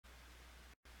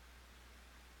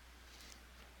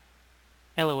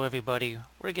Hello everybody,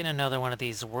 we're getting another one of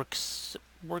these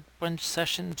workbench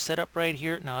sessions set up right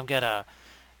here. Now I've got a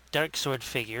dark sword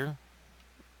figure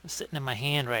sitting in my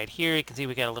hand right here. You can see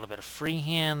we got a little bit of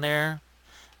freehand there.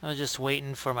 I was just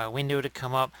waiting for my window to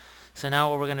come up. So now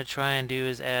what we're going to try and do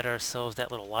is add ourselves that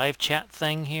little live chat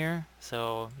thing here.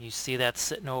 So you see that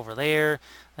sitting over there.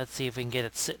 Let's see if we can get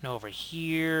it sitting over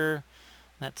here.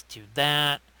 Let's do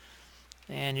that.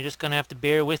 And you're just going to have to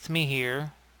bear with me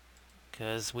here,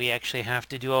 because we actually have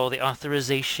to do all the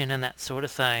authorization and that sort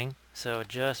of thing. So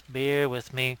just bear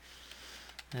with me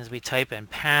as we type in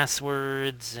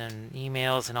passwords and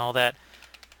emails and all that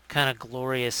kind of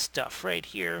glorious stuff right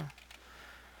here.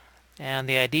 And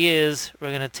the idea is we're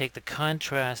going to take the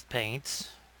contrast paints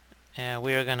and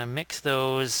we are going to mix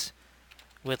those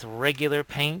with regular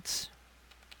paints.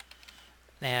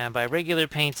 And by regular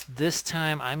paints this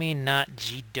time I mean not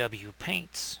GW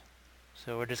paints.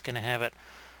 So we're just going to have it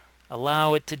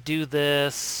allow it to do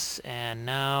this, and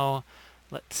now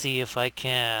let's see if I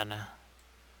can.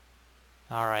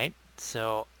 Alright,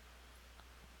 so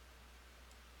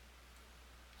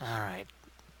alright,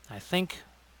 I think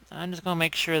I'm just gonna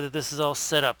make sure that this is all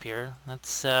set up here.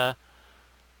 Let's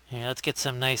let's get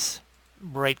some nice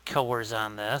bright colors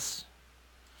on this.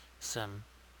 Some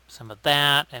of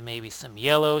that, and maybe some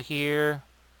yellow here.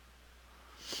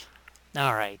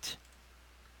 Alright.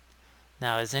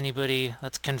 Now, is anybody,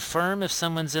 let's confirm if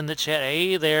someone's in the chat.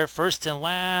 Hey there, first and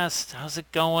last. How's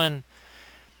it going?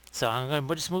 So I'm going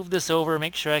to just move this over,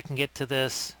 make sure I can get to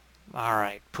this. All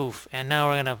right, poof. And now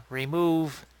we're going to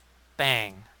remove.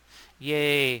 Bang.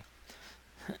 Yay.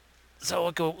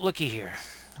 So looky here.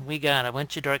 We got a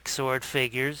bunch of dark sword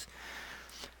figures.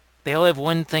 They all have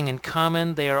one thing in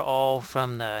common. They are all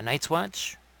from the Night's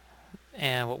Watch.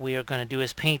 And what we are going to do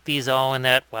is paint these all in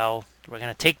that, well, we're going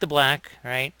to take the black,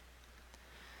 right?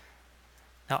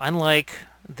 Now, unlike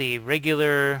the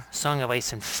regular Song of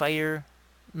Ice and Fire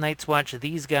Night's Watch,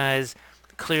 these guys,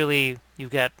 clearly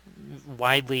you've got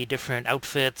widely different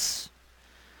outfits,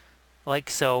 like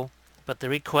so. But the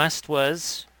request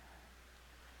was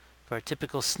for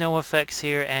typical snow effects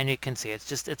here, and you can see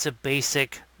it's a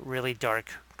basic, really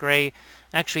dark gray.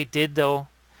 Actually did, though,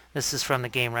 this is from the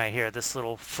game right here, this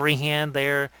little freehand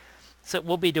there. So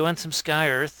we'll be doing some Sky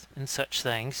Earth and such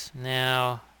things.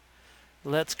 Now,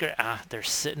 let's go. They're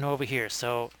sitting over here.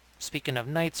 So, speaking of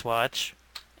Night's Watch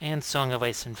and Song of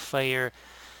Ice and Fire,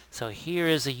 so here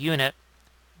is a unit,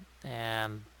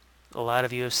 and a lot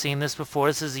of you have seen this before.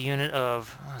 This is a unit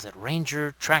of, what is it,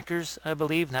 Ranger Trackers, I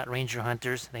believe, not Ranger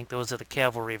Hunters. I think those are the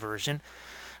cavalry version.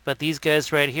 But these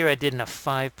guys right here, I did in a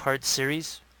 5-part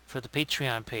series for the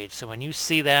Patreon page. So when you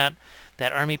see that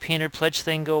Army Painter pledge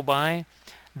thing go by,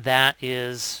 that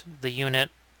is the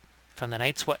unit from the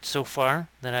Night's Watch so far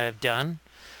that I've done.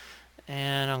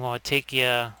 And I'm going to take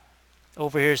you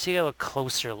over here so you have a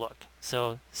closer look.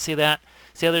 So see that?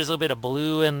 See how there's a little bit of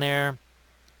blue in there?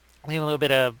 We have a little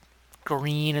bit of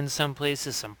green in some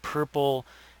places, some purple.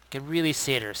 You can really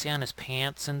see it. See on his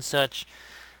pants and such.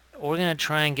 We're going to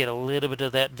try and get a little bit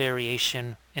of that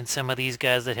variation in some of these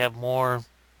guys that have more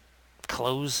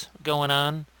clothes going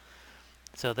on.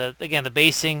 So again, the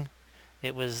basing,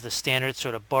 it was the standard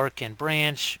sort of bark and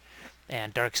branch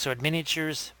and dark sword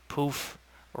miniatures, poof,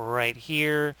 right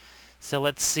here. So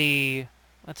let's see,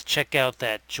 let's check out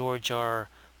that George R.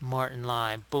 Martin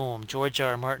line. Boom, George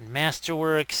R. Martin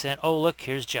Masterworks, and oh look,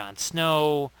 here's Jon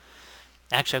Snow.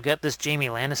 Actually, I've got this Jaime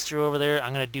Lannister over there.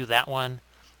 I'm going to do that one.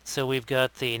 So we've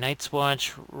got the Night's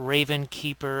Watch Raven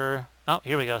Keeper. Oh,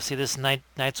 here we go. See this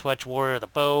Night's Watch Warrior, the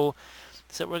bow.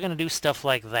 So we're going to do stuff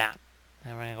like that.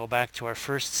 And we're going to go back to our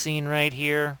first scene right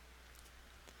here.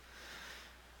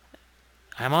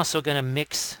 I'm also going to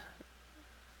mix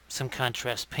some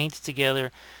contrast paints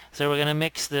together. So we're going to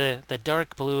mix the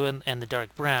dark blue and the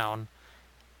dark brown.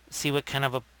 See what kind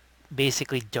of a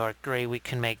basically dark gray we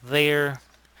can make there.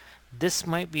 This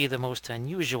might be the most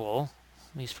unusual,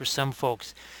 at least for some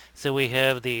folks. So we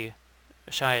have the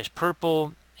Shyish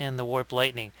Purple and the Warp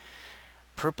Lightning.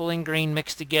 Purple and green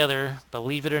mixed together,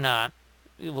 believe it or not,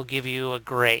 it will give you a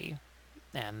gray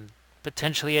and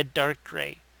potentially a dark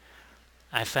gray.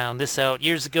 I found this out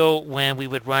years ago when we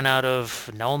would run out of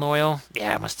Nuln Oil.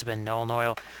 Yeah, it must have been Nuln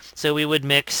Oil. So we would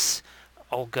mix,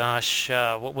 oh gosh,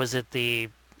 what was it, the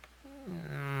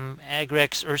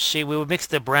Agrex Earthshade. We would mix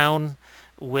the brown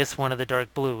with one of the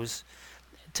dark blues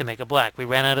to make a black. We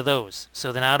ran out of those.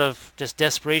 So then out of just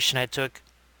desperation, I took,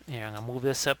 here, I'm going to move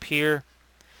this up here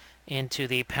into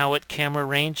the palette camera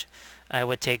range. I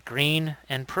would take green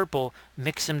and purple,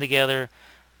 mix them together.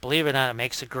 Believe it or not, it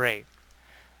makes a gray.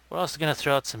 We're also going to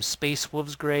throw out some Space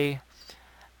Wolves gray.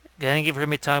 I think you've heard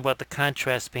me talk about the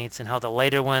contrast paints and how the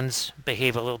lighter ones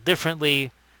behave a little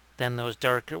differently than those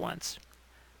darker ones.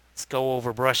 Let's go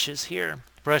over brushes here.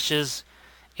 Brushes,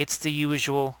 it's the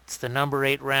usual. It's the number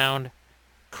 8 round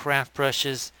craft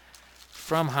brushes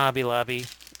from Hobby Lobby,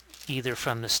 either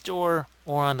from the store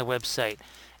or on the website.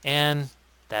 And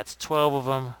that's 12 of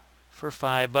them for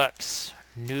 $5.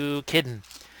 No kidding.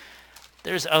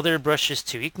 There's other brushes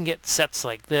too. You can get sets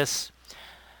like this.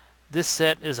 This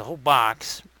set is a whole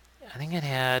box. I think it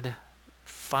had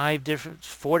four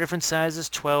different sizes,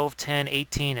 12, 10,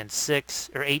 18, and 6,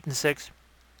 or 8 and 6.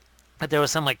 But there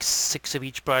was some like 6 of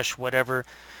each brush, whatever.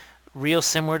 Real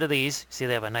similar to these. See,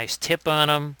 they have a nice tip on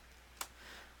them.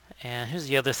 And here's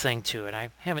the other thing too, and I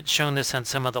haven't shown this on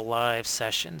some of the live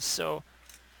sessions, so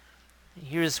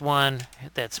here's one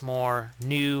that's more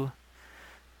new,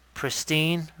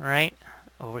 pristine, right?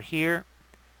 Over here.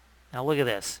 Now look at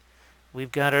this.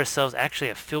 We've got ourselves actually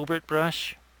a filbert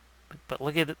brush, but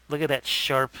look at that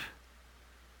sharp.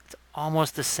 It's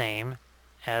almost the same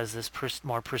as this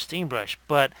more pristine brush,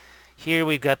 but here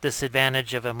we've got this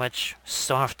advantage of a much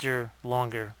softer,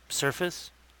 longer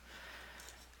surface.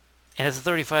 And it's a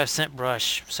 35-cent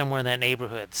brush, somewhere in that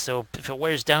neighborhood. So if it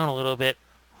wears down a little bit,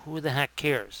 who the heck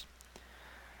cares?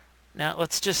 Now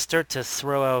let's just start to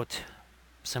throw out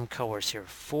some colors here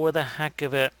for the heck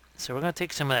of it. So we're going to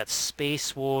take some of that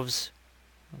Space Wolves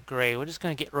gray. We're just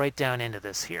going to get right down into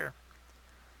this here.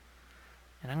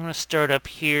 And I'm going to start up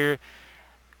here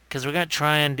because we're going to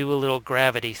try and do a little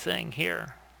gravity thing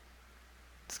here.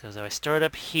 So I start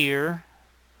up here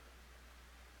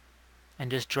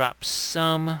and just drop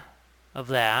some of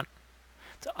that.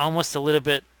 It's almost a little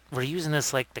bit, we're using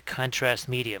this like the contrast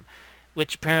medium,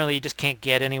 which apparently you just can't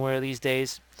get anywhere these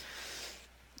days.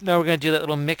 Now we're going to do that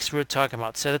little mix we were talking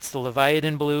about. So that's the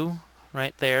Leviathan blue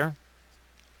right there.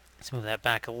 Let's move that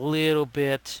back a little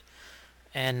bit.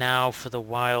 And now for the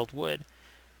Wildwood.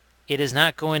 It is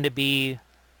not going to be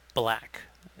black.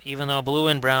 Even though blue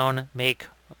and brown make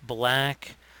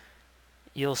black,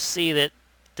 you'll see that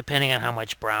depending on how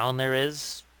much brown there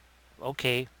is,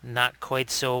 okay, not quite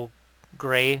so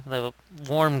gray, the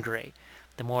warm gray.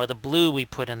 The more of the blue we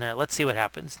put in there, let's see what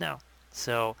happens now.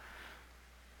 So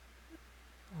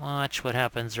watch what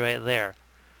happens right there.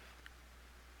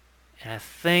 And I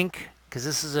think, because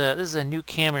this is a new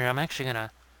camera, I'm actually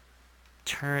gonna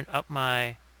turn up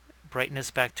my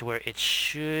brightness back to where it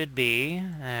should be.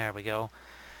 There we go.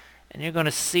 And you're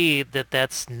gonna see that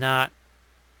that's not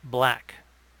black.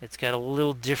 It's got a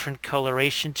little different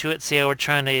coloration to it. See how we're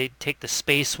trying to take the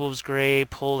Space Wolves gray,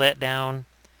 pull that down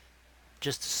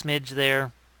just a smidge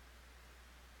there.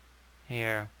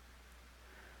 Here.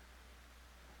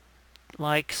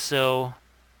 Like so.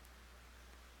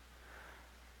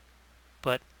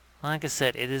 But like I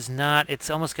said, it is not, it's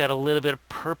almost got a little bit of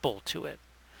purple to it.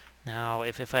 Now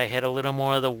if I had a little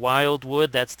more of the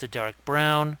Wildwood, that's the dark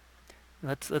brown.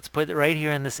 Let's put it right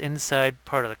here in this inside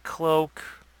part of the cloak.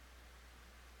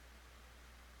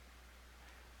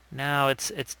 Now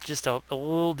it's just a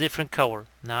little different color,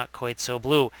 not quite so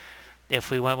blue. If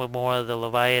we went with more of the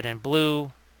Leviathan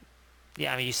blue,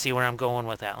 yeah, I mean, you see where I'm going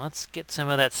with that. Let's get some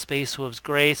of that Space Wolves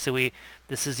gray. So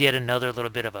this is yet another little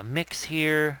bit of a mix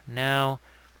here. Now,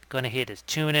 going to hit his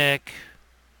tunic.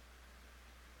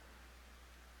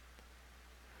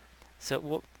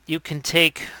 So you can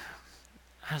take,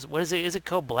 what is it? Is it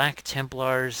called Black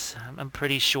Templars? I'm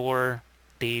pretty sure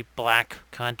the black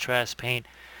contrast paint.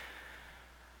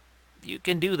 You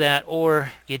can do that,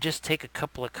 or you just take a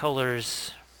couple of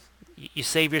colors. You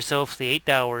save yourself the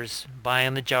 $8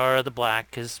 buying the jar of the black,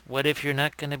 because what if you're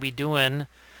not going to be doing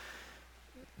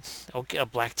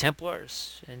Black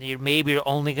Templars, and you maybe you're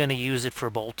only going to use it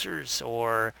for bolters,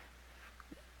 or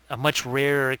a much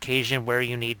rarer occasion where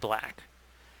you need black.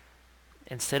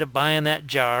 Instead of buying that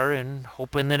jar and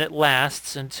hoping that it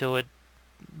lasts until it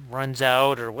runs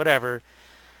out or whatever,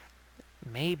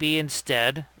 maybe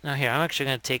instead, now here, I'm actually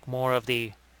going to take more of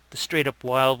the straight up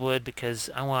Wildwood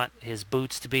because I want his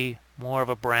boots to be more of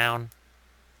a brown.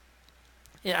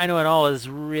 Yeah, I know it all is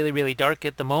really, really dark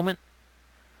at the moment.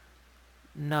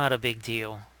 Not a big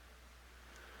deal.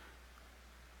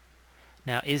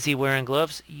 Now, is he wearing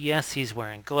gloves? Yes, he's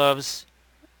wearing gloves.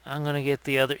 I'm going to get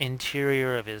the other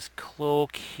interior of his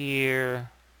cloak here.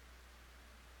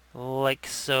 Like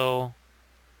so.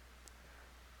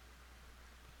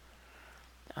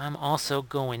 I'm also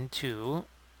going to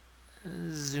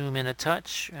zoom in a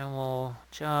touch, and we'll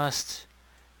just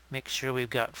make sure we've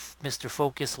got Mr.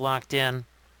 Focus locked in.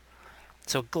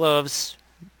 So gloves.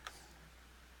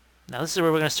 Now this is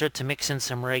where we're going to start to mix in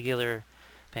some regular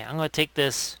paint. I'm going to take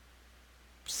this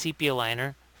sepia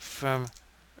liner from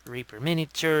Reaper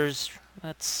Miniatures,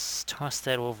 Let's toss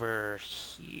that over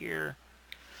here.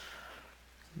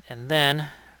 And then,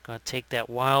 going to take that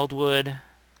wildwood,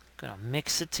 going to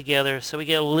mix it together so we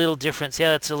get a little difference.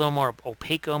 Yeah, that's a little more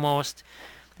opaque almost.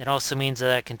 It also means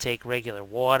that I can take regular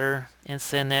water and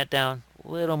send that down. A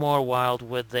little more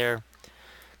wildwood there.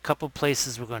 A couple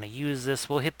places we're going to use this.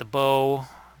 We'll hit the bow.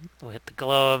 We'll hit the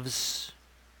gloves.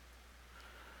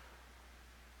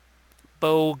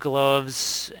 Bow,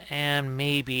 gloves, and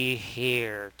maybe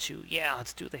hair too. Yeah,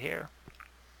 let's do the hair.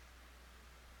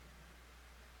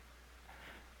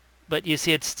 But you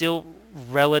see, it still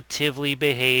relatively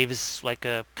behaves like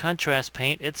a contrast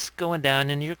paint. It's going down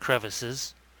in your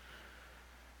crevices.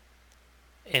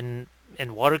 In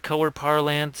watercolor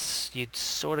parlance, you'd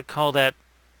sort of call that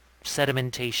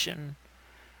sedimentation.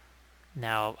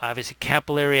 Now, obviously,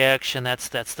 capillary action, that's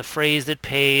the phrase that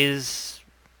pays.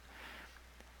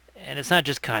 And it's not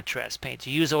just contrast paints.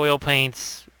 You use oil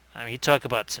paints. I mean, you talk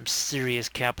about some serious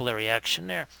capillary action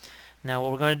there. Now,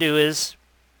 what we're going to do is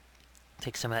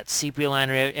take some of that sepia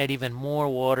liner, add even more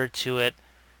water to it,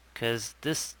 because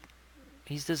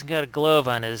he doesn't got a glove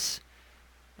on his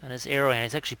arrow hand.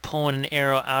 He's actually pulling an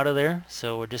arrow out of there,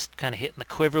 so we're just kind of hitting the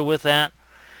quiver with that.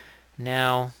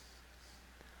 Now,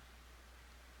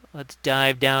 let's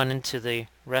dive down into the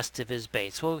rest of his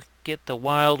base. We'll get the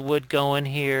wildwood going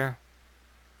here.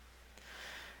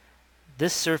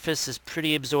 This surface is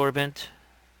pretty absorbent.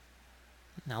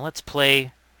 Now let's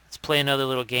play another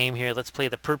little game here. Let's play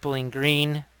the purple and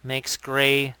green makes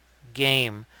gray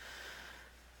game.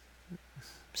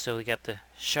 So we got the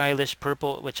stylish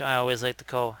purple, which I always like to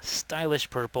call stylish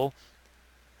purple.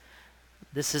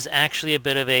 This is actually a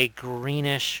bit of a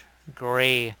greenish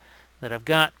gray that I've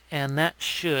got, and that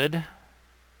should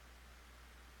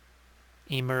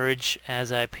emerge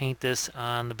as I paint this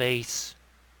on the base.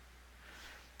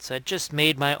 So I just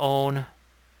made my own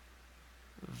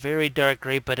very dark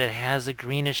gray, but it has a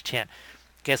greenish tint.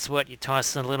 Guess what? You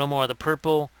toss in a little more. The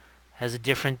purple has a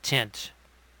different tint.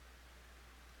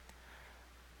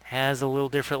 Has a little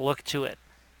different look to it.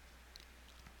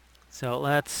 So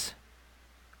let's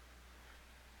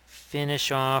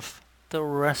finish off the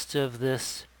rest of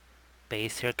this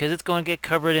base here, because it's going to get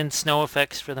covered in snow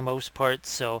effects for the most part,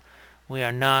 so we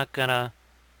are not going to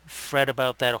fret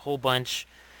about that a whole bunch.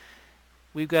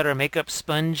 We've got our makeup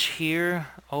sponge here.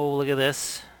 Oh, look at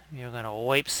this. You're going to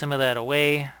wipe some of that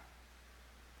away.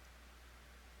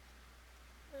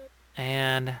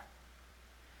 And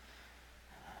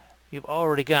you've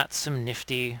already got some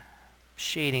nifty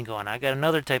shading going. I got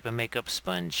another type of makeup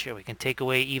sponge here. We can take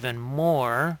away even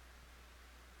more.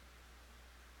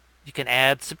 You can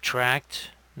add, subtract.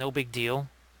 No big deal.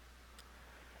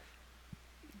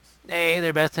 Hey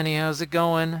there, Bethany. How's it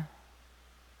going?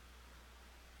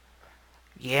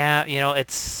 Yeah,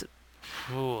 it's...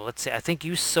 Ooh, let's see. I think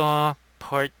you saw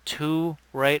part 2,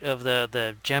 right, of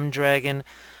the Gem Dragon.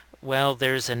 Well,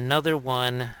 there's another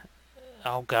one.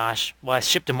 Oh, gosh. Well, I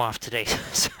shipped them off today,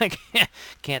 so I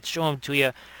can't show them to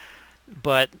you.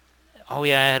 But, oh,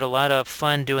 yeah, I had a lot of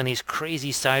fun doing these crazy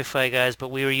sci-fi guys, but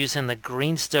we were using the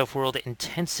Green Stuff World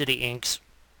Intensity inks.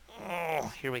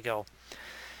 Oh, here we go. I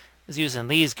was using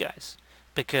these guys,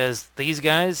 because these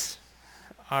guys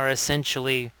are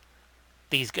essentially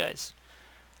these guys.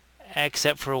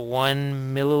 Except for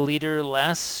 1 milliliter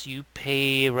less, you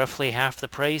pay roughly half the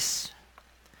price.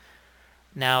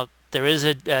 Now, there is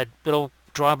a little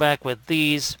drawback with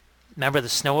these. Remember the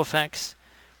snow effects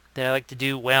that I like to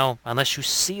do? Well, unless you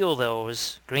seal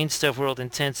those Green Stuff World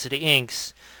Intensity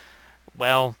inks,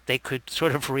 well, they could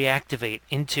sort of reactivate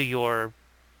into your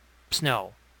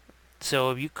snow.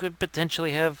 So you could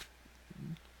potentially have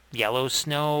yellow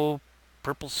snow,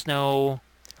 purple snow.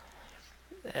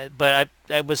 But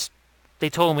they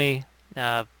told me,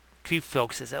 few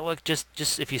folks, is that look,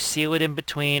 just if you seal it in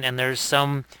between, and there's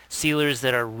some sealers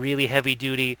that are really heavy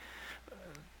duty,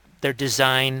 they're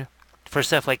designed for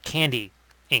stuff like candy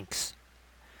inks,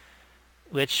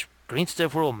 which Green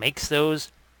Stuff World makes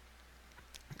those,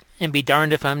 and be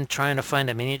darned if I'm trying to find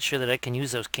a miniature that I can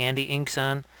use those candy inks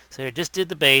on. So I just did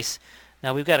the base.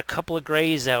 Now we've got a couple of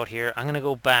grays out here. I'm going to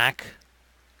go back.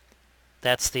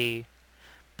 That's the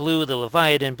blue, the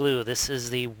Leviathan blue. This is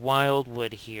the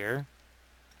wildwood here.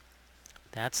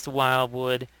 That's the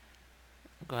wildwood.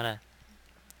 I'm going to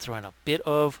throw in a bit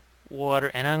of water,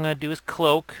 and I'm going to do his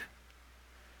cloak.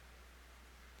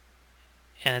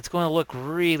 And it's going to look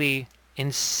really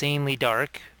insanely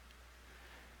dark.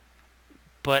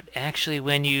 But actually,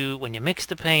 when you mix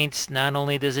the paints, not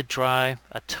only does it dry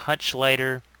a touch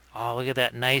lighter. Oh, look at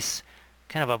that nice,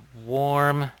 kind of a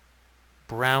warm,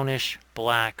 brownish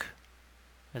black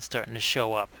that's starting to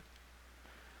show up.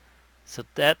 So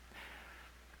that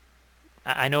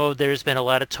I know there's been a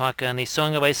lot of talk on the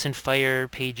Song of Ice and Fire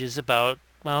pages about,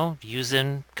 well,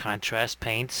 using contrast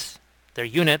paints. They're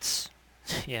units.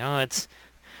 You know,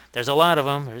 there's a lot of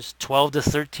them. There's 12 to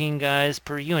 13 guys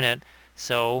per unit.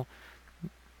 So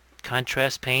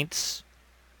contrast paints.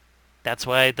 That's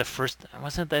why the first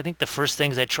wasn't. I think the first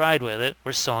things I tried with it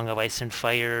were Song of Ice and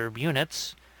Fire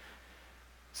units.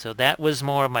 So that was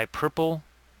more of my purple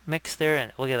mix there.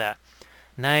 And look at that,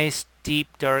 nice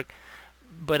deep dark,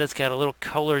 but it's got a little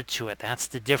color to it. That's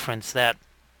the difference. That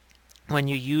when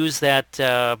you use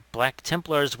that Black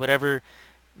Templars, whatever,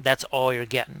 that's all you're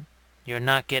getting. You're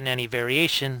not getting any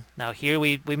variation. Now here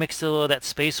we mixed a little of that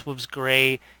Space Wolves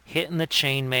gray, hitting the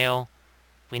chainmail.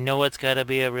 We know it's got to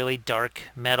be a really dark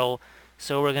metal,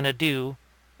 so we're going to do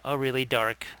a really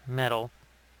dark metal.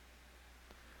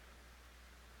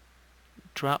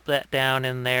 Drop that down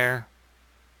in there.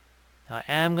 Now I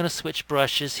am going to switch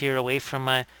brushes here away from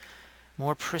my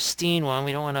more pristine one.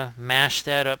 We don't want to mash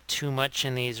that up too much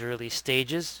in these early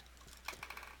stages.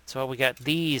 That's what we got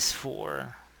these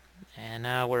for. And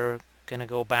now we're going to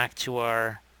go back to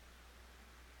our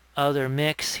other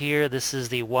mix here. This is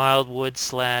the Wildwood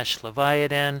 /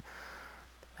 Leviathan.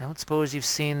 I don't suppose you've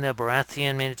seen the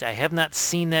Baratheon minutes. I have not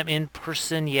seen them in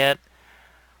person yet.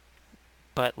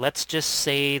 But let's just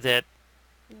say that,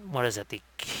 what is it?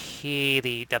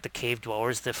 Not the cave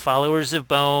dwellers, the followers of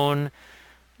bone,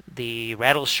 the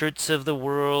rattle shirts of the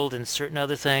world, and certain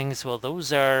other things. Well,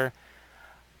 those are,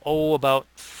 about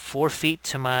 4 feet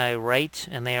to my right,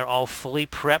 and they are all fully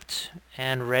prepped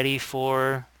and ready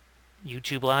for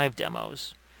YouTube live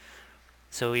demos.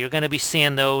 So you're going to be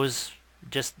seeing those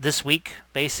just this week,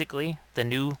 basically, the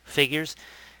new figures.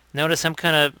 Notice I'm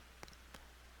kind of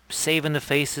saving the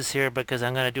faces here because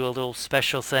I'm going to do a little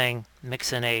special thing,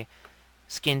 mixing a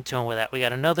skin tone with that. We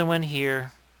got another one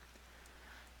here.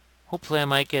 Hopefully I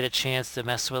might get a chance to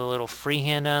mess with a little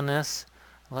freehand on this.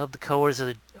 I love the colors of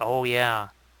the... Oh, yeah.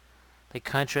 They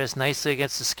contrast nicely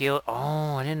against the scale.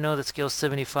 Oh, I didn't know that scale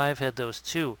 75 had those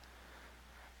too.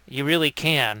 You really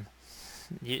can.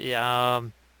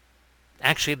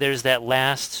 Actually, there's that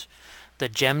last, the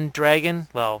gem dragon.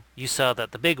 Well, you saw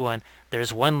that, the big one.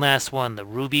 There's one last one, the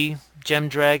ruby gem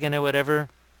dragon or whatever.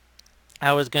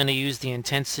 I was going to use the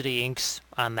intensity inks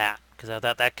on that because I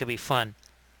thought that could be fun.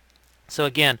 So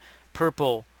again,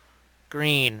 purple,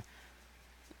 green.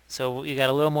 So you got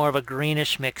a little more of a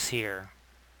greenish mix here.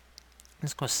 I'm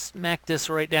just going to smack this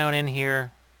right down in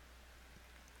here.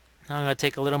 Now I'm going to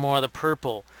take a little more of the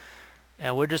purple.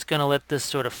 And we're just going to let this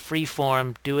sort of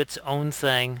freeform do its own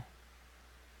thing.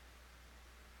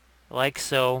 Like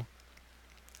so.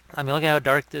 I mean, look at how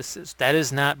dark this is. That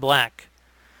is not black.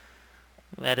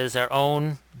 That is our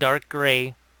own dark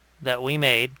gray that we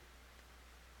made.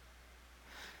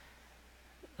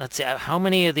 Let's see, how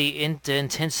many of the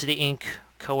intensity ink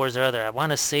colors are there? I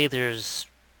want to say there's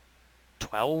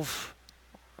 12?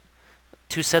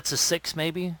 2 sets of 6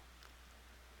 maybe?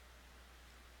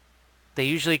 They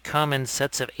usually come in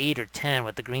sets of 8 or 10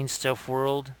 with the Green Stuff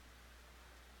World.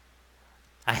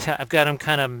 I've got them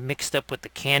kind of mixed up with the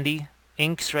candy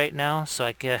inks right now, so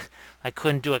I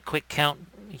couldn't do a quick count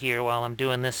here while I'm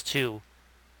doing this too.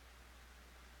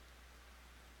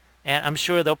 And I'm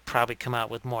sure they'll probably come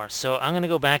out with more. So I'm going to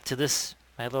go back to this,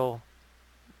 my little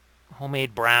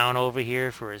homemade brown over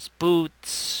here for his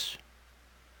boots.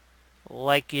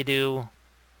 Like you do.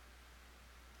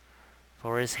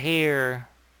 For his hair.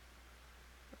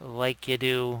 Like you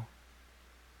do.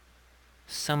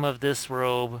 Some of this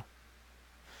robe.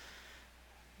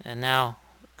 And now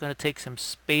I'm going to take some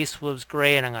Space Wolves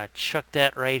gray and I'm going to chuck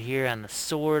that right here on the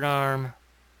sword arm.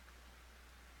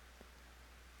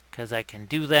 Because I can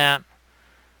do that.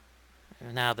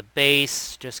 And now the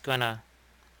base, just going to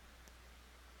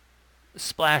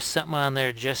splash something on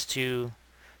there just to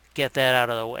get that out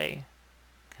of the way.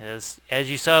 Because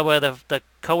as you saw by the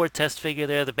color test figure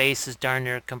there, the base is darn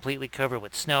near completely covered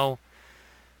with snow.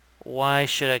 Why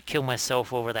should I kill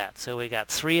myself over that? So we got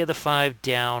 3 of the 5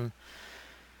 down.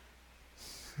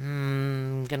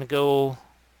 I'm going to go...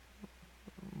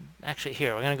 Actually,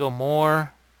 here, we're going to go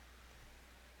more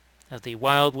of the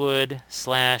Wildwood /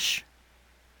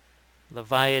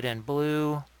 Leviathan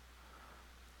blue.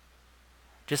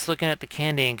 Just looking at the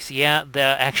candy inks, yeah,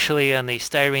 actually on the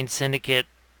Styrene Syndicate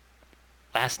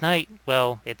last night,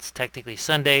 well, it's technically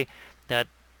Sunday, that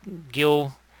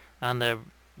Gil on the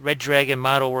Red Dragon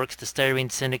Model Works, the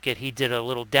Styrene Syndicate, he did a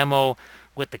little demo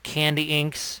with the candy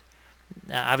inks,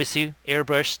 obviously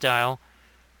airbrush style.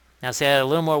 Now see, I had a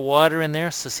little more water in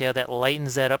there, so see how that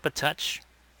lightens that up a touch.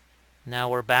 Now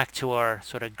we're back to our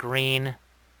sort of green,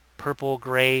 purple,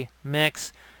 gray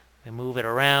mix. We move it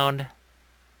around.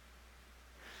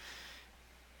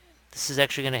 This is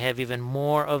actually going to have even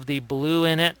more of the blue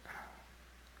in it.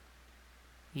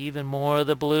 Even more of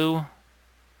the blue.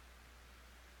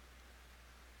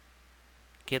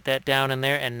 Get that down in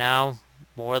there, and now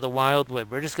more of the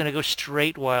wildwood. We're just going to go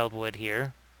straight wildwood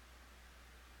here.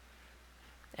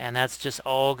 And that's just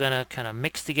all going to kind of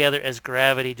mix together as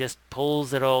gravity just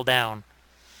pulls it all down.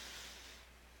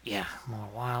 Yeah, more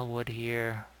wildwood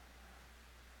here.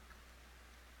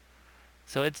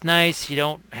 So it's nice. You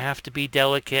don't have to be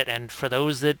delicate. And for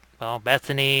those that, well,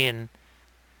 Bethany and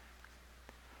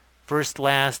First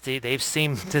Last, they've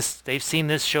seen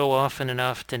this show often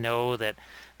enough to know that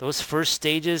those first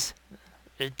stages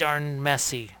are darn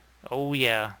messy. Oh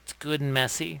yeah, it's good and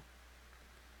messy.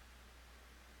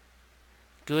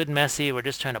 Good messy. We're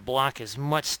just trying to block as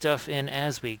much stuff in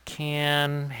as we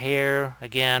can. Hair,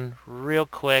 again, real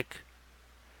quick.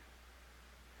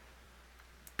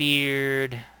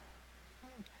 Beard.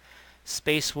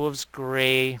 Space Wolves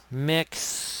gray.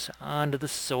 Mix onto the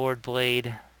sword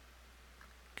blade.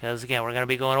 Because again, we're going to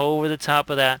be going over the top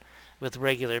of that with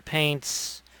regular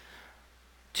paints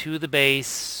to the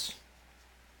base.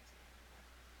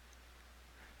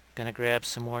 Going to grab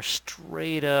some more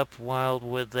straight up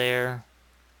wildwood there.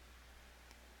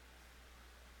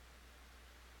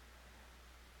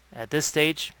 At this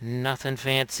stage, nothing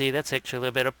fancy. That's actually a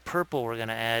little bit of purple we're going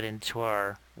to add into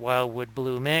our wildwood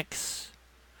blue mix.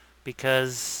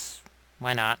 Because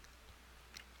why not?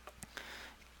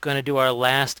 Going to do our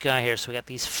last guy here. So we got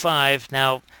these 5.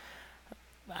 Now,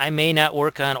 I may not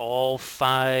work on all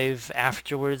 5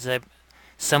 afterwards.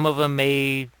 Some of them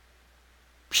may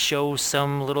show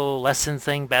some little lesson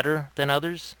thing better than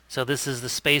others. So this is the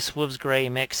Space Wolves gray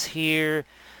mix here.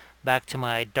 Back to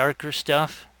my darker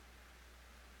stuff.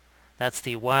 That's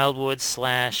the Wildwood /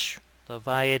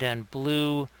 Leviathan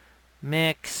blue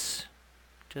mix.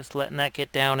 Just letting that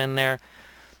get down in there.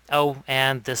 Oh,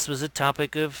 and this was a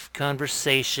topic of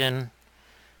conversation.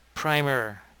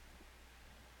 Primer.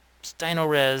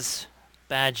 Steinorez.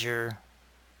 Badger.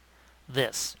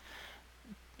 This.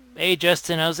 Hey,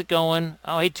 Justin, how's it going?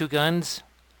 Oh, hey, Two Guns.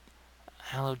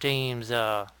 Hello, James.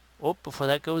 Before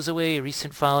that goes away,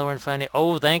 recent follower and finding.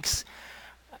 Oh, thanks.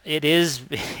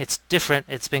 It's different.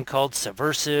 It's been called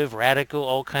subversive, radical,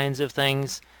 all kinds of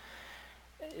things.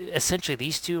 Essentially,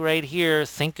 these two right here,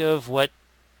 think of what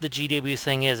the GW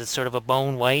thing is. It's sort of a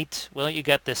bone white. Well, you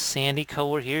got this sandy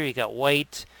color here. You got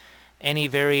white. Any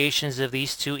variations of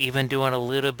these two, even doing a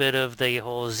little bit of the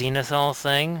whole zenithal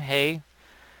thing, hey.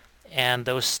 And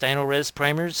those Steinorez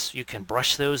primers, you can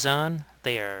brush those on.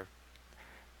 They are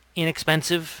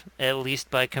inexpensive, at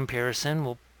least by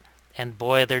comparison. And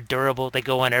boy, they're durable. They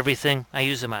go on everything. I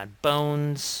use them on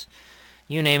bones.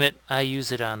 You name it, I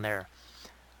use it on there.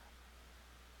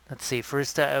 Let's see,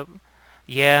 first,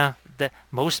 yeah,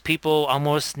 most people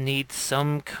almost need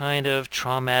some kind of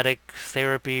traumatic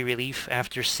therapy relief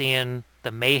after seeing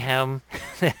the mayhem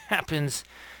that happens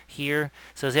here.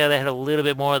 So yeah, they had a little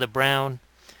bit more of the brown.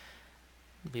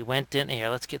 We went in here.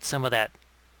 Let's get some of that.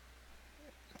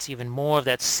 It's even more of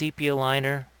that sepia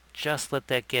liner. Just let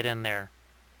that get in there.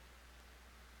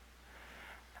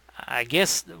 I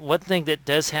guess one thing that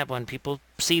does happen when people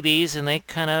see these and they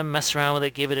kind of mess around with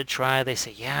it, give it a try, they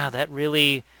say, yeah, that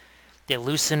really, they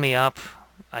loosened me up.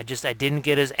 I didn't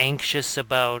get as anxious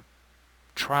about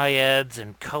triads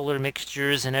and color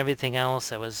mixtures and everything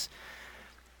else.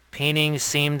 Painting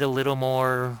seemed a little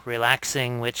more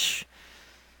relaxing, which,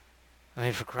 I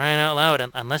mean, for crying out loud,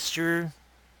 unless you're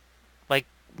like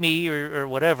me or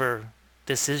whatever,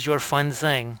 this is your fun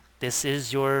thing. This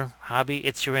is your hobby.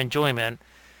 It's your enjoyment.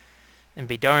 And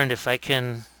be darned if I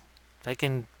can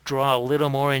draw a little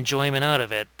more enjoyment out of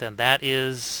it, then that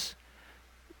is,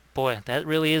 boy, that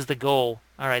really is the goal.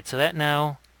 Alright, so that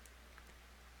now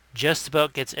just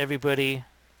about gets everybody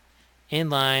in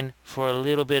line for a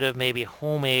little bit of maybe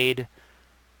homemade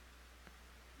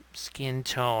skin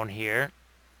tone here.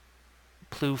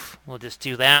 Ploof, we'll just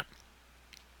do that.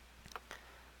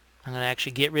 I'm going to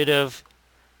actually get rid of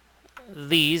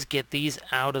these, get these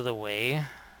out of the way.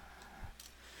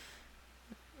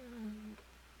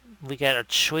 We got our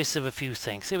choice of a few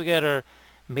things. See, we got our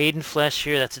maiden flesh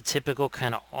here. That's a typical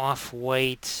kind of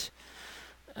off-white.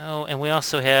 Oh, and we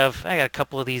also have, I got a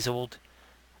couple of these old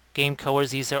game colors.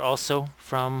 These are also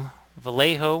from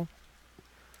Vallejo.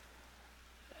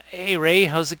 Hey, Ray,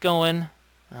 how's it going?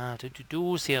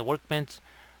 See a Workbench.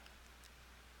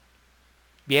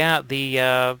 Yeah,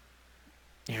 here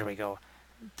we go.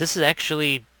 This is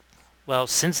actually, well,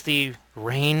 since the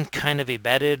rain kind of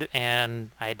embedded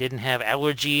and I didn't have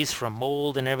allergies from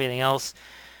mold and everything else,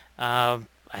 I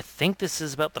think this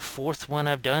is about the 4th one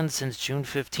I've done since June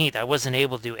 15th. I wasn't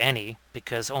able to do any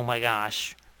because, oh my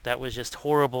gosh, That was just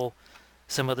horrible,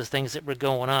 some of the things that were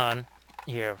going on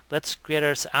here. Let's get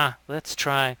our, let's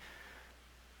try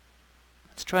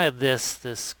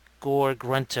this Gore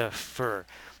Grunta fur.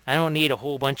 I don't need a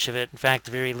whole bunch of it, in fact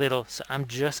very little, so I'm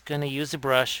just going to use a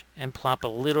brush and plop a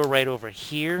little right over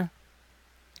here.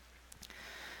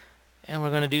 And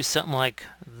we're going to do something like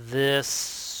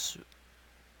this,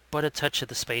 but a touch of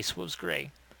the space was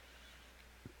gray.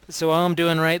 So all I'm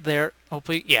doing right there,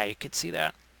 hopefully, yeah, you could see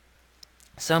that.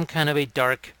 Some kind of a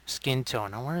dark skin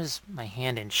tone. Now where's my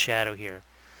hand in shadow here?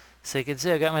 So you can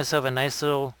see I got myself a nice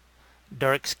little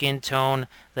dark skin tone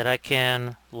that I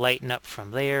can lighten up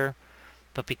from there.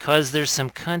 But because there's some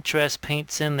contrast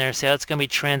paints in there, see how it's going to be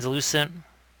translucent?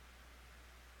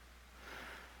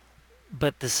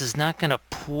 But this is not going to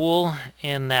pool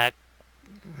in that,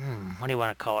 what do you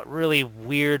want to call it, really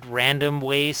weird random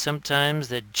way sometimes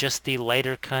that just the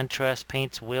lighter contrast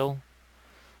paints will.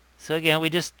 So again,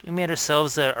 we made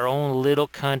ourselves our own little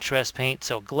contrast paint.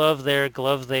 So glove there,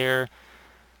 glove there.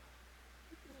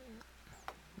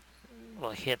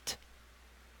 We'll hit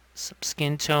some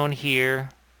skin tone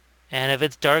here. And if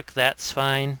it's dark, that's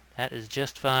fine. That is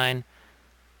just fine.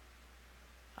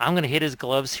 I'm going to hit his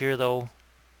gloves here, though.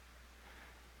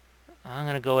 I'm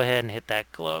going to go ahead and hit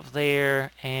that glove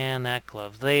there and that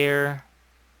glove there.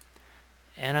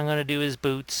 And I'm going to do his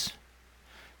boots.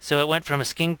 So it went from a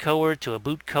skin color to a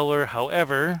boot color.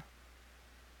 However,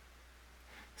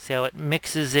 see how it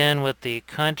mixes in with the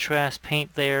contrast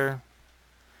paint there.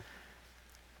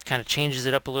 Kind of changes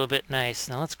it up a little bit. Nice.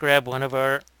 Now let's grab one of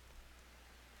our,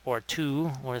 or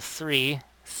two, or three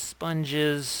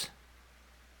sponges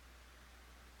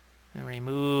and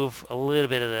remove a little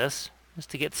bit of this just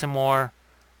to get some more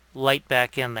light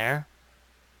back in there.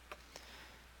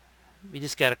 We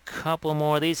just got a couple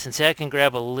more of these, and see I can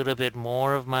grab a little bit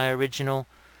more of my original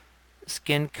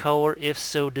skin color if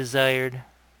so desired.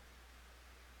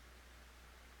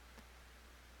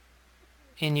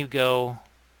 In you go.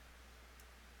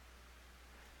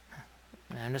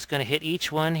 I'm just going to hit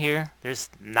each one here. There's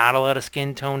not a lot of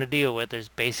skin tone to deal with. There's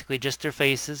basically just their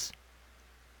faces.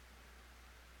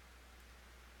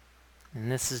 And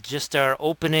this is just our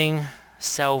opening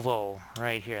salvo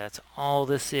right here. That's all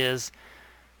this is.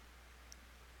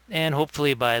 And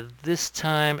hopefully by this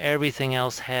time everything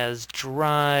else has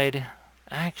dried.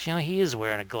 Actually, he is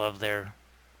wearing a glove there.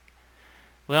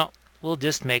 Well, we'll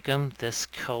just make him this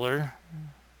color.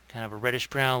 Kind of a reddish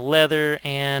brown leather,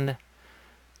 and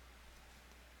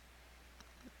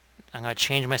I'm going to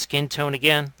change my skin tone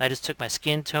again. I just took my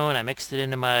skin tone, I mixed it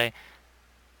into my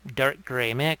dark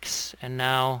gray mix, and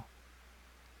now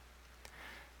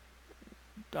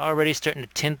already starting to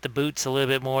tint the boots a little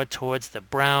bit more towards the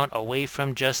brown, away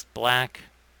from just black.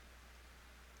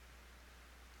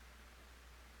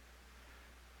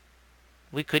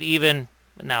 We could even,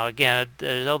 now again,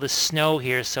 there's all this snow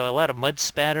here, so a lot of mud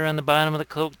spatter on the bottom of the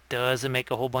cloak doesn't make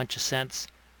a whole bunch of sense.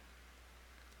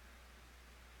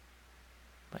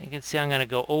 But you can see I'm going to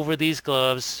go over these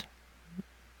gloves.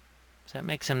 So that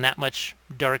makes them that much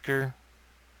darker.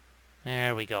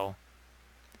 There we go.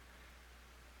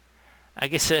 I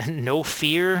guess no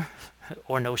fear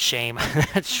or no shame. I'm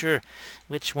not sure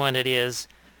which one it is.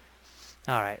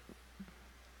 Alright.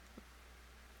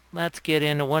 Let's get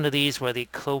into one of these where the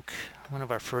cloak, one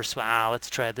of our first, let's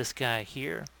try this guy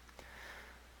here.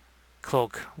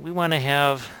 Cloak. We want to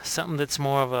have something that's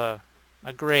more of a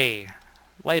gray,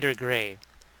 lighter gray.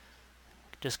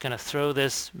 Just going to throw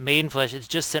this maiden flesh. It's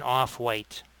just an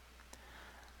off-white.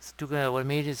 What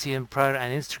made you see him on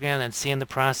Instagram and seeing the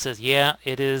process? Yeah,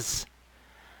 it is.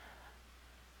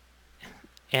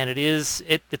 And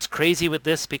it's crazy with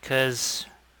this because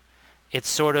it's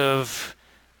sort of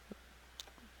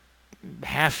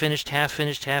half finished,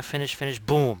 finished,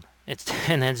 boom. And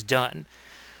then it's done.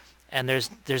 And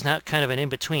there's not kind of an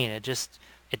in-between.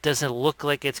 It doesn't look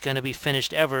like it's going to be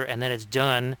finished ever, and then it's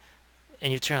done.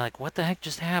 And you turn like, what the heck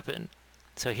just happened?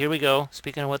 So here we go.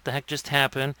 Speaking of what the heck just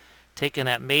happened, taking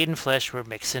that maiden flesh, we're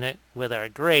mixing it with our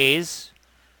grays.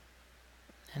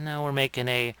 And now we're making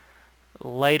a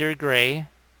lighter gray.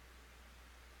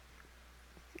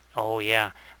 Oh,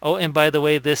 yeah. Oh, and by the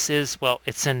way, this is, well,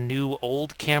 it's a new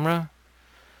old camera.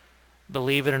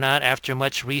 Believe it or not, after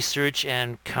much research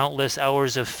and countless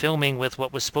hours of filming with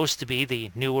what was supposed to be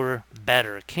the newer,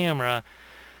 better camera,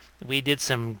 we did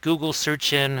some Google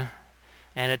searching.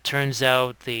 And it turns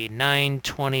out the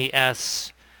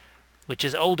 920S, which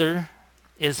is older,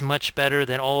 is much better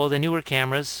than all the newer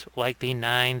cameras, like the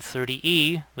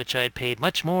 930E, which I had paid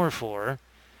much more for.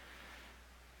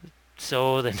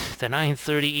 So the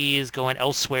 930E is going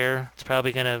elsewhere. It's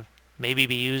probably going to maybe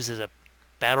be used as a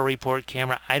battle report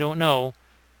camera. I don't know.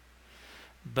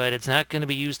 but it's not going to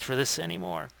be used for this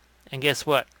anymore. And guess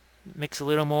what? Mix a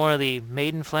little more of the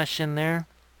maiden flesh in there.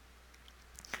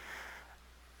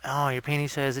 Oh, your painting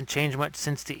style hasn't changed much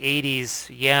since the 80s.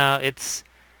 Yeah, it's...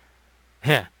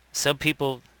 Some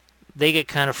people, they get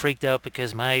kind of freaked out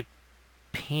because my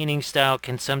painting style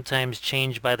can sometimes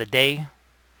change by the day.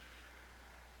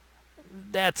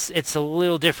 It's a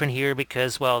little different here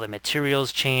because, well, the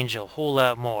materials change a whole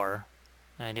lot more.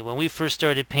 And when we first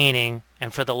started painting,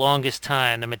 and for the longest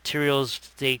time, the materials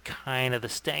stayed kind of the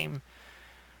same.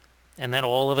 And then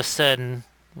all of a sudden,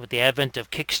 with the advent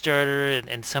of Kickstarter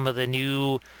and some of the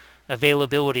new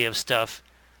availability of stuff,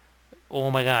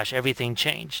 oh my gosh, everything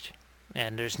changed.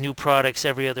 And there's new products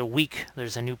every other week.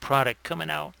 There's a new product coming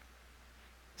out.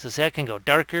 So see, I can go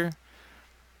darker.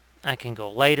 I can go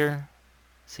lighter.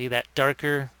 See that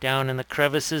darker down in the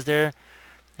crevices there?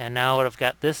 And now what I've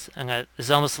got this, this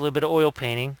is almost a little bit of oil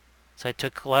painting. So I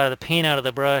took a lot of the paint out of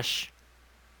the brush.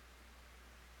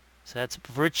 So that's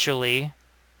virtually,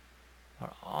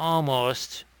 or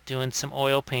almost, doing some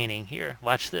oil painting here.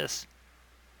 Watch this.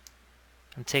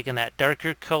 I'm taking that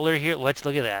darker color here. Look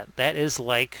at that. That is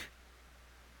like,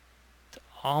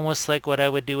 almost like what I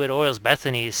would do at oils.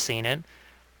 Bethany's seen it.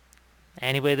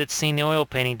 Anybody that's seen the oil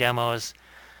painting demos,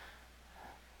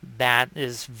 that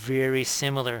is very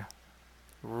similar.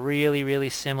 Really, really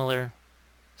similar.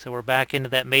 So we're back into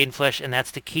that maiden flesh, and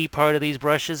that's the key part of these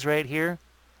brushes right here.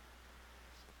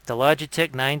 The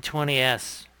Logitech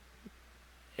 920S.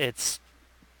 It's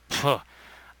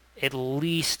at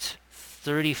least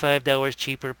 $35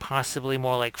 cheaper, possibly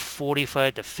more like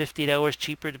 $45 to $50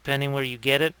 cheaper, depending where you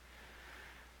get it.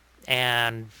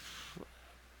 And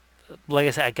like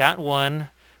I said, I got one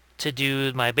to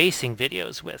do my basing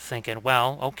videos with, thinking,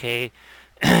 well, okay,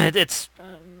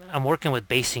 I'm working with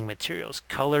basing materials.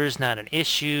 Color's not an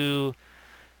issue.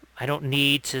 I don't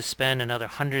need to spend another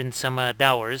 $100 and some odd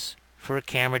for a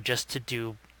camera just to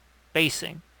do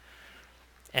basing.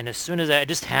 And as soon as I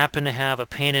just happened to have a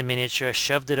painted miniature, I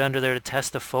shoved it under there to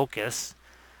test the focus.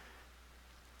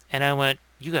 And I went,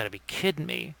 you gotta be kidding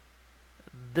me.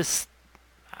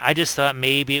 I just thought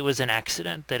maybe it was an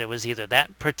accident, that it was either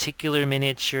that particular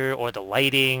miniature or the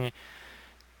lighting.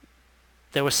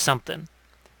 There was something.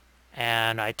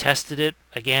 And I tested it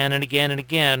again and again and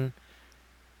again.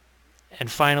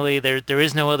 And finally, there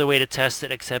is no other way to test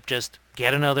it except just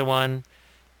get another one,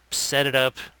 set it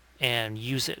up, and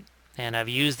use it. And I've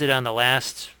used it on the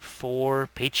last 4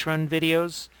 Patreon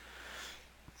videos.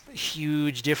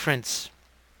 Huge difference.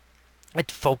 It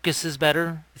focuses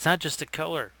better. It's not just a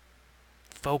color.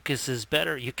 Focus is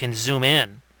better. You can zoom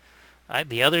in.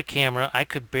 The other camera, I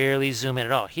could barely zoom in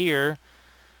at all. Here,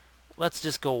 let's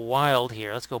just go wild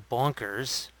here. Let's go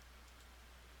bonkers.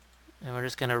 And we're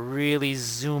just going to really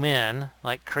zoom in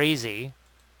like crazy.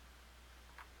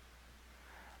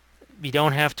 You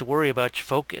don't have to worry about your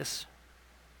focus.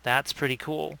 That's pretty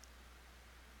cool.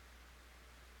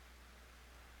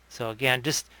 So again,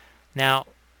 just now,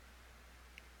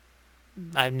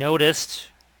 I've noticed,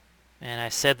 and I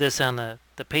said this on the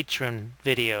Patreon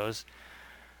videos,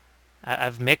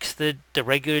 I've mixed the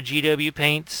regular GW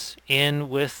paints in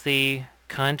with the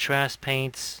contrast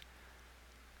paints.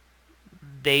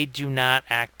 They do not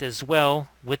act as well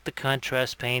with the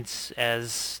contrast paints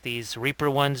as these Reaper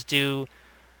ones do.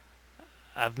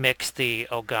 I've mixed the,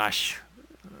 oh gosh,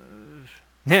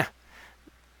 yeah,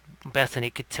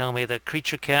 Bethany could tell me, the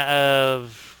Creature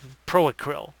of Pro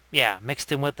Acryl. Yeah,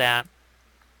 mixed in with that.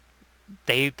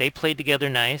 They played together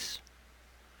nice.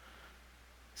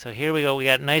 So here we go. We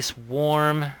got some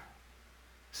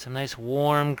nice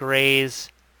warm grays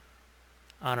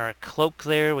on our cloak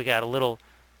there. We got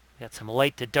some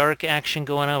light to dark action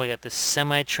going on. We got this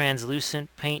semi-translucent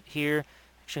paint here.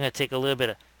 Actually, I'm going to take a little bit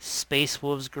of Space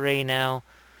Wolves gray now.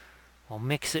 We'll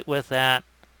mix it with that.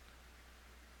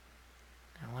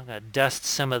 And I'm going to dust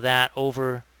some of that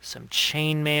over some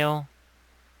chainmail.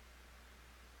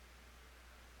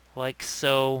 Like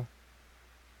so.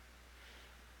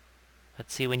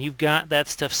 Let's see, when you've got that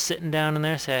stuff sitting down in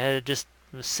there, say I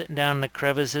was sitting down in the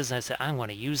crevices, and I said, I'm going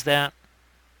to use that.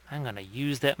 I'm going to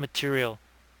use that material.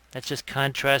 That's just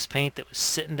contrast paint that was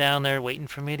sitting down there waiting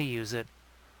for me to use it.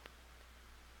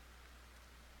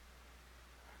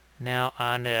 Now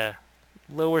on the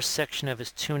lower section of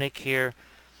his tunic here,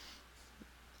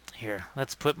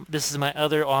 let's put, this is my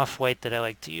other off-white that I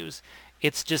like to use.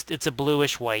 It's a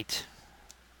bluish white.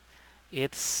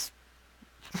 It's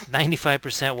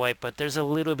 95% white, but there's a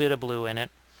little bit of blue in it.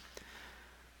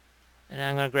 And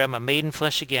I'm going to grab my maiden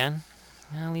flesh again.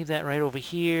 I'll leave that right over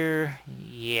here.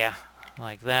 Yeah,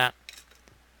 like that.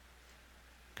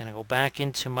 Going to go back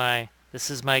into this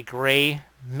is my gray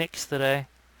mix that I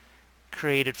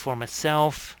created for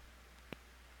myself.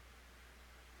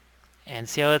 And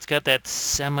see how it's got that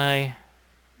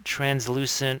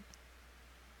semi-translucent.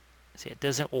 See, it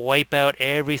doesn't wipe out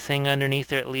everything underneath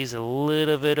there. It leaves a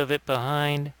little bit of it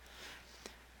behind.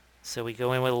 So we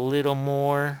go in with a little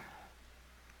more.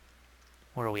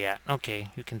 Where are we at? Okay,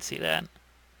 you can see that.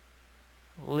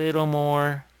 A little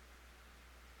more.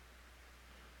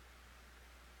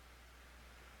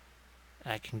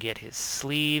 I can get his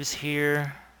sleeves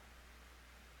here.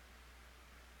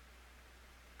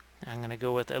 I'm going to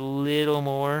go with a little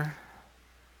more.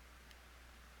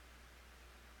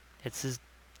 It's as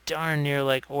darn near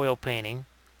like oil painting.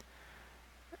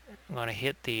 I'm going to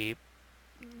hit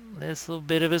this little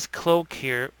bit of his cloak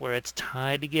here where it's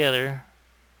tied together.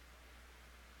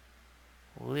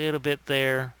 A little bit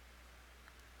there.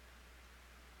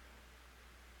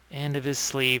 End of his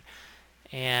sleeve.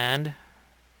 And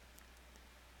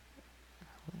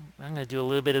I'm going to do a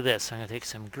little bit of this. I'm going to take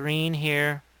some green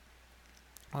here.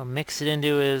 I'll mix it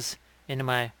into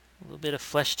my little bit of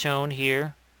flesh tone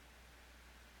here.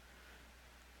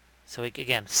 So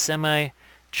again,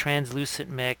 semi-translucent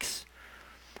mix.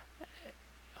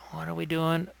 What are we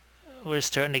doing? We're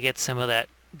starting to get some of that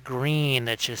green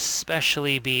that should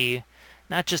especially be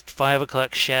not just 5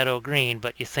 o'clock shadow green,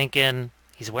 but you're thinking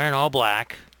he's wearing all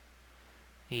black.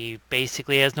 He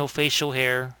basically has no facial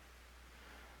hair.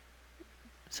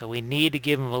 So we need to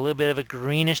give him a little bit of a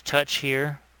greenish touch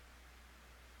here.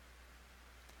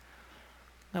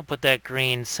 I'll put that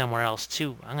green somewhere else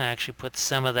too. I'm going to actually put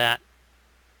some of that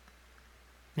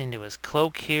into his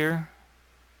cloak here.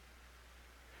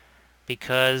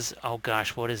 Because, oh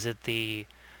gosh, what is it? The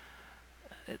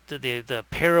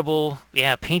parable,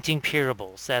 yeah, painting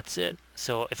parables. That's it.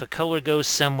 So if a color goes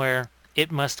somewhere, it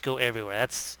must go everywhere.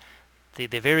 That's the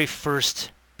very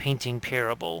first painting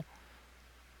parable.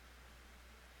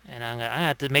 And I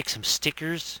have to make some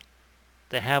stickers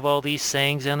that have all these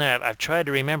sayings in there. I've tried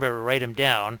to remember to write them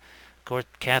down. Of course,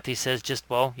 Kathy says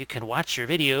well, you can watch your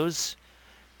videos.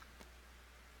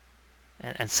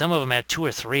 And some of them had 2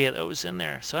 or 3 of those in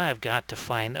there. So I've got to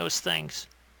find those things.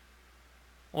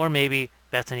 Or maybe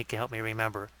Bethany can help me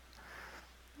remember.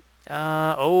 They're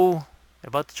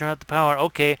about to turn out the power.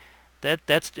 Okay,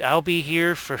 I'll be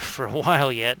here for a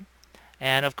while yet.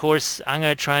 And of course, I'm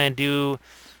going to try and do,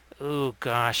 oh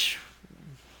gosh,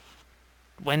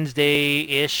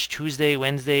 Wednesday-ish, Tuesday,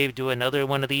 Wednesday, do another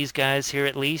one of these guys here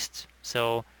at least.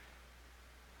 So,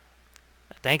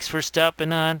 thanks for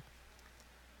stopping on.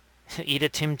 Eat a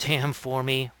Tim Tam for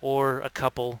me, or a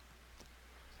couple.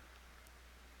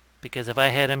 Because if I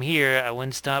had them here, I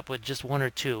wouldn't stop with just 1 or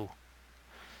 2.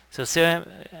 So,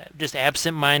 just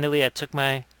absent-mindedly, I took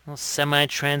my little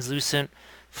semi-translucent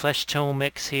flesh tone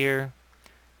mix here.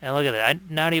 And look at that, I'm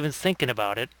not even thinking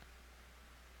about it.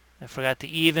 I forgot to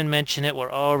even mention it.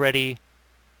 We're already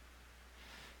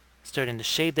starting to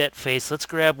shade that face. Let's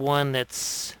grab one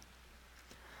that's,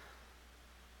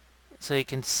 so you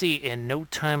can see in no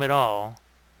time at all,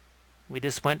 we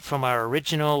just went from our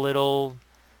original little,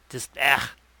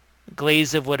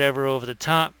 glaze of whatever over the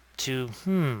top to,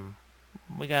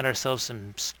 we got ourselves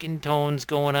some skin tones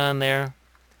going on there.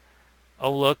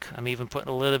 Oh look, I'm even putting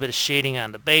a little bit of shading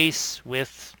on the base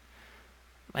with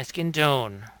my skin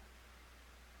tone.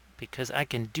 Because I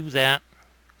can do that.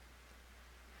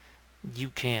 You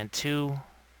can too.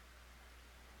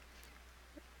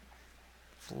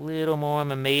 A little more of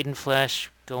my maiden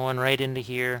flesh going right into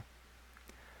here.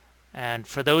 And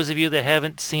for those of you that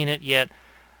haven't seen it yet,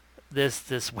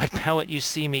 this white palette you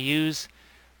see me use,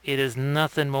 it is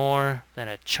nothing more than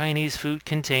a Chinese food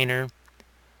container,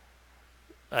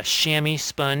 a chamois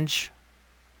sponge,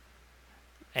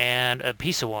 and a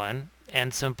piece of one,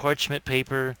 and some parchment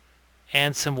paper,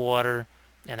 and some water,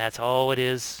 and that's all it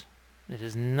is. It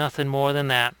is nothing more than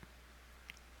that.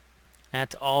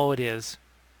 That's all it is.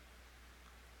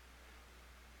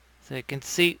 So you can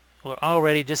see we're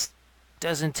already just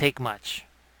doesn't take much.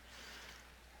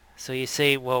 So you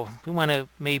say, well, we want to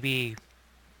maybe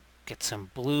get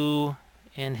some blue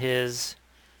in his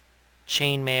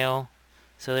chainmail.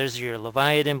 So there's your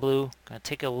Leviathan blue. Gonna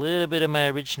take a little bit of my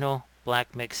original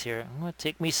black mix here. I'm gonna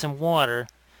take me some water.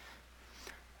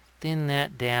 Thin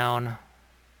that down.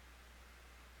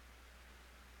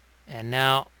 And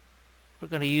now we're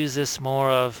going to use this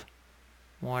more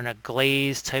in a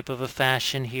glaze type of a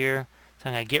fashion here. So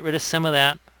I'm going to get rid of some of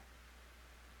that.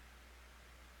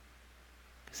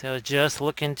 So I was just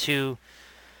looking to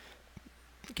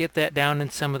get that down in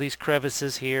some of these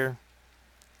crevices here.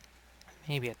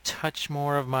 Maybe a touch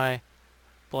more of my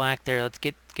black there. Let's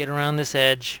get around this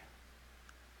edge.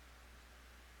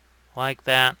 Like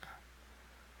that.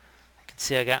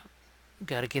 See, I got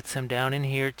Got to get some down in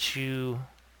here to...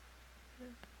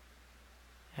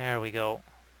 There we go.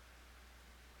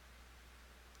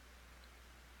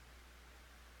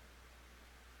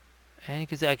 And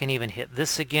because I can even hit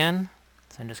this again.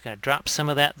 So I'm just going to drop some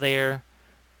of that there.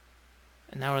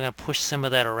 And now we're going to push some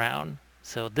of that around.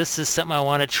 So this is something I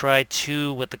want to try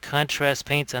too with the contrast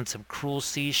paints on some Cruel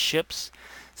Seas ships.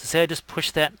 So say I just push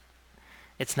that.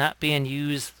 It's not being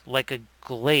used like a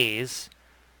glaze.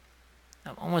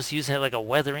 I'm almost using it like a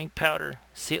weathering powder.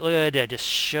 See, look at that. I just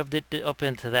shoved it up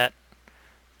into that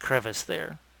crevice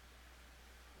there.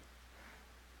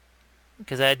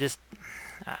 Because I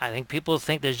think people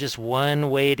think there's just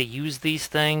one way to use these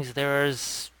things.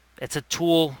 It's a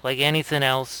tool like anything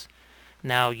else.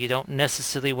 Now, you don't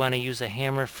necessarily want to use a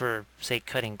hammer for, say,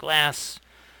 cutting glass.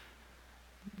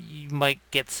 You might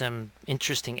get some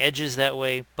interesting edges that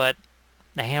way, but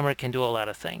the hammer can do a lot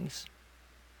of things.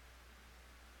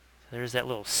 So there's that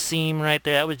little seam right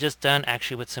there. That was just done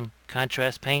actually with some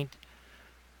contrast paint.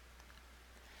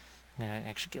 I'm going to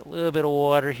actually get a little bit of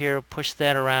water here, push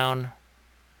that around.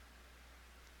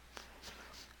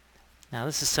 Now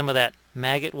this is some of that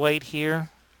maggot white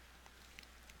here.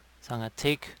 So I'm going to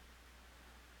take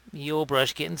the old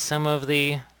brush, getting some of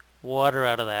the water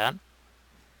out of that.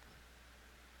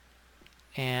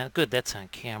 And good, that's on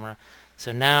camera.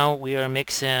 So now we are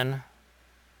mixing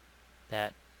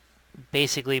that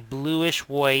basically bluish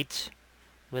white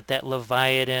with that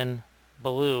Leviathan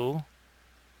blue.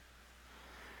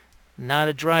 Not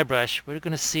a dry brush. We're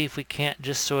going to see if we can't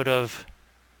just sort of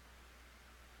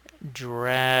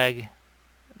drag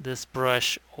this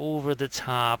brush over the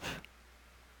top.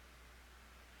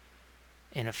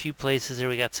 In a few places there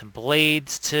we got some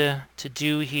blades to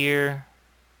do here.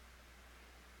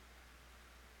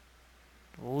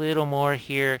 A little more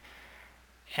here.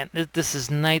 And this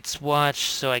is Night's Watch,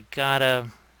 so I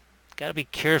gotta be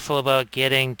careful about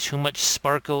getting too much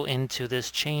sparkle into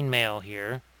this chainmail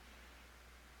here.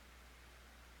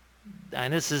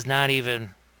 And this is not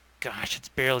even, gosh, it's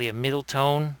barely a middle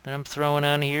tone that I'm throwing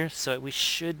on here, so we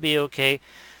should be okay.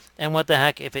 And what the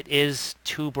heck, if it is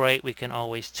too bright, we can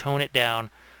always tone it down.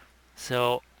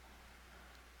 So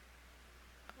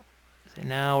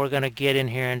now we're going to get in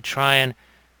here and try and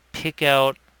pick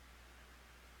out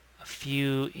a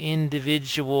few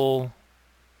individual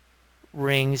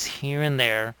rings here and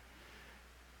there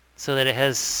so that it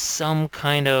has some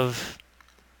kind of,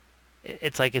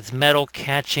 it's like it's metal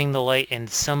catching the light in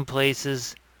some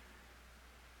places,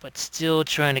 but still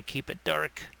trying to keep it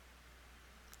dark.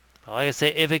 But like I say,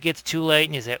 if it gets too light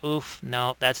and you say, oof,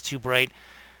 no, that's too bright,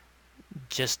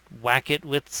 just whack it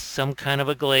with some kind of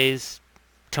a glaze,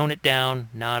 tone it down,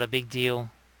 not a big deal.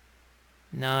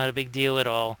 Not a big deal at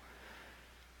all.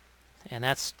 And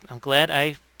I'm glad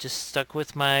I just stuck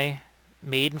with my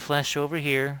Maiden Flesh over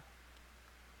here.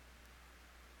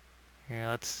 Here,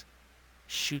 let's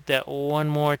shoot that one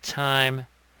more time.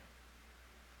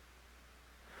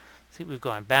 See, we've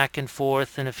gone back and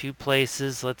forth in a few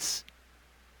places.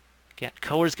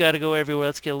 Color's got to go everywhere.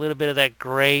 Let's get a little bit of that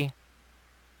gray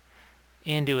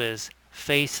into his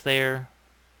face there.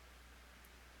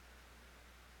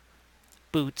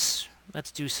 Boots.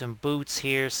 Let's do some boots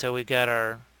here. So we got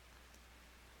our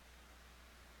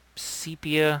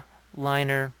sepia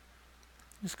liner.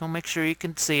 Just gonna make sure you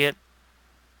can see it.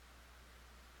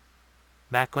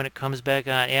 Back when it comes back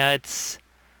on. Yeah, it's...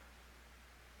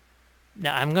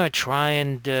 Now, I'm going to try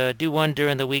and do one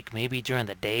during the week, maybe during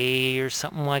the day or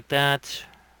something like that.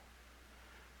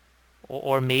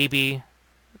 Or maybe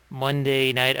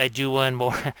Monday night I do one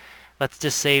more, let's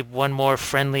just say one more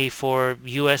friendly for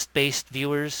US-based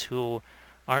viewers who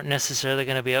aren't necessarily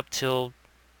going to be up till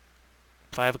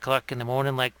 5 o'clock in the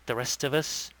morning like the rest of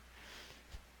us.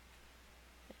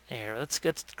 There, let's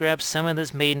grab some of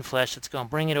this Maiden Flesh. Let's go and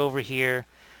bring it over here.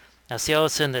 Now see, all of a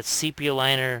sudden that sepia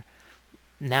liner,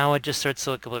 now it just starts to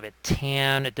look a little bit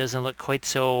tan. It doesn't look quite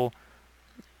so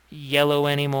yellow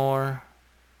anymore.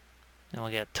 And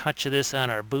we'll get a touch of this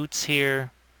on our boots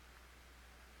here.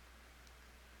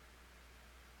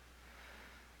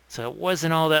 So it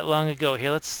wasn't all that long ago. Here,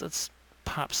 let's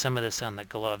pop some of this on the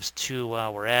gloves too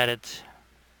while we're at it.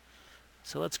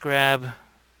 So let's grab...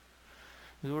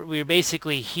 We were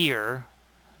basically here.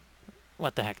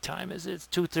 What the heck time is it? It's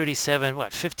 2:37.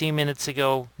 What, 15 minutes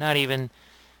ago? Not even...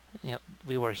 You know,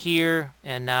 we were here,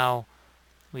 and now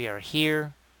we are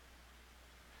here.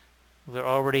 We're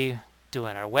already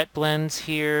doing our wet blends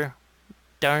here.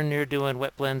 Darn near doing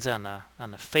wet blends on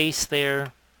the face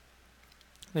there.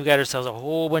 We've got ourselves a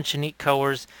whole bunch of neat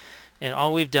colors, and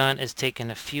all we've done is taken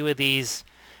a few of these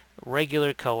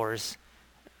regular colors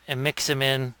and mix them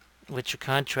in with your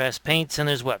contrast paints, and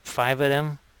there's what, 5 of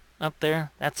them? up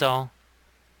there. That's all.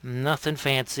 Nothing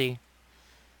fancy.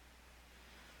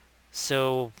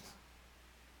 So,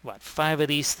 what, 5 of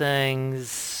these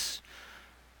things?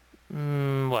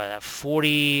 What,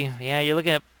 40? Yeah, you're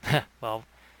looking at, well,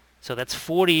 so that's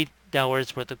 $40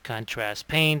 worth of contrast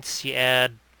paints. You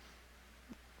add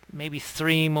maybe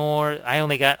 3 more. I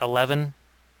only got 11.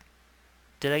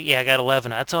 Did I? Yeah, I got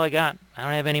 11. That's all I got. I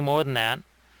don't have any more than that.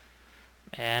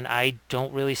 And I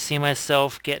don't really see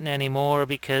myself getting any more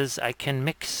because I can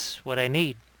mix what I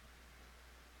need.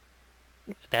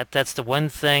 That's the one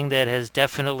thing that has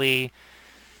definitely,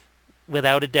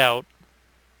 without a doubt,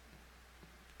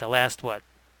 the last, what,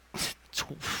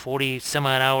 40 some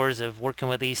odd hours of working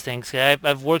with these things.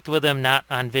 I've worked with them not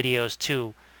on videos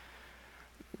too,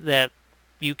 that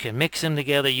you can mix them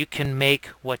together. You can make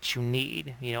what you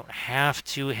need. You don't have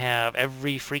to have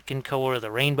every freaking color of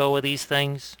the rainbow of these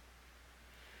things.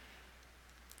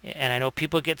 And I know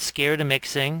people get scared of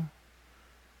mixing.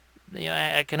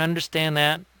 I can understand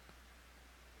that.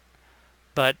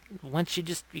 But once you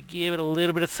give it a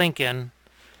little bit of thinking,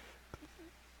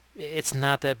 it's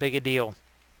not that big a deal.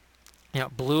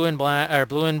 Blue and black or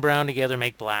blue and brown together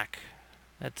make black.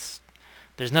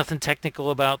 There's nothing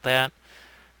technical about that.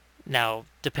 Now,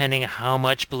 depending on how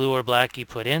much blue or black you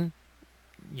put in,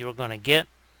 you're going to get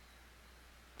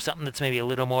something that's maybe a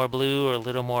little more blue or a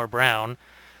little more brown.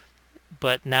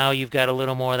 But now you've got a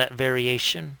little more of that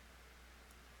variation.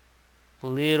 A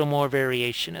little more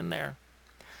variation in there.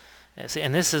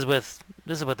 And this is with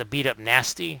the beat up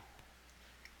nasty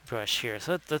brush here.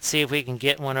 So let's see if we can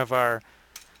get one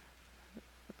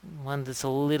that's a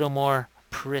little more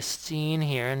pristine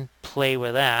here and play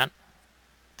with that.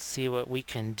 See what we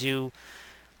can do.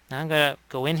 Now I'm gonna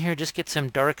go in here, just get some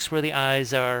darks where the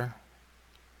eyes are.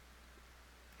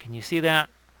 Can you see that?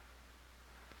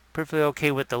 Perfectly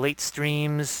okay with the late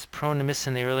streams, prone to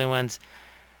missing the early ones.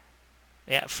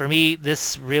 Yeah, for me,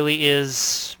 this really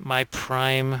is my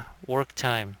prime work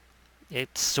time.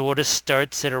 It sort of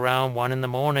starts at around 1 in the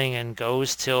morning and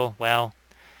goes till, well,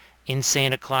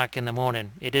 insane o'clock in the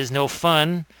morning. It is no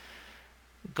fun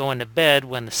going to bed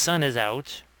when the sun is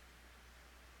out,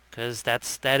 because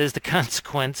that is the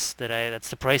consequence that's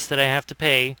the price that I have to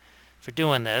pay for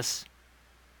doing this.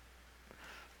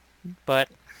 But,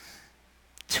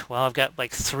 well, I've got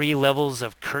like 3 levels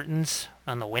of curtains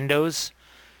on the windows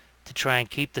to try and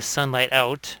keep the sunlight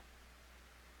out.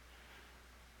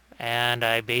 And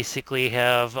I basically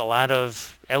have a lot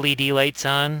of LED lights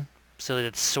on so that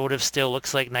it sort of still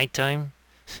looks like nighttime.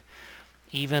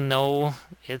 Even though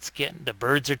the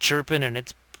birds are chirping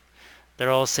and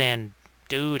they're all saying,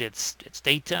 dude, it's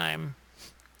daytime.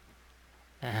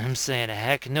 And I'm saying,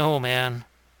 heck no, man.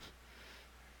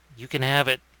 You can have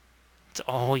it. It's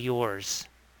all yours.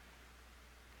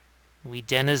 We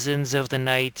denizens of the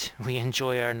night, we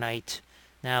enjoy our night.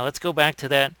 Now let's go back to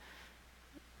that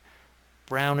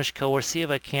brownish color. See if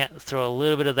I can't throw a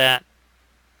little bit of that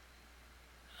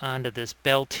onto this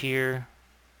belt here.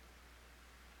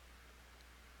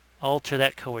 Alter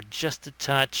that color just a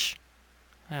touch.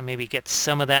 Maybe get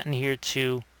some of that in here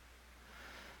too.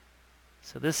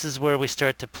 So this is where we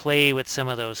start to play with some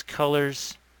of those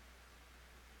colors.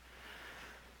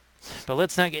 But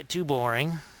let's not get too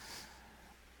boring.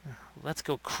 Let's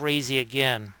go crazy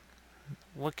again.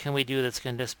 What can we do that's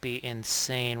going to just be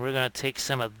insane? We're going to take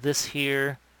some of this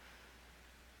here.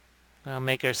 We're going to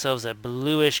make ourselves a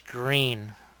bluish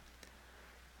green.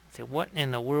 So what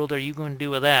in the world are you going to do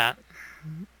with that?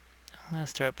 I'm going to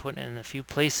start putting it in a few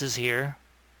places here.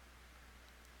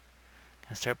 I'm going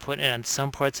to start putting it on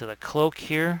some parts of the cloak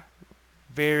here.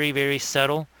 Very, very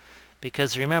subtle.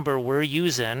 Because remember, we're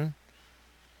using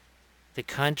the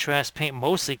contrast paint,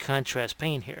 mostly contrast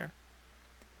paint here.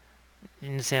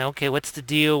 And you say, okay, what's the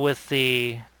deal with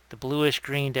the bluish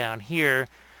green down here?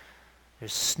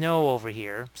 There's snow over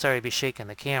here. Sorry to be shaking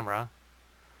the camera.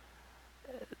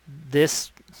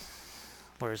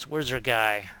 Where's our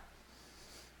guy?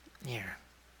 Here.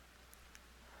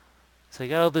 So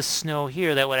you got all this snow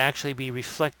here that would actually be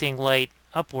reflecting light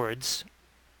upwards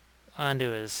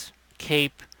onto his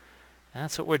cape.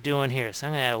 That's what we're doing here. So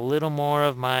I'm going to add a little more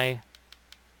of my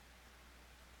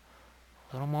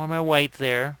white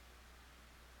there.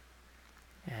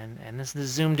 And this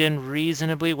is zoomed in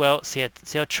reasonably well. See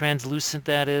how translucent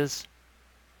that is?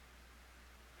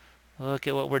 Look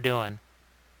at what we're doing.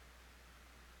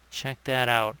 Check that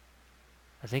out.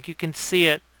 I think you can see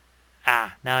it.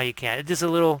 Now you can't. It's just a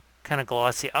little kind of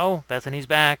glossy. Oh, Bethany's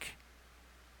back.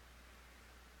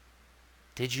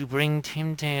 Did you bring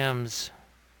Tim Tams?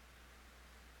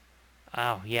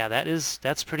 Oh, yeah,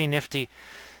 that's pretty nifty.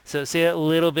 So see a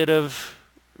little bit of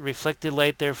reflected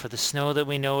light there for the snow that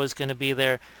we know is going to be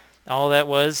there. All that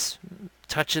was,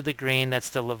 touch of the green. That's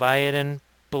the Leviathan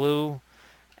blue,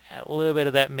 a little bit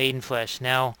of that maiden flesh.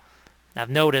 Now, I've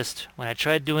noticed when I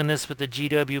tried doing this with the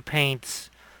GW paints,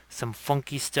 some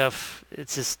funky stuff.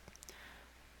 It's just,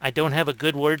 I don't have a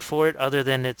good word for it other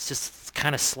than it's just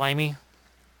kind of slimy.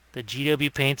 The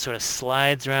GW paint sort of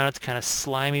slides around. It's kind of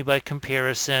slimy by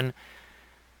comparison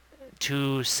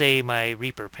to, say, my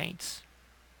Reaper paints.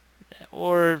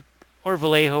 Or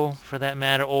Vallejo for that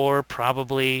matter, or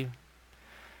probably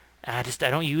I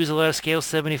don't use a lot of scale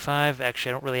 75. Actually,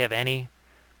 I don't really have any.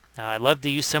 I'd love to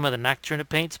use some of the Nocturna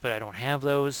paints, but I don't have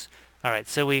those. All right,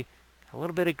 so a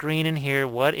little bit of green in here.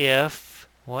 What if,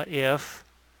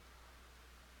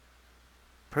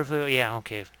 perfectly, yeah,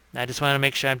 okay. I just want to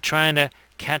make sure I'm trying to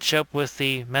catch up with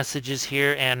the messages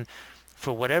here, and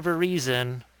for whatever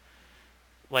reason,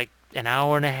 like an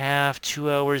hour and a half,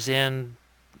 2 hours in,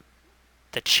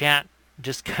 the chat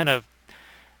just kind of,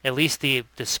 at least the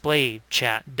display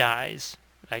chat dies.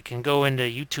 I can go into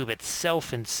YouTube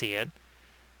itself and see it.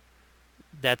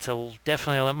 That's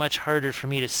definitely a lot much harder for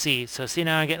me to see. So see,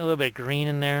 now I'm getting a little bit of green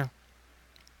in there.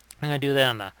 I'm going to do that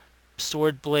on the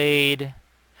sword blade.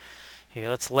 Here,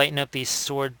 let's lighten up these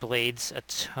sword blades a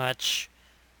touch.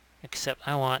 Except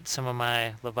I want some of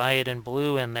my Leviathan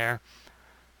blue in there.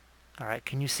 Alright,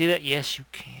 can you see that? Yes, you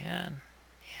can.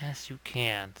 Yes, you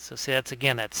can. So see, that's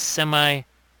again, that's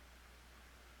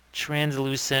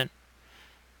semi-translucent.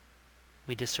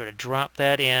 We just sort of drop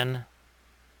that in.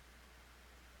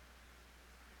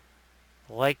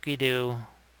 Like we do.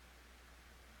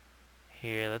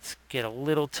 Here, let's get a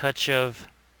little touch of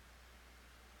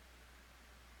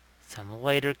some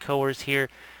lighter colors here.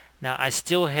 Now, I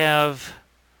still have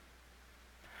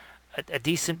a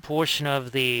decent portion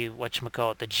of the,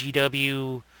 whatchamacallit, the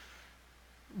GW,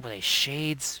 were they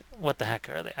shades? What the heck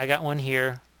are they? I got one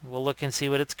here. We'll look and see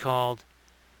what it's called.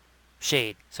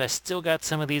 Shade. So I still got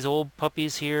some of these old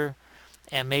puppies here,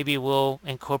 and maybe we'll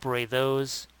incorporate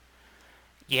those.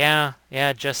 Yeah,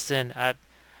 Justin.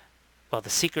 Well, the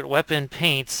secret weapon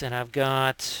paints, and I've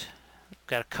got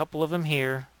a couple of them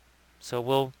here.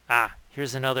 So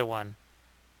here's another one.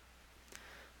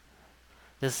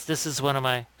 This is one of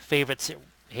my favorites.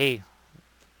 Hey,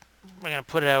 we're gonna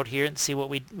put it out here and see what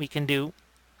we can do.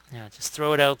 Yeah, just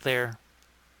throw it out there.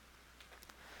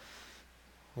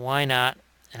 Why not?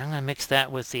 And I'm gonna mix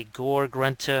that with the Gore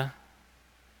Grunta.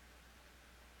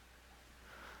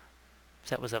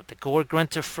 That was the Gore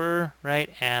Grunta fur, right?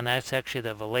 And that's actually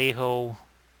the Vallejo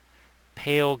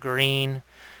pale green.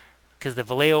 Because the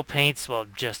Vallejo paints, well,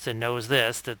 Justin knows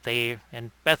this, that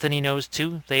and Bethany knows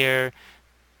too, they are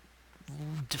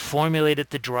formulated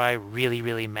to dry really,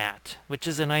 really matte, which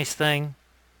is a nice thing.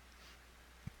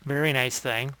 Very nice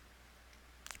thing.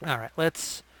 All right,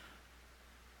 let's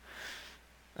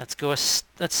go.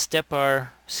 Let's step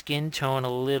our skin tone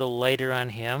a little lighter on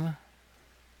him.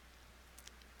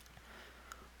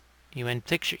 You in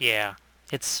picture? Yeah.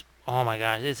 It's, oh my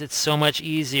gosh, it's so much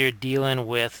easier dealing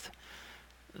with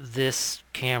this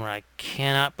camera. I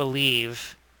cannot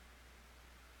believe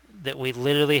that we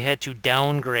literally had to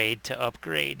downgrade to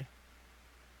upgrade.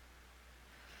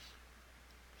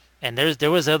 And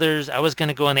there was others. I was going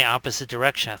to go in the opposite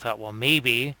direction. I thought, well,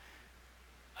 maybe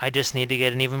I just need to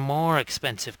get an even more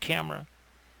expensive camera.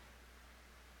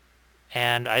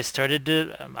 And I started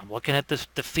I'm looking at the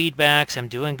feedbacks. I'm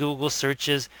doing Google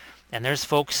searches. And there's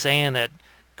folks saying that,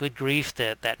 good grief,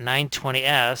 that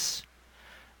 920S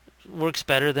works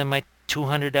better than my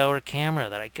 $200 camera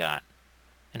that I got.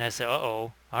 And I said,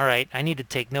 uh-oh, all right, I need to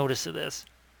take notice of this.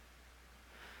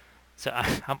 So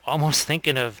I'm almost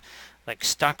thinking of like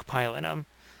stockpiling them.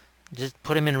 Just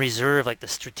put them in reserve, like the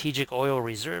strategic oil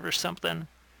reserve or something.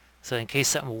 So in case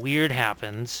something weird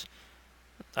happens,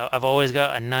 I've always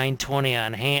got a 920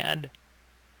 on hand.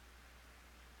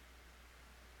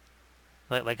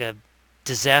 Like a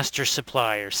disaster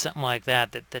supply or something like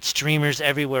that, that streamers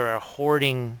everywhere are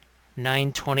hoarding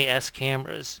 920S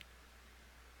cameras.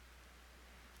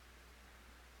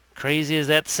 Crazy as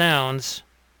that sounds,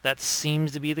 that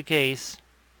seems to be the case.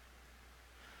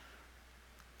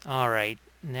 Alright,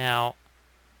 now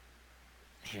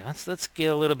here, let's get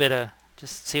a little bit of,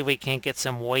 just see if we can't get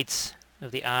some whites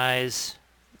of the eyes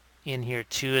in here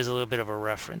too as a little bit of a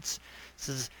reference. This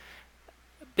is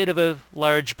a bit of a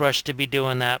large brush to be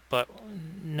doing that, but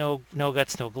no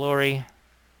guts, no glory.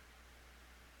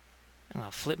 And I'll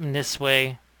flip them this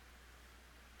way.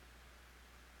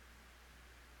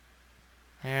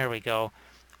 There we go.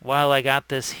 While I got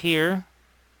this here,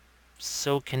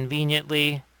 so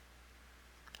conveniently,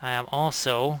 I am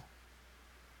also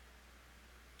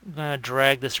going to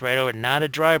drag this right over. Not a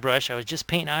dry brush. I was just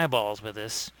painting eyeballs with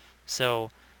this.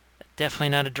 So Definitely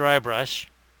not a dry brush.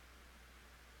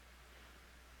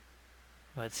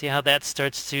 But see how that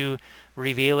starts to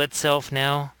reveal itself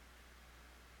now?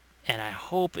 And I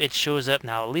hope it shows up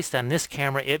now. At least on this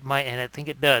camera it might, and I think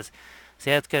it does. See,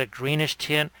 that's got a greenish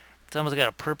tint. It's almost got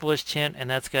a purplish tint, and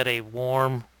that's got a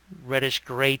warm reddish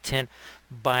gray tint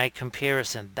by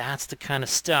comparison. That's the kind of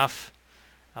stuff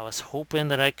I was hoping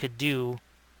that I could do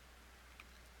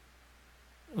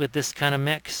with this kind of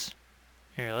mix.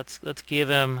 Here, let's give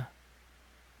him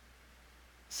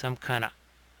some kind of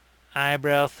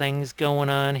eyebrow things going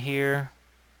on here.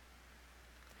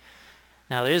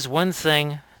 Now there's one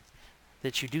thing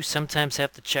that you do sometimes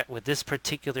have to check with this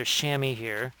particular chamois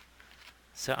here.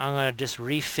 So I'm going to just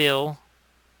refill.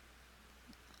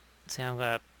 See, I'm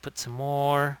going to put some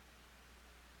more.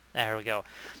 There we go.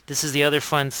 This is the other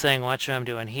fun thing. Watch what I'm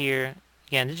doing here.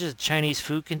 Again, this is a Chinese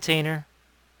food container.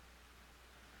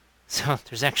 So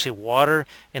there's actually water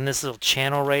in this little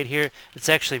channel right here. It's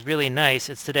actually really nice.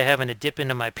 Instead of having to dip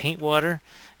into my paint water,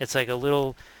 it's like a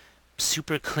little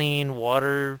super clean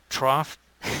water trough.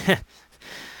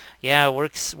 Yeah, it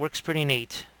works pretty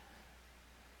neat.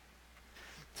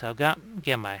 So I've got,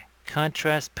 again, my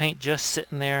contrast paint just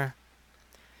sitting there.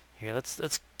 Here,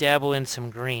 let's dabble in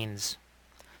some greens.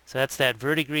 So that's that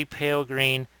verdigris pale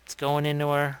green. It's going into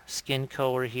our skin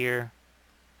color here.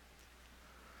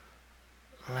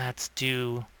 Let's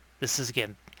do, this is,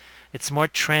 again, it's more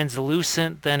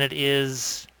translucent than it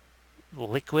is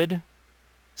liquid.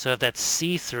 So if that's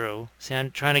see-through, see, I'm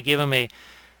trying to give them a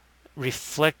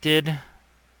reflected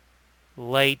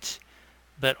light,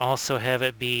 but also have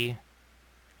it be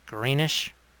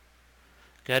greenish.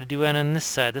 Got to do it on this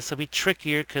side. This will be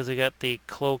trickier because we got the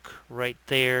cloak right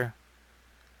there.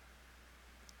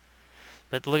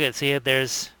 But look at, see, that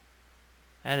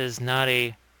is not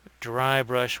a dry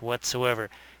brush whatsoever.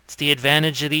 It's the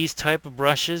advantage of these type of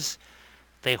brushes.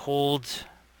 They hold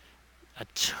a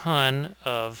ton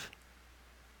of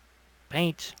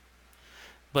paint,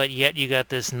 but yet you got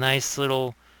this nice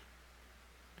little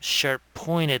sharp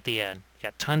point at the end.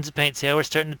 Got tons of paint. See how we're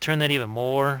starting to turn that even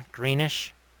more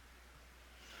greenish?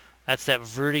 That's that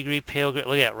verdigris pale green.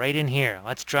 Look at it right in here.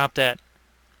 Let's drop that.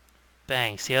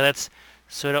 Bang. See how that's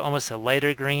sort of almost a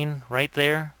lighter green right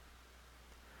there?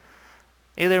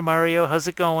 Hey there, Mario. How's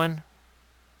it going?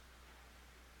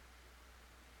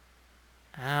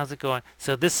 How's it going?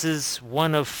 So this is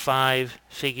one of 5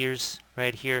 figures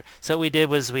right here. So what we did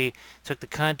was we took the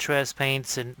contrast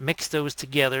paints and mixed those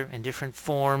together in different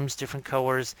forms, different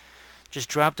colors. Just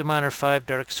dropped them on our 5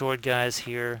 dark sword guys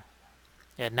here.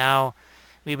 And now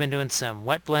we've been doing some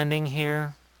wet blending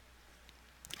here.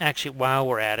 Actually, while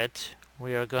we're at it,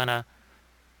 we are gonna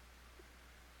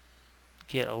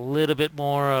get a little bit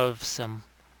more of some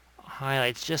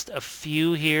highlights, just a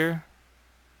few here.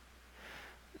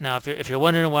 Now, if you're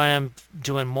wondering why I'm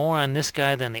doing more on this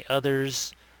guy than the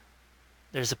others,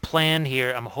 there's a plan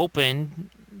here. I'm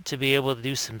hoping to be able to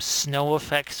do some snow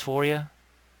effects for you.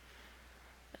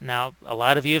 Now, a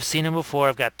lot of you have seen them before.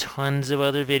 I've got tons of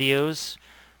other videos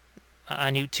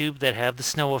on YouTube that have the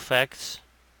snow effects.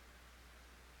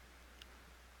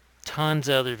 Tons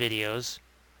of other videos.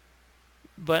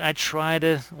 But I try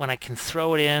to, when I can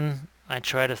throw it in, I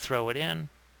try to throw it in.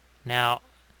 Now,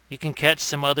 you can catch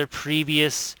some other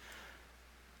previous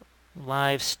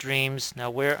live streams. Now,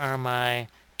 where are my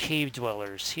cave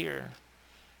dwellers here?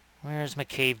 Where's my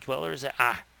cave dwellers?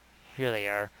 Ah, here they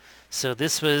are. So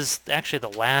this was actually the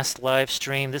last live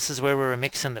stream. This is where we were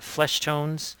mixing the flesh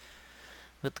tones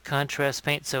with the contrast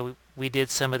paint. So we did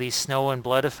some of these snow and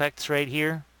blood effects right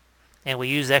here. And we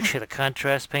used actually the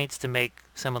contrast paints to make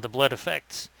some of the blood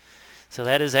effects. So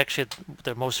that is actually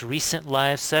the most recent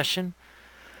live session.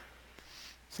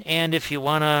 And if you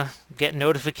want to get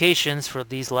notifications for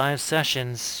these live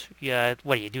sessions, yeah,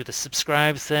 what do you do? The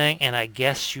subscribe thing, and I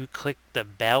guess you click the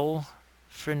bell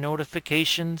for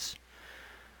notifications.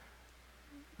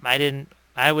 I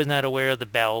was not aware of the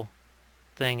bell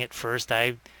thing at first.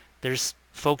 There's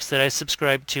folks that I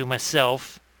subscribe to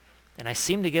myself, and I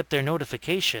seem to get their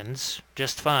notifications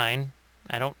just fine.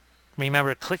 I don't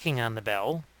remember clicking on the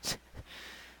bell,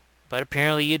 but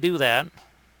apparently you do that.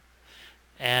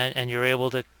 And you're able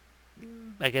to,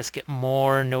 I guess, get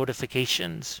more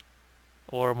notifications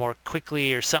or more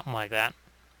quickly or something like that.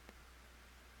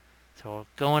 So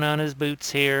going on his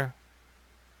boots here.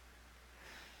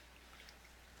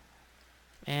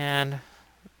 And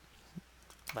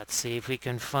let's see if we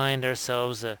can find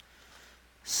ourselves a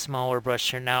smaller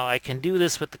brush here. Now I can do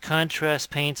this with the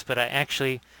contrast paints, but I'm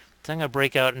going to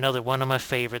break out another one of my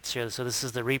favorites here. So this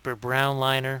is the Reaper Brown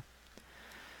Liner.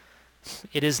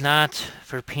 It is not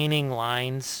for painting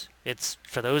lines. It's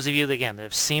for those of you that, again, that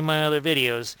have seen my other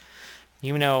videos.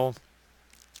 you know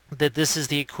that this is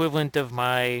the equivalent of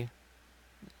my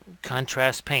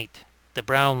contrast paint. The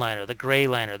brown liner, the gray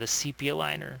liner, the sepia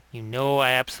liner. You know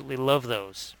I absolutely love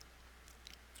those.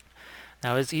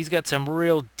 Now he's got some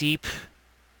real deep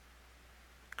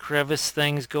crevice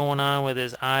things going on with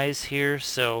his eyes here,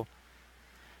 so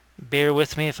bear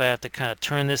with me if I have to kind of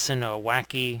turn this into a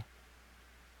wacky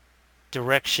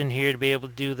direction here to be able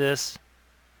to do this.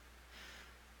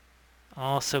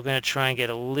 Also going to try and get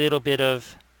a little bit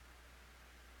of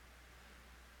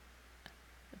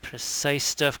precise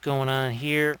stuff going on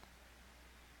here.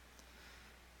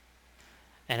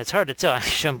 And it's hard to tell.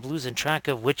 Actually, I'm losing track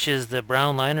of which is the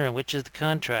brown liner and which is the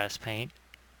contrast paint.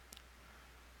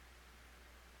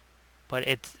 But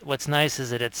what's nice is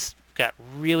that it's got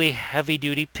really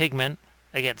heavy-duty pigment.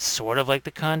 Again, sort of like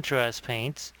the contrast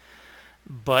paints.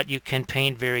 But you can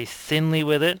paint very thinly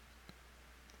with it.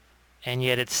 And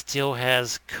yet it still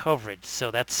has coverage.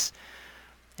 So that's...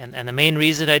 And the main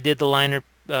reason I did the liner,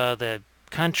 the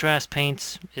contrast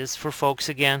paints, is for folks,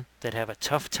 again, that have a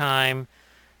tough time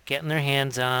getting their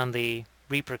hands on the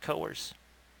Reaper colors.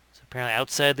 So apparently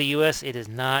outside the US, it is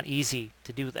not easy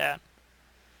to do that.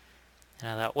 And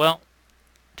I thought, well,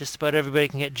 just about everybody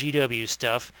can get GW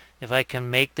stuff. If I can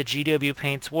make the GW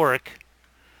paints work,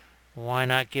 why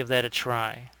not give that a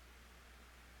try?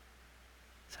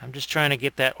 So I'm just trying to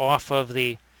get that off of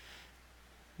the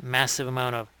massive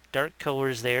amount of dark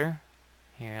colors there.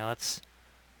 Here, let's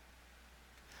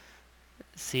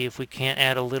see if we can't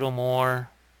add a little more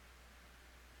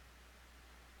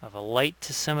of a light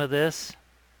to some of this.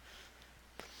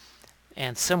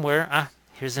 And somewhere,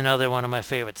 here's another one of my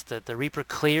favorites, the Reaper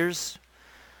Clears.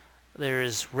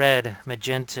 There's red,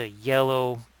 magenta,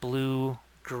 yellow, blue,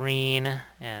 green,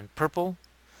 and purple.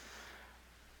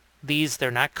 They're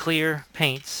not clear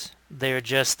paints. They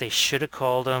should have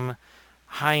called them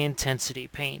high intensity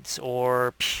paints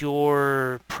or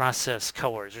pure process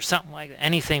colors or something like that.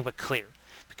 Anything but clear.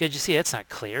 Because you see, it's not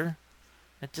clear.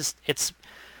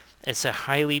 It's a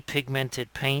highly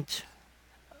pigmented paint.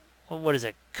 What is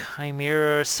it?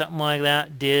 Chimera or something like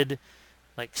that did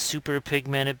like super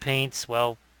pigmented paints.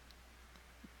 Well,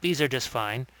 these are just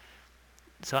fine.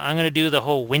 So I'm going to do the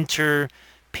whole winter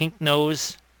pink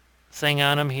nose thing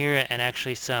on them here, and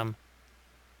actually some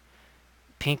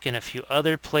pink in a few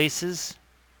other places.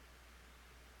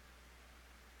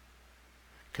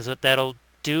 Because what that'll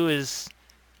do is,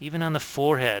 even on the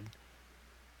forehead,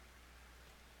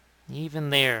 even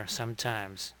there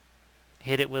sometimes,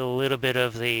 hit it with a little bit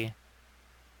of the...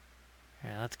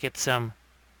 Here, let's get some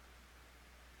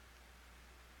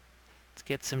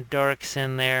darks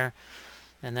in there,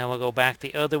 and then we'll go back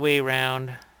the other way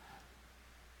around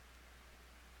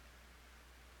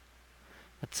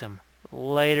with some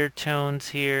lighter tones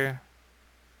here.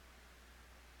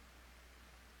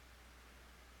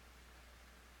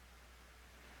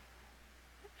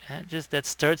 That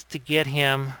starts to get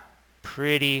him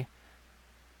pretty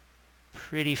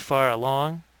far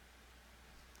along.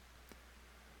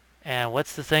 And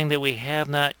what's the thing that we have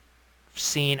not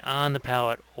seen on the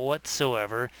palette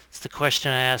whatsoever? It's the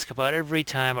question I ask about every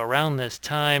time around this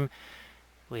time.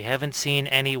 We haven't seen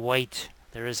any white.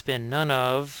 There has been none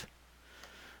of...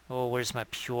 Oh, where's my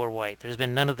pure white? There's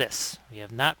been none of this. We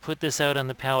have not put this out on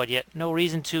the palette yet. No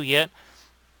reason to yet.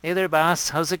 Hey there, boss.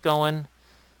 How's it going?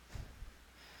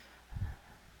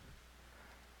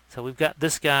 So we've got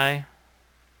this guy.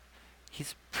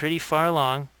 He's pretty far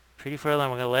along. We're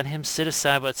going to let him sit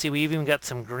aside. But let's see, we even got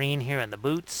some green here in the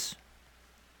boots.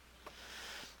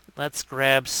 Let's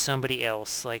grab somebody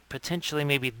else. Like potentially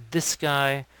maybe this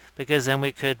guy. Because then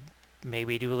we could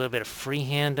maybe do a little bit of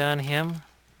freehand on him.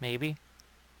 Maybe.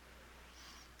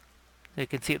 You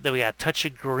can see that we got a touch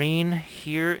of green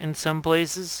here in some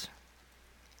places.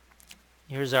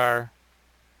 Here's our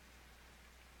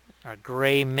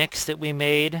gray mix that we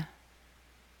made.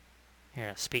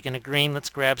 Here, speaking of green, let's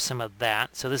grab some of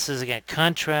that. So this is, again,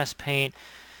 contrast paint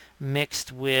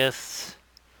mixed with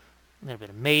a little bit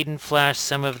of Maiden Flash,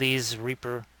 some of these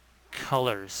Reaper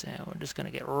colors. And we're just going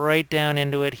to get right down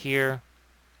into it here.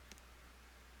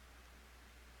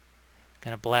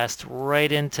 Going to blast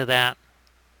right into that.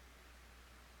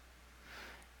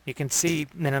 You can see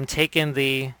that I'm taking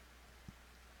the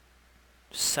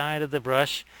side of the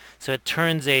brush, so it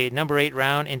turns a number 8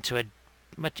 round into a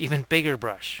much even bigger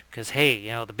brush. Because hey, you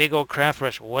know, the big old craft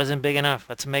brush wasn't big enough.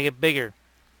 Let's make it bigger.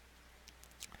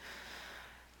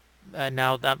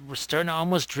 Now that we're starting to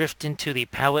almost drift into the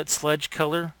palette sludge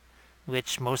color,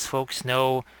 which most folks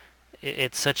know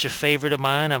it's such a favorite of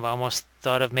mine. I've almost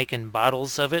thought of making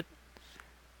bottles of it.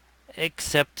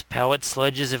 Except palette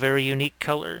sludge is a very unique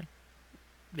color.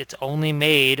 It's only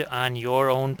made on your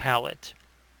own palette.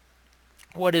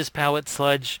 What is palette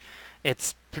sludge?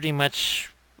 It's pretty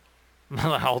much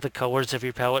all the colors of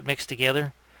your palette mixed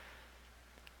together.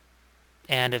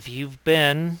 And if you've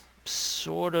been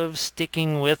sort of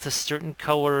sticking with a certain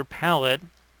color palette,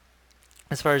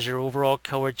 as far as your overall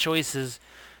color choices,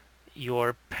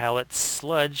 your palette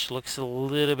sludge looks a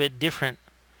little bit different.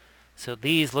 So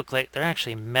these look like they're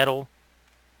actually metal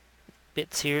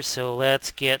bits here. So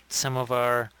let's get some of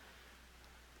our...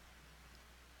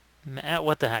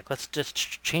 What the heck? Let's just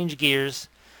change gears.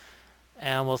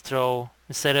 And we'll throw,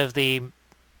 instead of the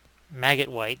maggot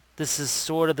white, this is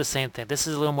sort of the same thing. This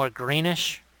is a little more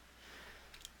greenish,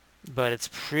 but it's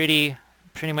pretty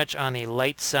much on the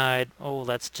light side. Oh,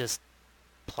 let's just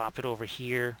plop it over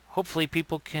here. Hopefully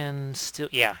people can still,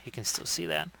 yeah, you can still see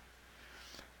that.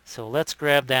 So let's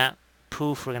grab that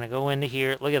poof. We're going to go into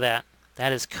here. Look at that.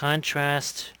 That is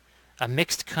contrast, a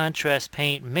mixed contrast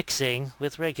paint mixing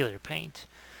with regular paint.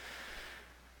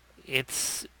 It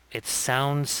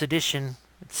sounds sedition.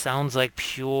 It sounds like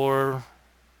pure,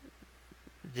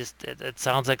 it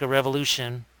sounds like a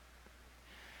revolution.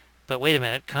 But wait a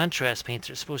minute, contrast paints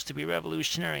are supposed to be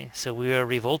revolutionary. So we are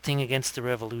revolting against the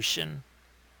revolution.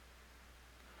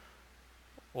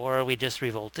 Or are we just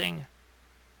revolting?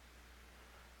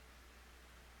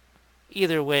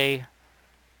 Either way,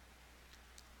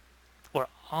 we're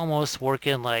almost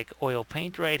working like oil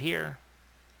paint right here.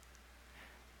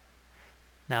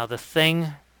 Now the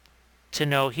thing to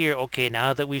know here, okay,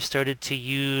 now that we've started to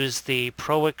use the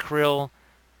Pro Acryl,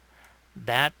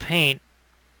 that paint,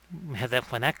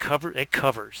 when that covers, it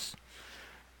covers.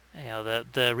 You know,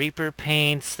 the Reaper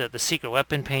paints, the Secret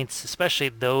Weapon paints, especially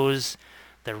those,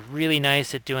 they're really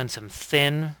nice at doing some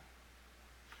thin,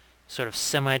 sort of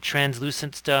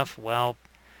semi-translucent stuff. Well,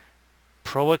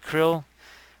 Pro Acryl,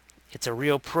 it's a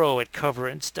real pro at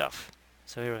covering stuff.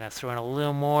 So here we're going to throw in a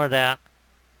little more of that.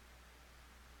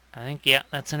 I think, yeah,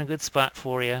 that's in a good spot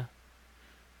for you.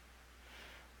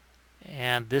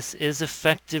 And this is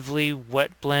effectively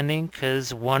wet blending,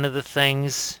 because one of the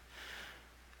things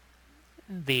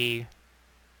the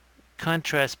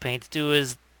contrast paints do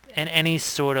is, and any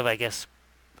sort of, I guess,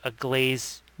 a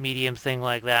glaze medium thing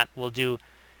like that will do,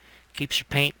 keeps your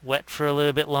paint wet for a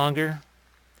little bit longer.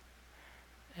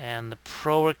 And the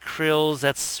Pro Acryls,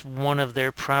 that's one of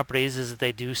their properties, is that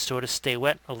they do sort of stay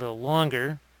wet a little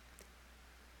longer.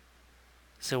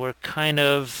 So we're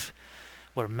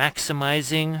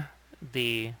maximizing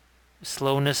the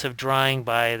slowness of drying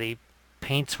by the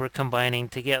paints we're combining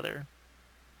together.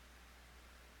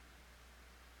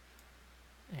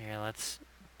 Here, let's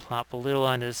plop a little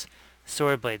on this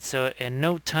sword blade. So in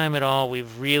no time at all,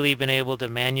 we've really been able to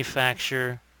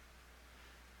manufacture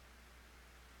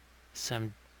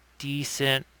some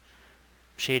decent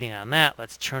shading on that.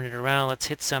 Let's turn it around. Let's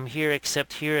hit some here,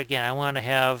 except here again, I want to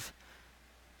have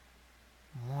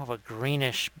more of a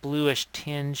greenish, bluish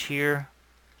tinge here.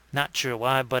 Not sure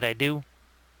why, but I do.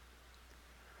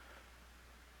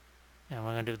 And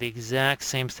we're going to do the exact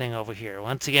same thing over here.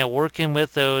 Once again, working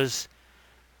with those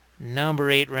number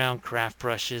 8 round craft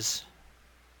brushes.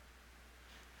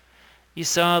 You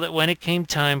saw that when it came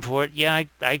time for it, yeah,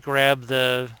 I grabbed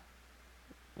the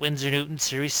Winsor Newton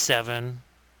Series 7.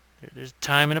 There's a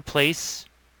time and a place.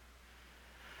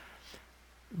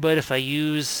 But if I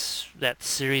use that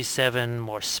Series 7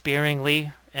 more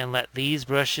sparingly and let these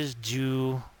brushes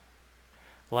do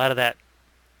a lot of that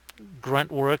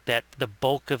grunt work, the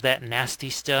bulk of that nasty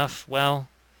stuff, well,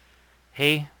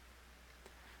 hey,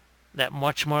 that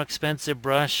much more expensive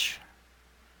brush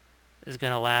is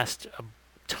going to last a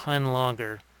ton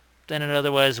longer than it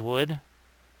otherwise would.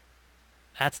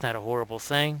 That's not a horrible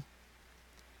thing.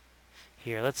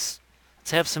 Here, let's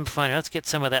have some fun. Let's get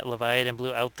some of that Leviathan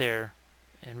blue out there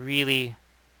and really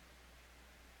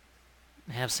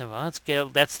have some. Let's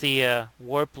get, that's the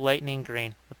Warp Lightning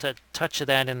Green. We'll touch of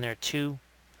that in there too,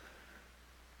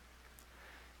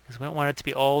 because we don't want it to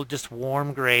be all just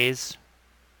warm grays.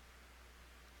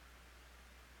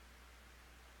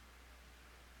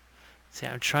 See,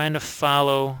 I'm trying to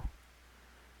follow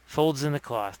folds in the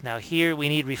cloth. Now here we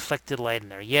need reflected light in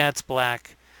there. Yeah, it's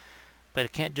black, but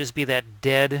it can't just be that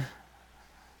dead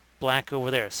black over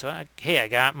there. So hey, I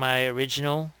got my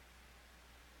original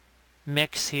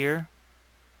mix here.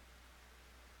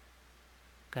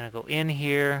 Gonna go in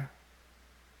here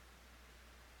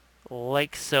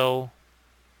like so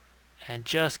and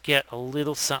just get a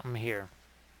little something here.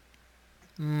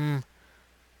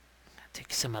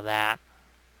 Take some of that.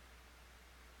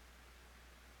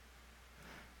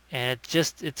 And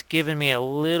it's given me a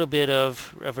little bit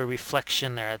of a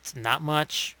reflection there. It's not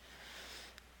much.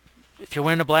 If you're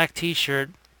wearing a black t-shirt,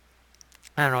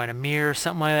 I don't know, in a mirror or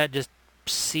something like that. Just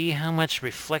see how much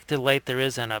reflected light there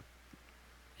is on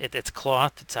it's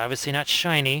cloth. It's obviously not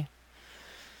shiny.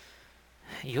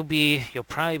 You'll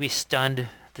probably be stunned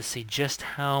to see just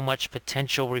how much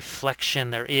potential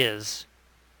reflection there is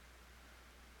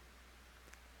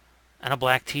on a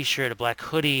black t-shirt, a black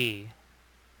hoodie,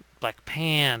 black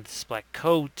pants, black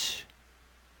coat.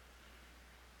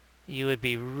 You would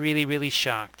be really, really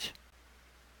shocked.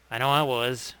 I know I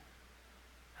was.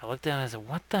 I looked down and I said,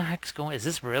 what the heck's going on? Is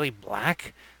this really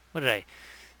black? What did I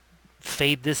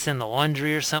fade this in the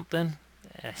laundry or something?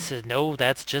 And I said, no,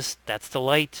 that's the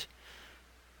light.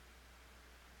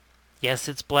 Yes,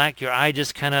 it's black. Your eye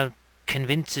just kind of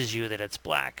convinces you that it's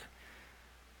black.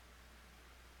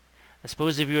 I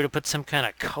suppose if you were to put some kind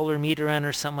of color meter on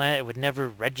or something like that, it would never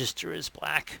register as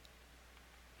black.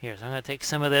 Here, so I'm going to take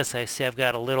some of this. I see I've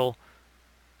got a little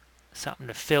something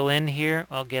to fill in here.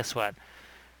 Well, guess what?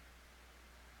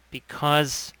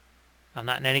 Because I'm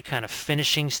not in any kind of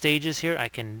finishing stages here, I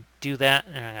can do that,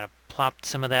 and I'm going to plop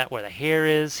some of that where the hair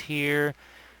is here.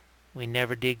 We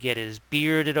never did get his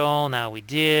beard at all. Now we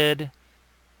did.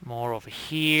 More over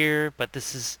here. But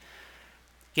this is,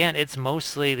 again, it's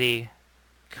mostly the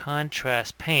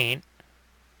contrast paint.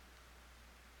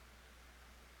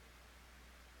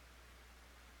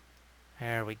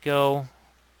 There we go.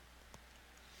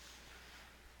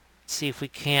 Let's see if we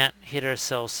can't hit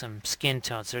ourselves some skin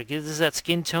tone. So this is that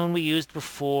skin tone we used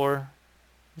before.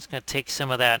 I'm just going to take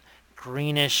some of that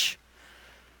greenish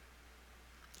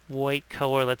white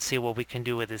color. Let's see what we can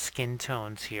do with the skin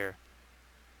tones here.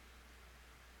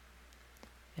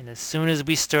 And as soon as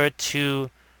we start to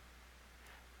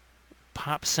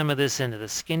pop some of this into the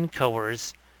skin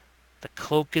colors, the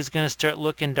cloak is going to start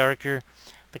looking darker.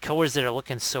 The colors that are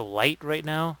looking so light right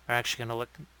now are actually going to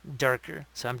look darker.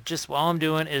 So all I'm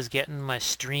doing is getting my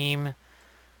stream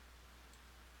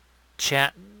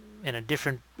chat in a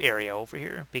different area over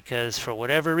here, because for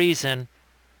whatever reason,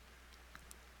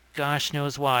 gosh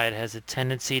knows why, it has a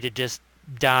tendency to just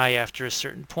die after a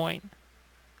certain point.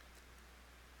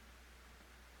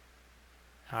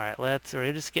 Alright, we're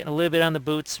just getting a little bit on the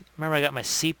boots. Remember, I got my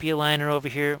sepia liner over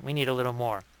here. We need a little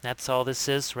more. That's all this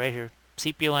is right here.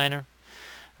 Sepia liner.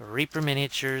 Reaper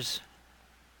miniatures.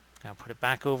 Gonna put it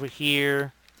back over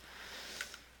here.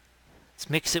 Let's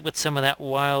mix it with some of that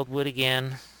wildwood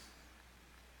again.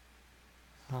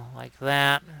 Like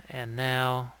that. And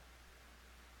now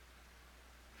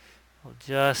we'll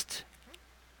just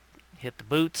hit the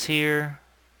boots here.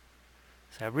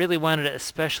 So I really wanted to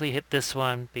especially hit this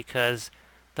one because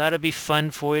I thought it'd be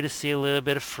fun for you to see a little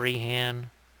bit of freehand.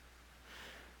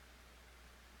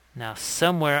 Now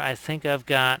somewhere I think I've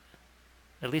got,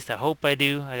 at least I hope I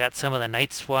do, I got some of the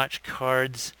Night's Watch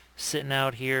cards sitting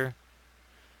out here.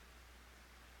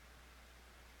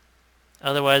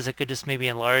 Otherwise I could just maybe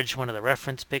enlarge one of the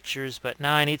reference pictures, but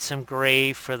now I need some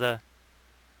gray for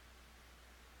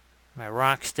my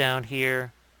rocks down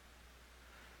here.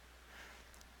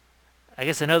 I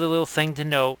guess another little thing to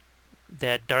note,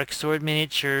 that Dark Sword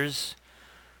miniatures,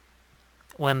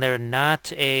 when they're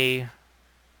not a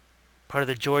part of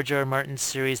the George R. Martin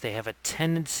series, they have a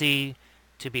tendency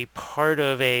to be part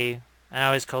of I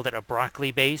always called it a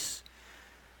broccoli base.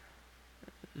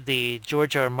 The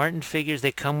George R. Martin figures,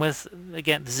 they come with,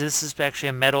 again, this is actually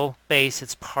a metal base.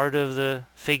 It's part of the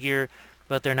figure,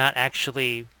 but they're not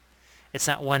actually, it's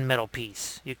not one metal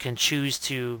piece. You can choose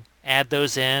to add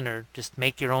those in or just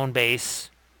make your own base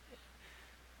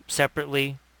separately.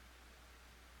 You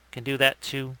can do that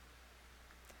too.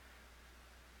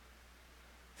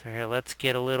 So here, let's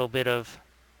get a little bit of,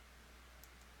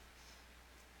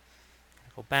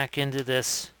 go back into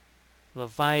this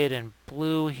Leviathan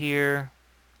blue here.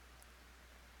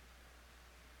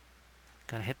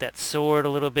 Gonna hit that sword a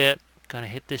little bit. Gonna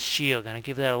hit this shield. Gonna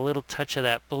give that a little touch of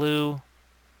that blue.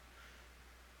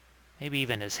 Maybe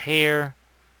even his hair.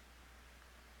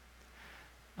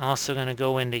 Also gonna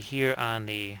go into here on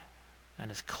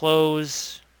his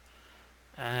clothes.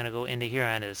 I'm gonna go into here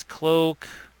on his cloak.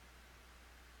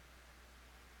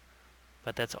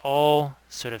 But that's all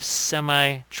sort of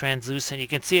semi-translucent. You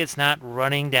can see it's not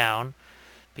running down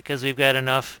because we've got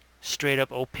enough straight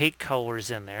up opaque colors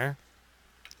in there.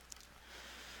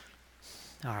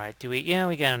 Alright, yeah,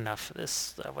 we got enough of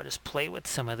this. We'll just play with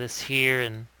some of this here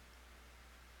and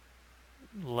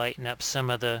lighten up some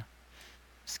of the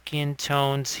skin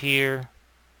tones here.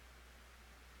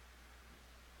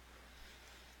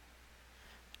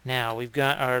 Now we've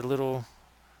got our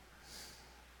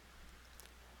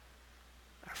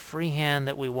freehand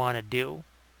that we want to do.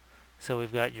 So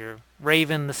we've got your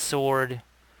raven, the sword,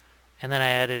 and then I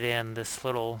added in this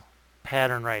little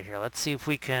pattern right here. Let's see if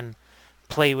we can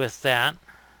play with that.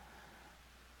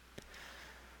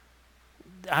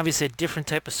 obviously a different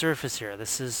type of surface here.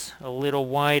 This is a little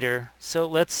wider, so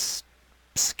let's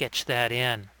sketch that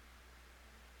in.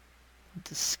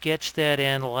 To sketch that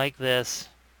in like this.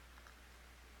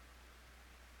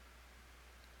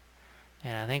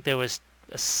 And I think there was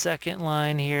a second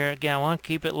line here. Again, I want to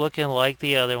keep it looking like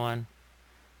the other one.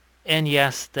 And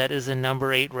yes, that is a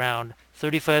number 8 round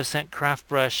 35-cent craft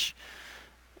brush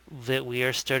that we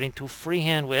are starting to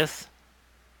freehand with.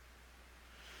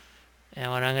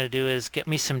 And what I'm going to do is get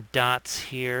me some dots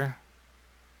here.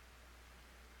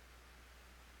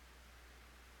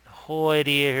 The whole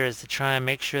idea here is to try and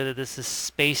make sure that this is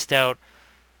spaced out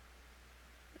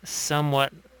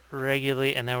somewhat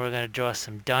regularly, and then we're going to draw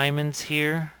some diamonds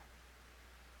here.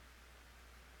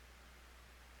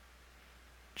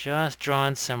 Just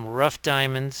drawing some rough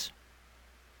diamonds.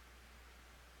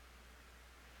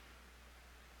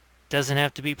 Doesn't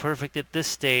have to be perfect at this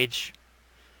stage.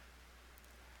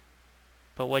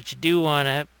 But what you do want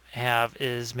to have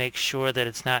is make sure that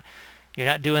it's not, you're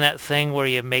not doing that thing where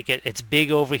you make it, it's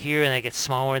big over here and it gets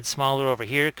smaller and smaller over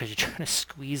here because you're trying to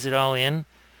squeeze it all in.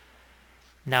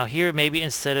 Now here, maybe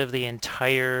instead of the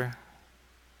entire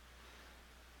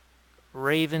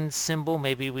raven symbol,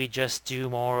 maybe we just do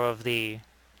more of the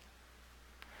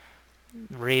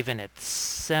raven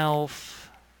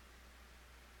itself.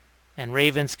 And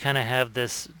ravens kind of have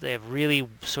this, they have really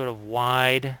sort of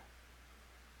wide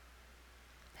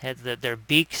heads. Their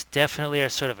beaks definitely are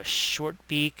sort of a short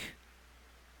beak.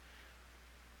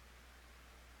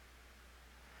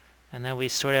 And then we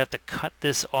sort of have to cut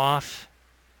this off.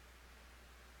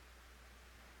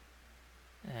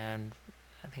 And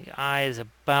I think eye is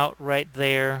about right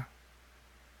there.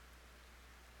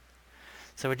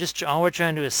 So we're just, all we're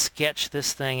trying to do is sketch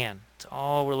this thing in. That's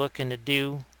all we're looking to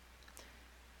do.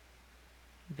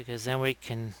 Because then we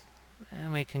can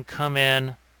come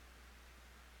in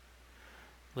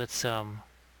with some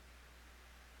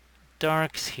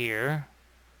darks here.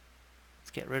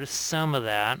 Let's get rid of some of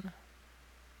that.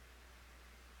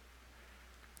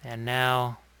 And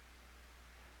now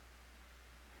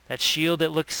that shield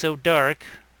that looks so dark,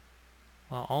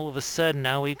 well, all of a sudden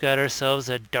now we've got ourselves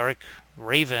a dark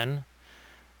raven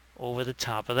over the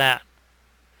top of that.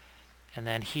 And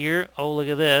then here, oh, look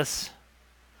at this.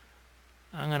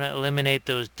 I'm going to eliminate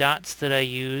those dots that I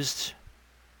used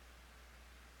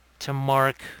to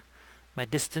mark my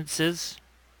distances.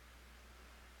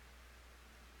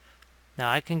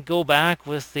 Now I can go back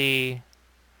with the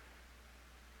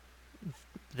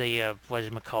what do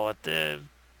you call it, the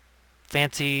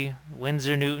fancy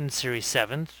Winsor Newton Series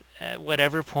 7 at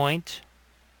whatever point.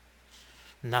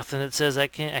 Nothing that says I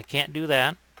can't do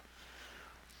that.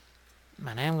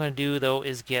 What I am going to do though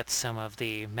is get some of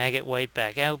the maggot white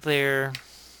back out there,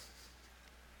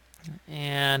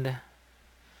 and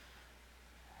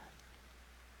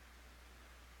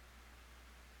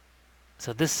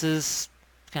so this is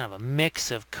kind of a mix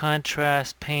of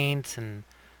contrast paints and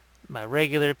my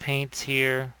regular paints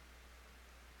here.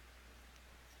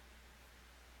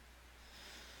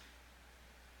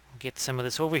 Get some of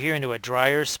this over here into a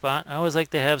drier spot. I always like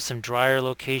to have some drier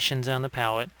locations on the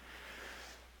palette.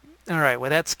 Alright, with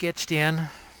that sketched in,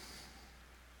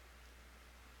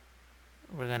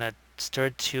 we're going to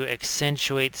start to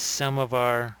accentuate some of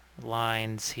our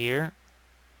lines here.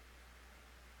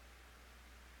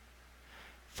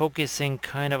 Focusing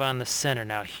kind of on the center.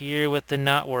 Now here with the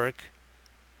knotwork,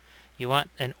 you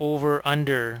want an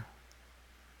over-under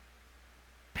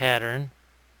pattern,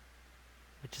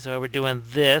 which is why we're doing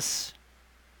this,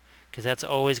 because that's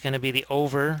always going to be the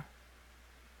over.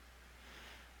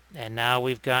 And now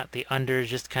we've got the under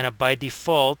just kind of by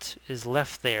default is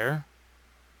left there.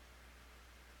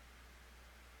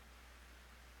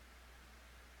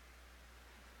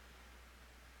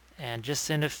 And just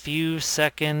in a few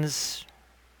seconds,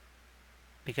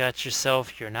 you got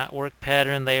yourself your knotwork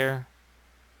pattern there.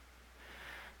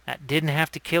 That didn't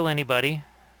have to kill anybody.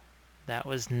 That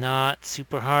was not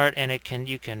super hard, and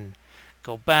you can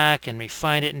go back and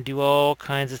refine it and do all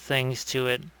kinds of things to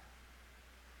it.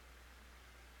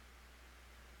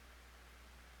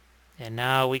 And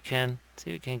now we can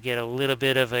see, we can get a little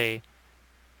bit of a,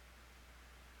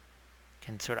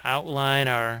 can sort of outline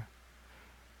our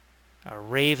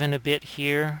raven a bit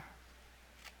here.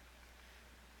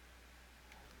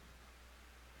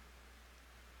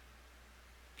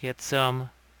 Get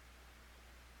some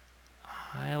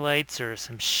highlights or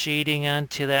some shading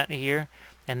onto that here.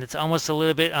 And it's almost a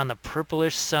little bit on the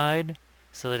purplish side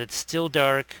so that it's still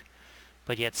dark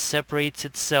but yet separates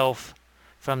itself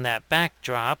from that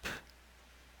backdrop,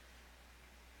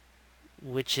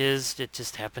 which is, it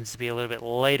just happens to be a little bit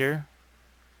lighter.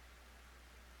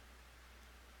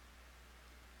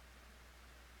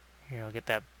 Here, I'll get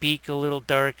that beak a little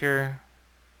darker.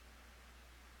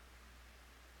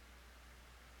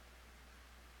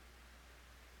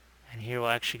 And here we'll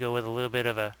actually go with a little bit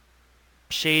of a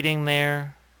shading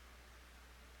there.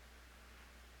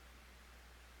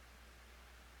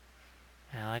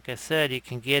 And like I said, you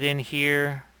can get in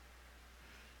here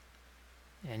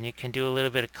and you can do a little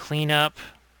bit of cleanup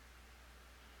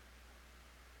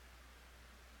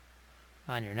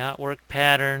on your knot work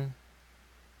pattern.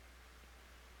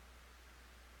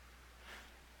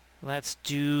 Let's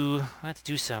do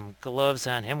some gloves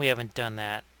on him. We haven't done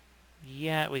that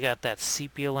yet. We got that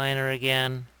sepia liner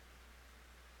again.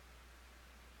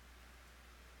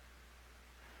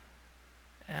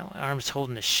 And arm's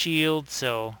holding the shield,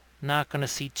 so not going to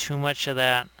see too much of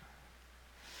that.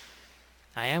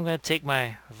 I am going to take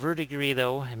my verdigris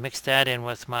though and mix that in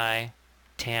with my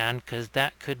tan, because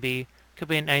that could be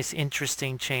a nice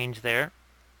interesting change there.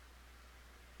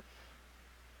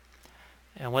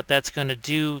 And what that's going to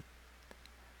do,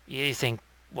 you think,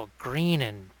 well, green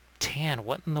and tan,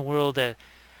 what in the world?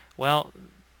 Well,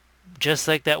 just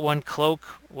like that one cloak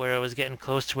where I was getting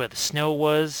close to where the snow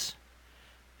was,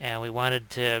 and we wanted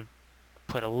to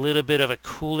put a little bit of a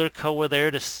cooler color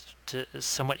there to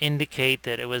somewhat indicate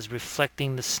that it was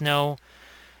reflecting the snow.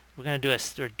 We're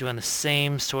doing the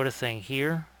same sort of thing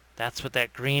here. That's what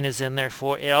that green is in there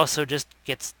for. It also just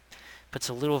puts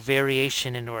a little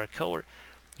variation into our color.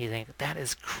 You think, that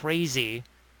is crazy,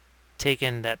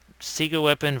 taking that Secret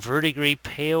Weapon verdigris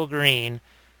pale green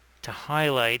to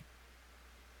highlight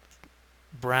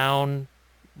brown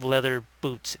leather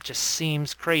boots. It just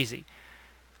seems crazy.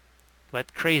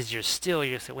 But crazier still,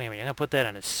 you say, wait a minute, you're going to put that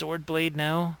on his sword blade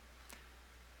now?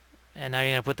 And now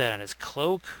you're going to put that on his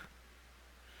cloak?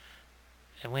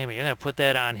 And wait a minute, you're going to put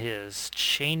that on his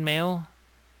chainmail?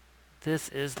 This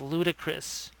is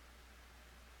ludicrous.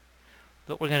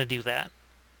 But we're going to do that.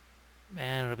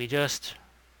 And it'll be just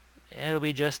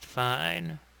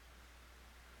fine.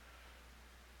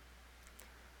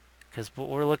 Because what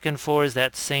we're looking for is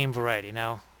that same variety.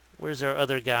 Now, where's our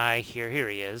other guy here? Here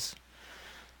he is.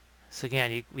 So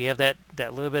again, we have that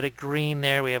little bit of green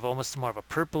there. We have almost more of a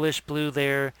purplish blue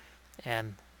there.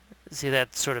 And see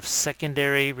that sort of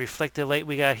secondary reflected light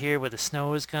we got here where the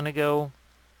snow is going to go.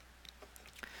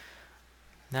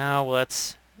 Now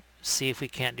let's see if we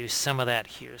can't do some of that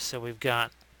here. So we've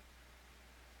got,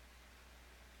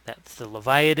 that's the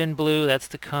Leviathan blue. That's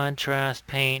the contrast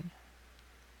paint.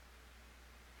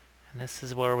 And this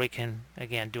is where we can,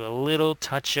 again, do a little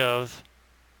touch of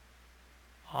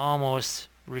almost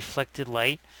reflected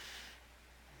light.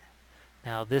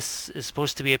 Now this is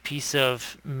supposed to be a piece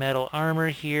of metal armor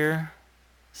here.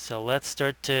 So let's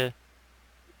start to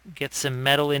get some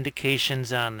metal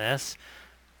indications on this.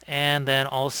 And then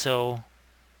also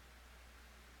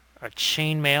our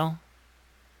chainmail.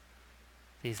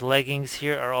 These leggings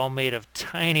here are all made of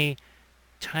tiny,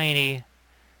 tiny,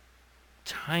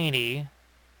 tiny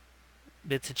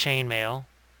bits of chainmail.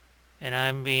 And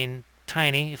I'm being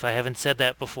tiny, if I haven't said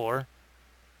that before.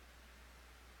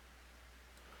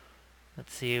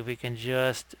 Let's see if we can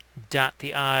just dot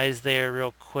the I's there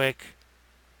real quick.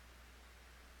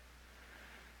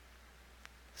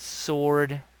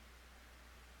 Sword.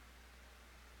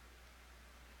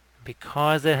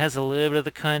 Because it has a little bit of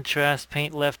the contrast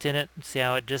paint left in it, see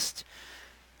how it's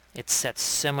that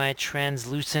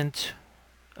semi-translucent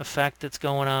effect that's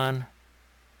going on.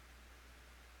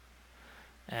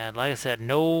 And like I said,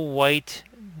 no white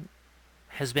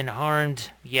has been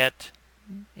harmed yet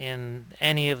in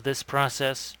any of this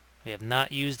process. We have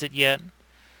not used it yet.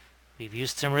 We've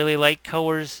used some really light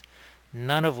colors,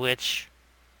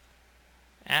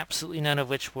 absolutely none of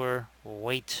which were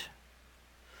white.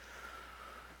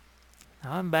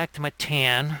 Now I'm back to my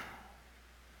tan.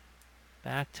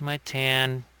 I'm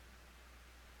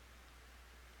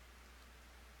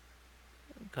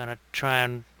gonna try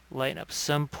and lighten up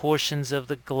some portions of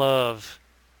the glove.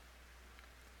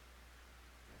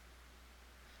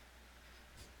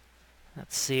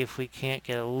 Let's see if we can't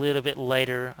get a little bit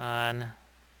lighter on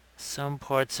some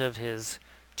parts of his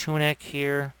tunic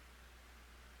here.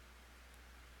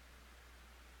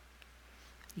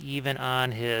 Even on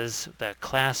the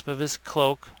clasp of his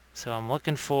cloak. So I'm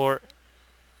looking for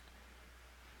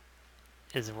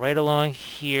is right along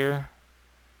here.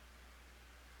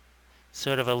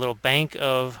 Sort of a little bank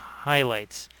of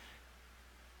highlights.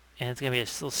 And it's going to be a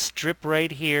little strip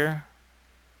right here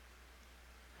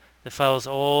that follows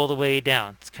all the way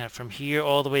down. It's kind of from here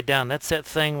all the way down. That's that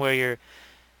thing where you're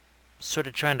sort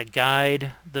of trying to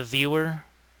guide the viewer.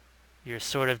 You're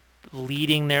sort of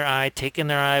leading their eye, taking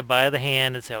their eye by the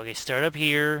hand and say, okay, start up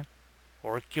here,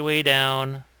 work your way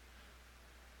down,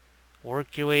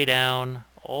 Work your way down,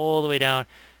 all the way down,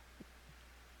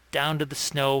 down to the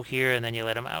snow here, and then you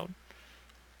let them out.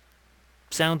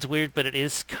 Sounds weird, but it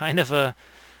is kind of a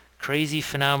crazy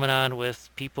phenomenon with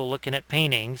people looking at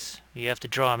paintings. You have to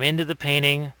draw them into the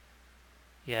painting.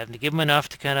 You have to give them enough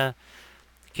to kind of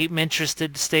keep them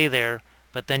interested to stay there,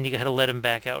 but then you got to let them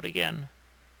back out again.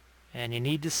 And you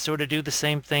need to sort of do the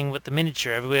same thing with the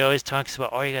miniature. Everybody always talks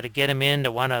about, oh, you got to get them in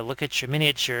to want to look at your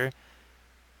miniature.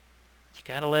 You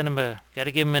got to let them, got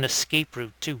to give them an escape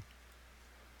route too.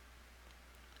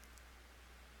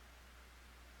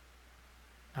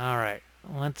 All right,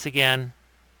 once again,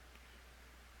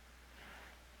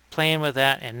 playing with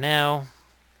that, and now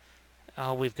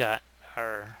we've got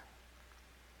our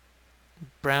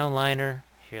brown liner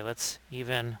here. Let's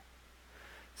even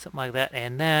something like that,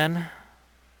 and then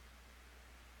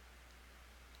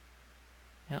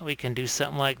we can do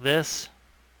something like this.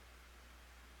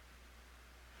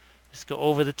 Just go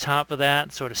over the top of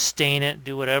that, sort of stain it,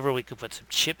 do whatever. We could put some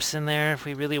chips in there if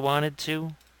we really wanted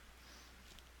to.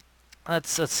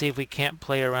 Let's see if we can't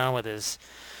play around with his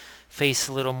face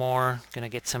a little more. Gonna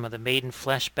get some of the maiden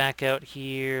flesh back out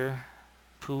here.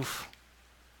 Poof.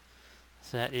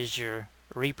 So that is your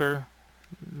Reaper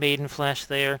maiden flesh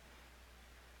there.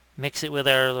 Mix it with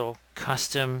our little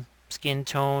custom skin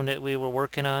tone that we were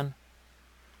working on.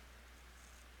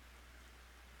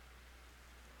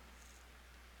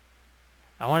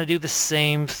 I want to do the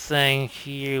same thing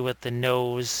here with the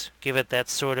nose. Give it that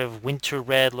sort of winter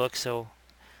red look. So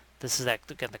this is that,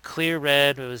 got the clear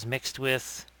red. It was mixed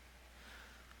with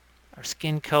our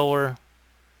skin color.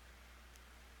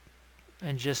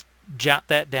 And just jot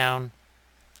that down.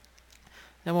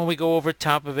 Then when we go over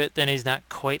top of it, then he's not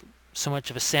quite so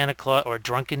much of a Santa Claus or a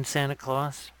drunken Santa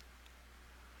Claus.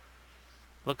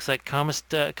 Looks like comic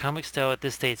style at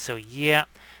this stage. So yeah,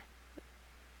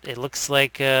 it looks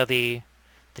like the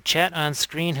chat on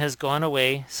screen has gone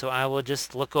away, so I will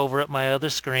just look over at my other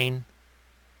screen.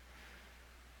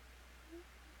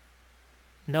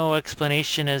 No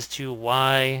explanation as to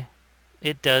why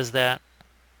it does that,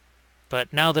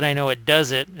 but now that I know it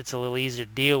does it, it's a little easier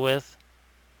to deal with.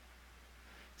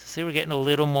 So see, we're getting a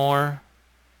little more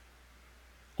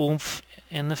oomph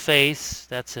in the face.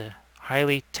 That's a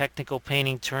highly technical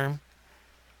painting term.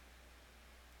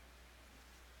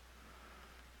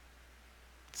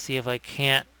 Let's see if I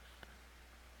can't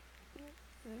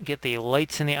get the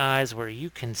lights in the eyes where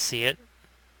you can see it.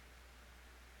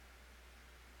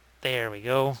 There we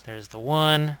go. There's the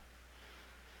one.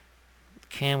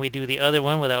 Can we do the other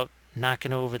one without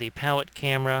knocking over the palette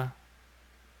camera?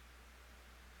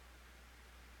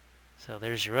 So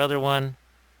there's your other one.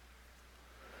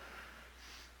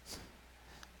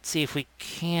 Let's see if we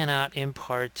cannot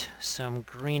impart some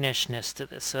greenishness to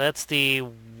this. So that's the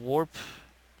warp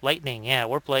lightning. Yeah,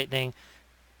 warp lightning.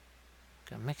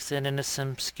 Gonna mix it into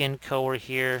some skin color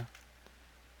here.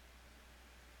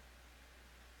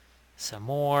 Some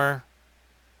more.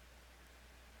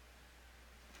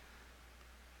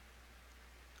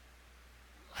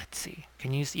 Let's see.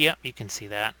 Can you see? Yep, you can see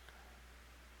that.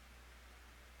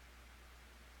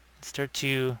 Start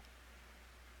to,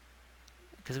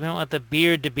 because we don't want the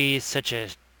beard to be such a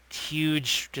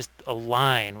huge, just a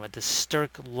line with this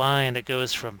stark line that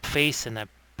goes from face and then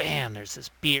bam, there's this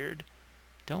beard.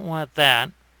 Don't want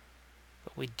that,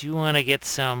 but we do want to get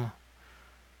some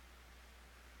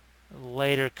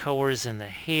lighter colors in the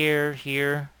hair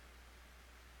here.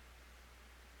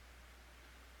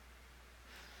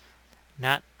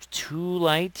 Not too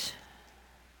light.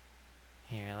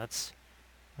 Here, I'm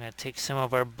going to take some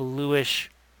of our bluish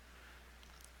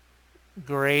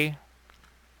gray.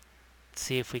 Let's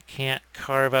see if we can't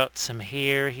carve out some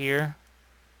hair here.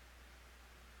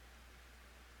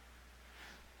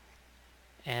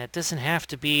 And it doesn't have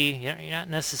to be, you're not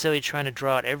necessarily trying to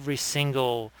draw out every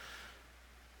single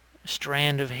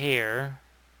strand of hair.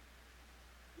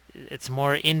 It's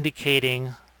more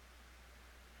indicating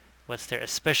what's there,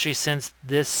 especially since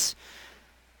this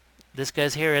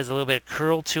guy's hair has a little bit of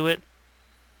curl to it.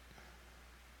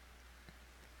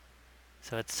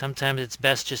 So sometimes it's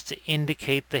best just to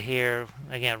indicate the hair,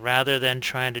 again, rather than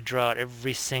trying to draw out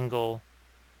every single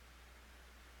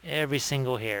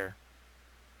hair.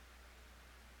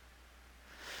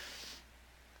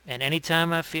 And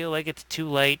anytime I feel like it's too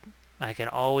light, I can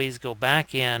always go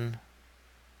back in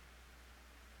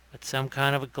with some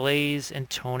kind of a glaze and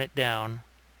tone it down.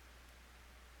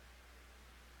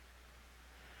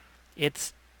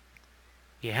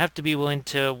 You have to be willing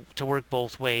to work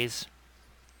both ways.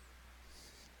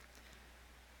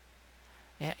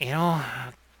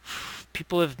 Yeah,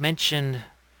 people have mentioned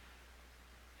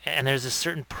And there's a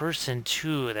certain person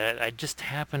too that I just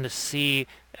happened to see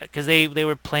because they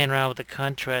were playing around with the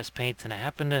contrast paints, and I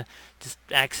happened to just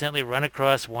accidentally run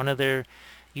across one of their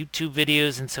YouTube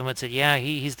videos, and someone said, "Yeah,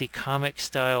 he's the comic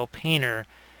style painter,"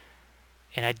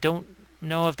 and I don't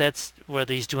know if that's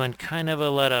whether he's doing kind of a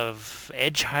lot of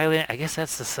edge highlight. I guess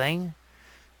that's the thing.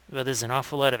 Whether there's an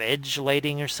awful lot of edge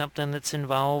lighting or something that's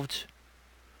involved.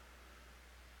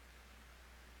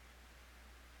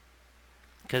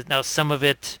 Because now some of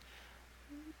it,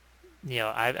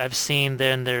 I've seen.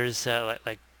 Then there's uh,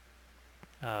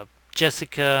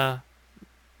 Jessica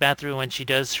Bathory when she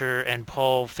does her, and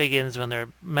Paul Figgins when they're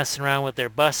messing around with their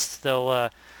busts. They'll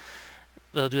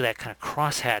do that kind of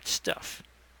crosshatch stuff,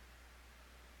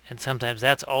 and sometimes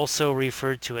that's also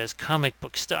referred to as comic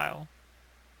book style.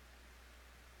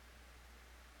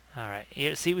 All right,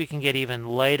 here, see, we can get even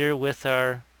lighter with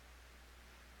our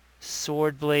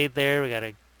sword blade there. We got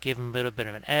to give him a little bit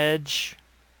of an edge.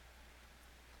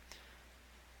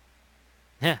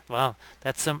 Yeah, wow,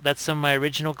 that's some of my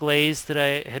original glaze that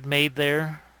I had made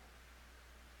there.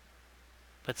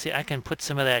 But see, I can put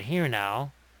some of that here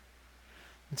now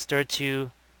and start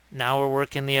to. Now we're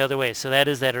working the other way. So that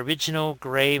is that original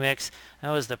gray mix.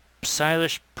 That was the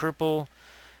stylish purple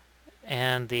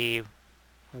and the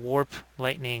warp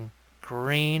lightning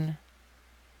green.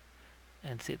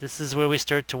 And see, this is where we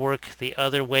start to work the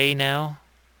other way now.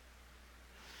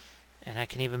 And I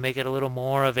can even make it a little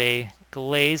more of a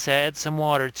glaze, add some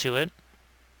water to it.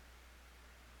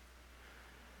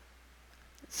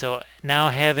 So now,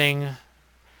 having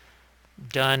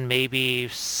done maybe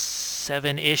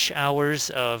 7-ish hours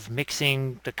of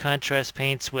mixing the contrast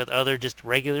paints with other just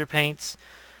regular paints,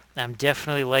 I'm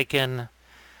definitely liking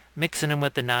mixing them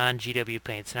with the non-GW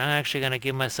paints. And I'm actually going to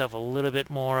give myself a little bit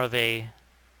more of a,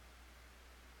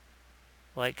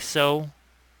 like so.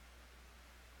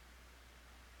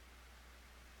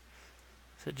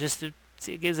 So just to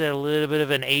see, it gives it a little bit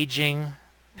of an aging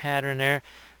pattern there.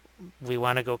 We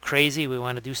want to go crazy. We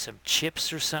want to do some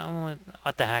chips or something.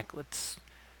 What the heck? Let's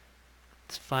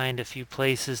find a few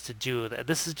places to do that.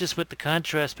 This is just with the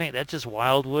contrast paint. That's just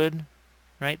wildwood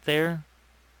right there.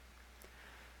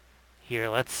 Here,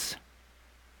 let's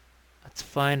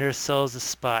find ourselves a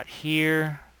spot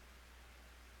here.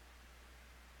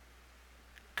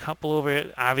 Couple over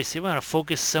it. Obviously, we want to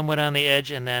focus somewhat on the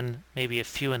edge, and then maybe a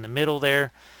few in the middle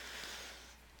there.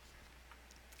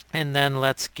 And then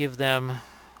let's give them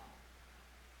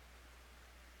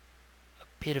a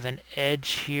bit of an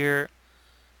edge here,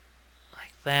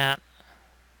 like that.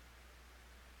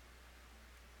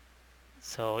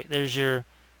 So there's your,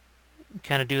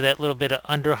 kind of do that little bit of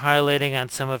under highlighting on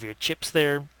some of your chips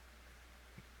there.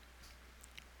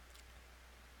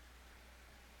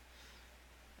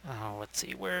 Oh, let's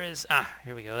see, where is,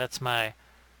 here we go. That's my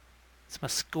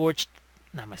scorched,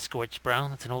 not my scorched brown,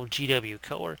 that's an old GW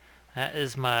color. That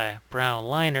is my brown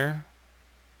liner.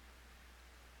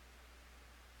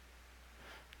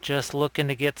 Just looking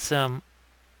to get some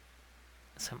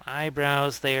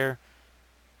eyebrows there.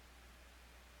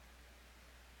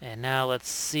 And now let's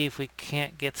see if we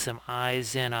can't get some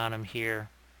eyes in on him here.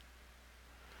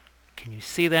 Can you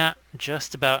see that?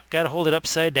 Just about. Got to hold it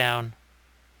upside down.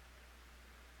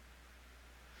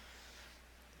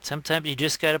 Sometimes you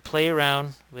just got to play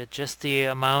around with just the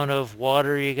amount of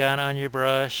water you got on your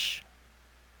brush.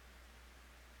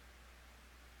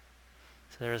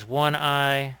 So there's one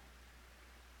eye.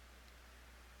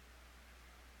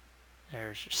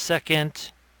 There's your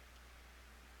second.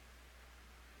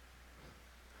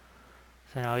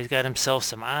 So now he's got himself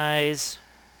some eyes.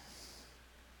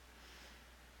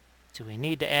 Do we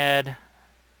need to add a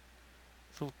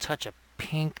little touch of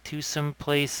pink to some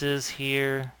places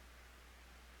here?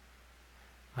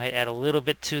 Might add a little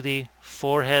bit to the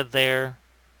forehead there.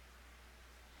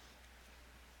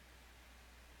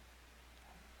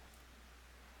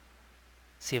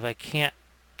 See if I can't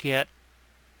get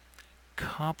a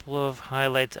couple of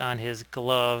highlights on his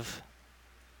glove.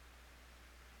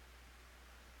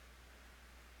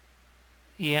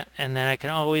 Yeah, and then I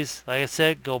can always, like I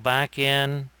said, go back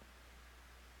in,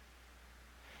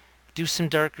 do some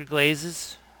darker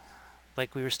glazes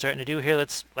like we were starting to do here.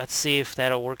 Let's see if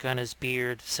that'll work on his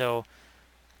beard. So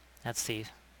that's the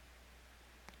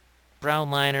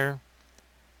brown liner.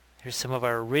 Here's some of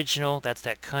our original. That's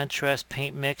that contrast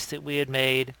paint mix that we had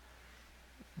made.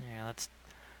 Yeah, let's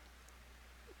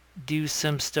do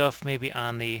some stuff maybe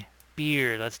on the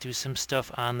beard. Let's do some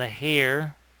stuff on the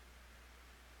hair.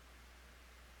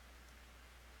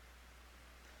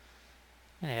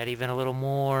 And add even a little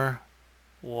more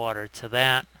water to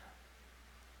that.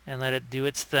 And let it do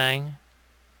its thing.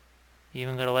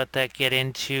 Even going to let that get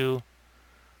into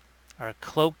our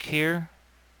cloak here.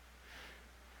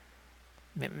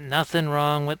 Nothing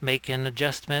wrong with making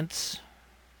adjustments.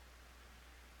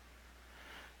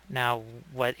 Now,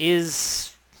 where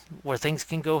things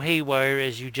can go haywire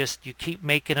is you keep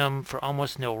making them for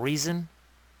almost no reason.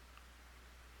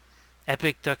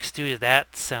 Epic Duck Studio,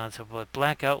 that sounds about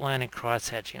black outline and cross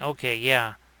hatching. Okay,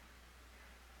 yeah.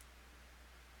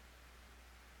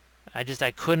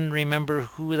 I couldn't remember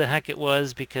who the heck it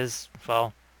was because,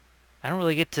 well, I don't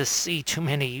really get to see too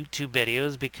many YouTube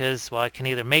videos because, well, I can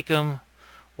either make them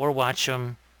or watch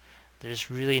them.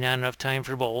 There's really not enough time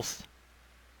for both.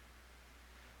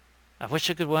 I wish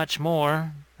I could watch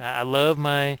more. I love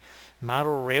my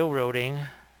model railroading.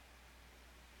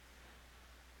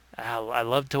 I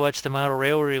love to watch the model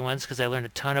railroading ones because I learned a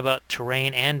ton about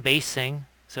terrain and basing.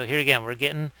 So here again,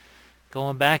 we're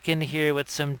going back into here with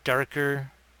some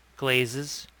darker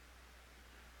glazes.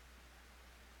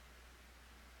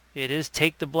 It is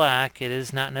take the black. It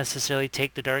is not necessarily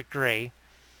take the dark gray.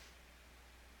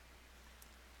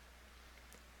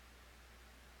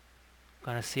 I'm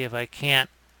going to see if I can't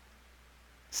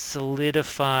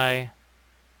solidify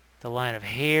the line of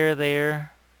hair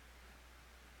there.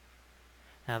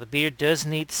 Now the beard does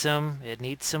need some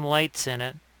lights in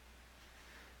it.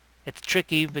 It's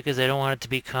tricky because I don't want it to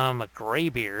become a gray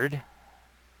beard.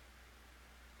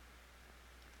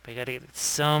 But you gotta get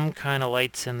some kind of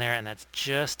lights in there, and that's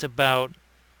just about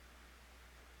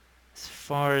as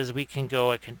far as we can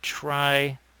go. I can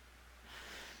try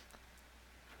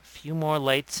a few more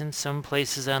lights in some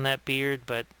places on that beard,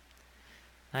 but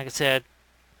like I said,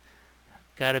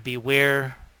 gotta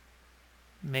beware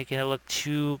making it look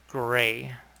too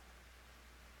gray.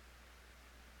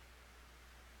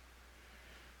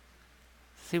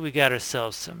 See, we got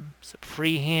ourselves some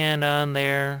freehand on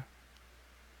there.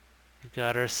 We've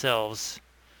got ourselves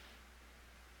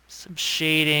some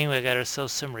shading. We got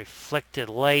ourselves some reflected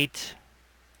light.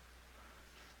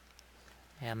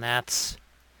 And that's,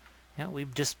 yeah,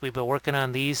 we've been working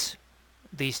on these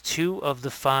 2 of the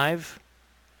 5.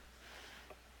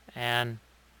 And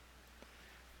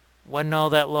wasn't all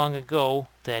that long ago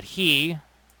that he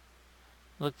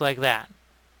looked like that.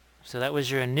 So that was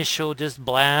your initial just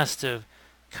blast of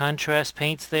contrast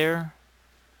paints there.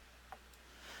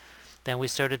 Then we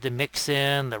started to mix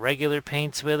in the regular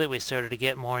paints with it. We started to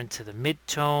get more into the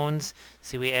mid-tones.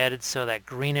 See, we added that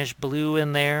greenish blue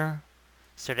in there.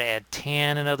 Started to add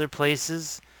tan in other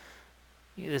places.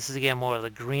 This is again more of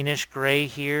the greenish gray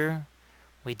here.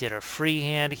 We did our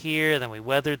freehand here, then we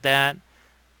weathered that.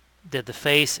 Did the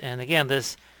face, and again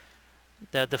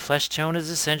the flesh tone is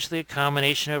essentially a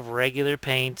combination of regular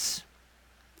paints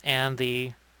and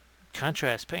the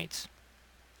contrast paints.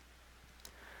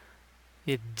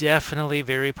 It's definitely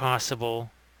very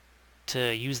possible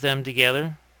to use them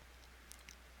together,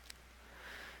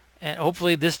 and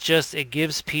hopefully this it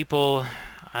gives people,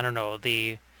 I don't know,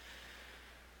 the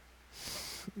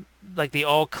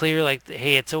all clear, like,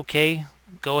 hey, it's okay,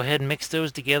 go ahead and mix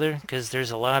those together, because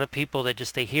there's a lot of people that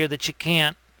they hear that you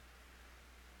can't.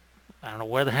 I don't know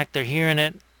where the heck they're hearing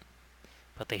it,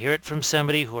 but they hear it from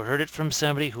somebody who heard it from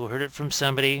somebody who heard it from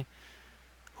somebody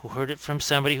who heard it from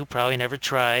somebody who probably never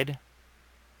tried.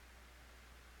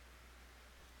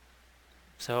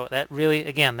 So that really,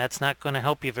 again, that's not going to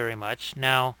help you very much.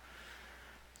 Now,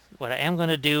 what I am going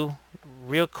to do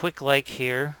real quick like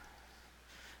here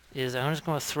is I'm just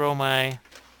going to throw my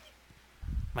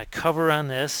cover on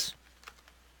this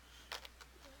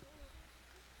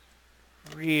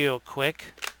real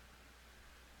quick.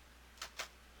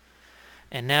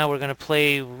 And now we're going to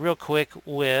play real quick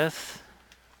with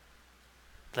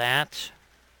that.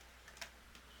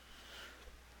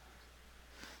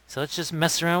 So let's just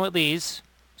mess around with these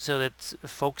so that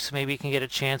folks maybe can get a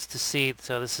chance to see.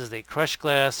 So this is the crushed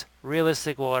glass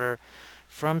realistic water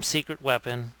from Secret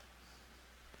Weapon.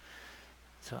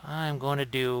 So what I'm going to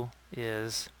do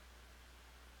is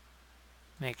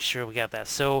make sure we got that.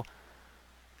 So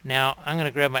now I'm going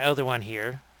to grab my other one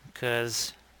here,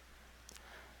 because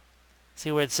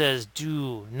see where it says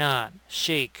do not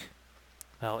shake.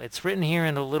 Well, it's written here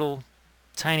in a little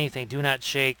tiny thing, do not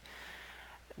shake.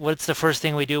 What's the first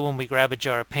thing we do when we grab a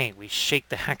jar of paint? We shake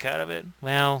the heck out of it.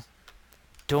 Well,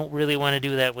 don't really want to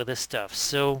do that with this stuff.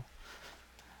 So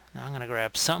now I'm going to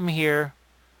grab something here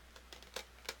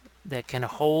that can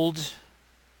hold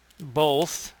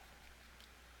both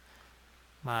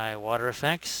my water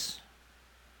effects.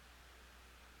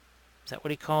 Is that what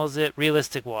he calls it?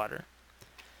 Realistic water.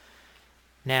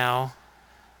 Now,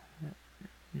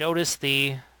 notice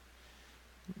the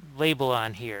label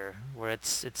on here where it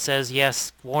says,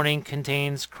 yes, warning,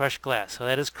 contains crushed glass. So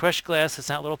that is crushed glass. It's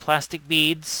not little plastic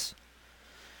beads.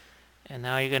 And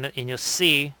now you'll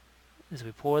see as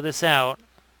we pour this out,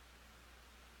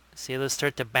 see those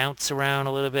start to bounce around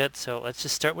a little bit. So let's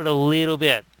just start with a little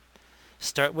bit.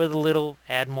 Start with a little,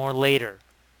 add more later.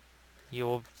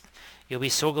 You'll be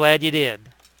so glad you did.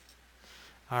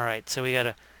 All right, so we got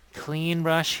a clean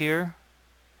brush here.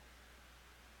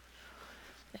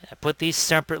 I put these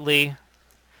separately,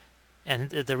 and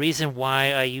the reason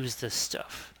why I use this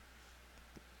stuff.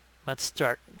 Let's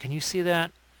start. Can you see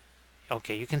that?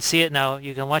 Okay, you can see it now.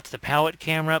 You can watch the palette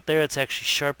camera up there. It's actually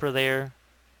sharper there.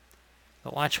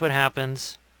 But watch what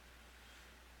happens.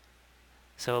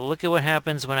 So look at what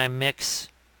happens when I mix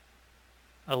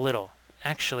a little.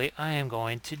 Actually, I am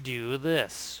going to do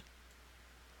this.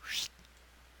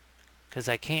 Because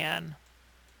I can.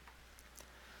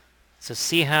 So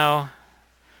see how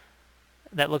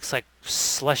that looks like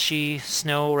slushy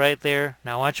snow right there?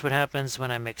 Now watch what happens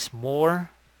when I mix more.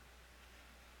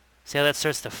 See how that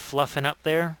starts to fluffen up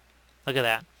there? Look at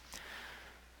that.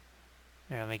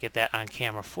 Here, let me get that on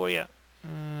camera for you.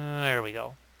 There we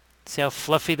go. See how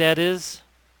fluffy that is?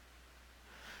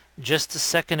 Just a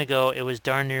second ago, it was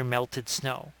darn near melted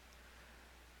snow.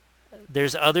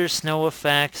 There's other snow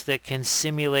effects that can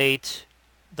simulate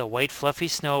the white fluffy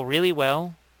snow really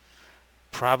well.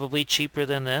 Probably cheaper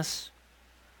than this.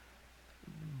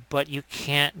 But you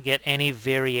can't get any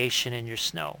variation in your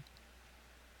snow.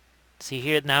 See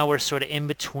here, now we're sort of in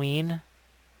between.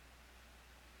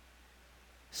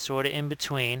 Sort of in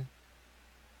between.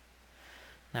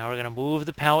 Now we're going to move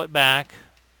the palette back.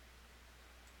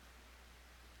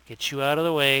 Get you out of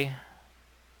the way.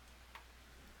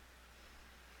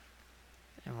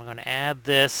 And we're going to add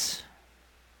this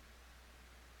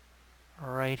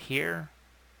right here.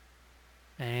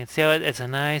 And you can see how it's a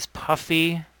nice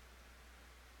puffy.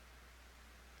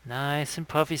 Nice and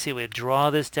puffy. See, we draw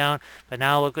this down. But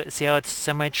now look, see how it's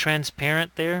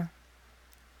semi-transparent there?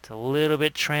 It's a little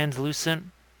bit translucent.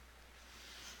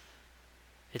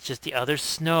 It's just the other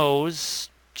snows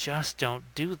just don't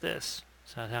do this.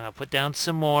 So I'm going to put down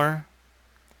some more.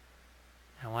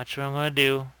 And watch what I'm going to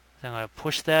do. So I'm going to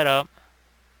push that up.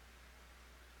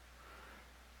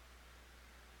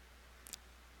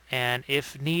 And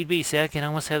if need be, see, I can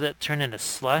almost have that turn into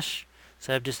slush.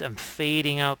 So I'm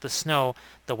fading out the snow.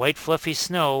 The white fluffy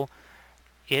snow,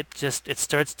 it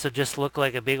starts to just look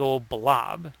like a big old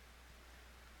blob.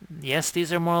 Yes,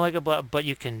 these are more like a blob, but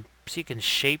you can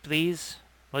shape these.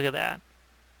 Look at that.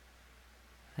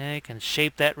 Yeah, you can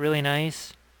shape that really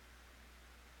nice.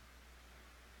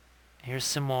 Here's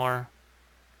some more.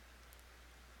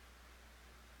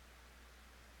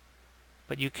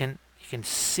 But you can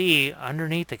see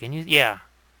underneath it. Can you? Yeah.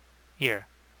 Here.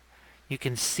 You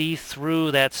can see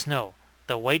through that snow.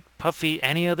 The white puffy,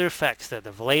 any other effects, the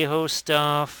Vallejo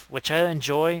stuff, which I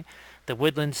enjoy, the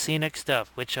woodland scenic stuff,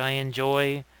 which I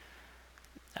enjoy.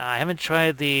 I haven't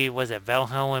tried the,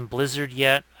 Valhalla Blizzard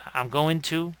yet. I'm going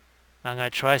to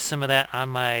try some of that on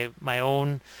my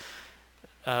own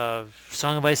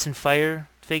Song of Ice and Fire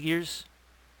figures.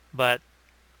 But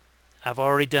I've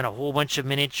already done a whole bunch of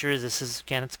miniatures. This is,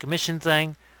 again, it's a commission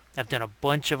thing. I've done a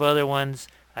bunch of other ones.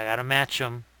 I gotta match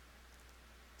them.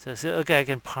 So see, look, I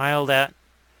can pile that.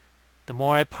 The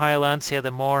more I pile on, see how the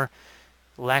more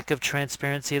lack of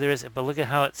transparency there is. But look at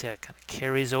how it kind of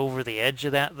carries over the edge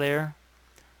of that there.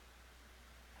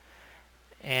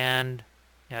 And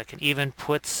I can even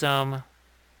put some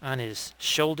on his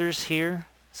shoulders here.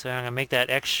 So I'm going to make that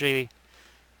extra.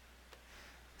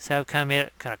 See how I've kind of made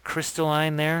it kind of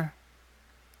crystalline there?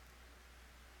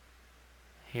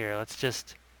 Here, let's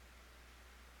just...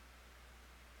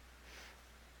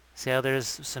 See how there's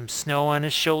some snow on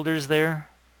his shoulders there?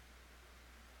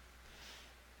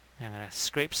 I'm going to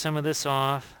scrape some of this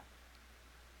off.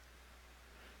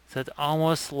 So it's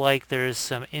almost like there's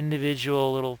some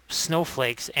individual little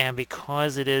snowflakes, and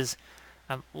because it is,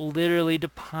 I'm literally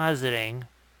depositing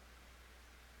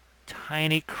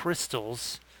tiny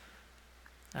crystals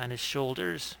on his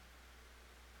shoulders.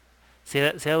 See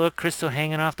that little crystal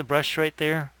hanging off the brush right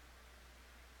there?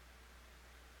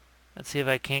 Let's see if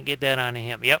I can't get that onto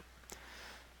him. Yep.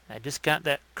 I just got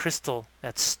that crystal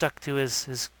that's stuck to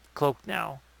his cloak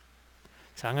now.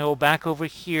 So I'm going to go back over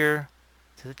here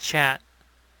to the chat.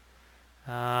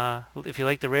 If you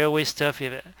like the railway stuff,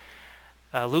 you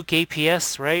have Luke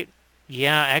APS, right?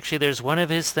 Yeah, actually there's one of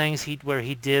his things where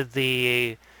he did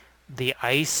the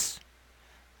ice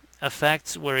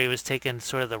effects, where he was taking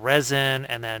sort of the resin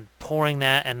and then pouring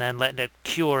that and then letting it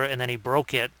cure, and then he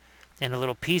broke it into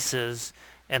little pieces,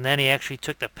 and then he actually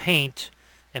took the paint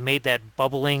and made that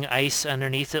bubbling ice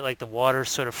underneath it, like the water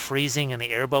sort of freezing and the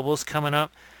air bubbles coming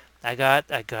up. I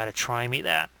gotta try me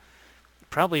that.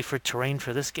 Probably for terrain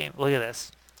for this game. Look at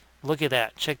this. Look at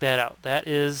that. Check that out. That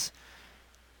is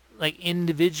like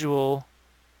individual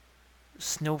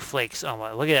snowflakes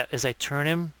almost. Look at that. As I turn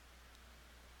him,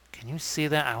 can you see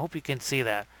that? I hope you can see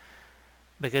that.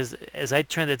 Because as I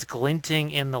turn, it's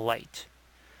glinting in the light.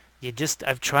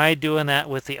 I've tried doing that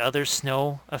with the other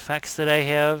snow effects that I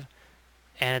have,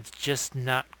 and it's just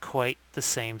not quite the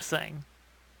same thing.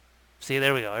 See,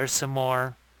 there we go. There's some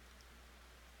more.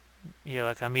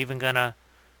 Like I'm even gonna,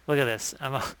 look at this.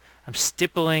 I'm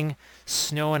stippling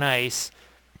snow and ice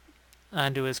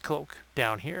onto his cloak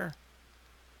down here.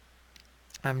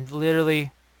 I'm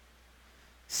literally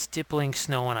stippling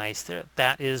snow and ice there.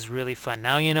 That is really fun.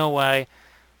 Now you know why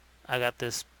I got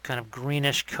this kind of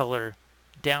greenish color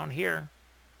down here.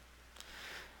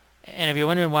 And if you're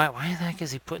wondering why the heck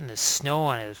is he putting this snow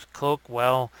on his cloak?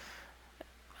 Well,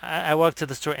 I walked to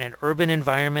the store in an urban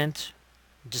environment.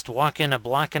 Just walking a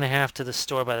block and a half to the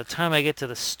store. By the time I get to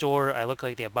the store, I look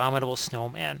like the abominable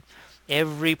snowman.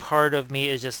 Every part of me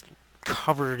is just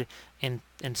covered in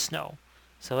snow.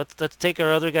 So let's take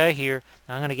our other guy here.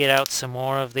 Now I'm going to get out some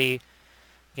more of the,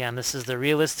 again, this is the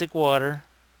realistic water.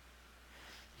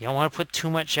 You don't want to put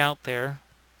too much out there.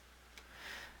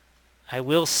 I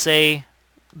will say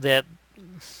that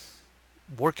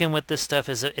working with this stuff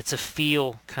it's a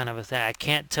feel kind of a thing. I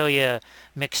can't tell you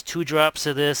mix 2 drops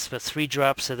of this with 3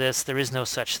 drops of this. There is no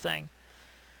such thing.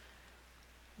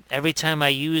 Every time I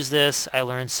use this, I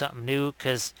learn something new,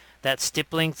 because that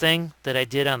stippling thing that I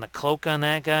did on the cloak on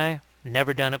that guy,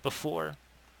 never done it before.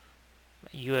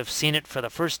 You have seen it for the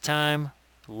first time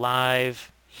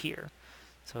live here.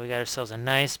 So we got ourselves a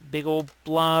nice big old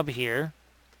blob here.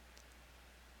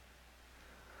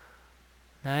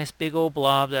 Nice big old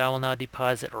blob that I will now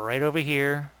deposit right over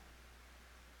here.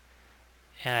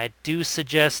 And I do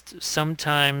suggest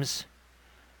sometimes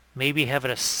maybe having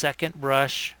a second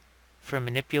brush for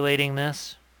manipulating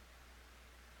this.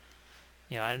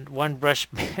 And one brush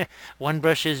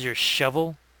is your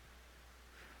shovel,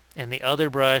 and the other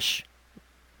brush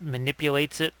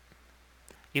manipulates it.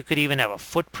 You could even have a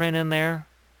footprint in there.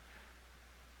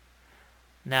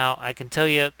 Now, I can tell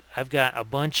you, I've got a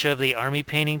bunch of the army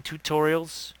painting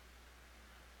tutorials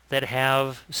that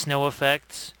have snow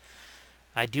effects.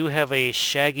 I do have a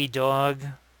shaggy dog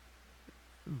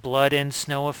blood and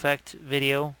snow effect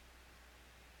video.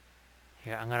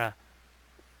 Here, I'm going to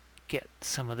get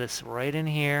some of this right in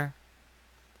here.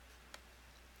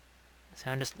 So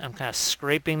I'm kind of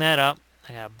scraping that up.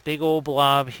 I got a big old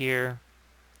blob here.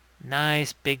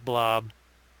 Nice big blob.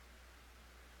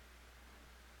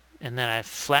 And then I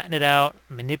flatten it out,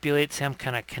 manipulate some,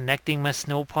 kind of connecting my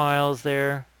snow piles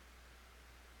there.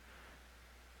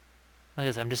 Look at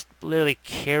this, I'm just literally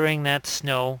carrying that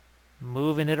snow,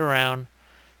 moving it around.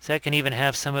 So I can even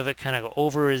have some of it kind of go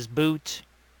over his boot.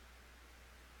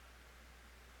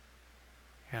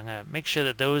 Here, I'm going to make sure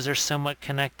that those are somewhat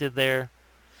connected there.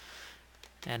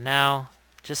 And now,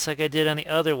 just like I did on the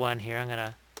other one here, I'm going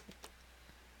to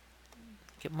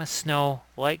get my snow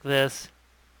like this.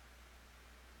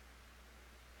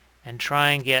 And try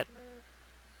and get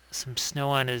some snow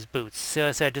on his boots. So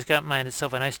I just got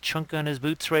myself a nice chunk on his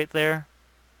boots right there.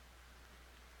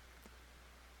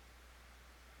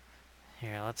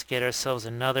 Here, let's get ourselves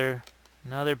another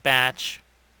batch.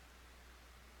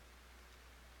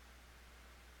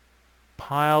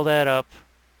 Pile that up.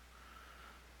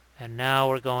 And now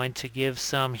we're going to give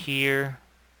some here.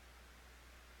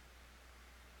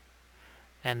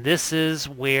 And this is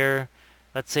where,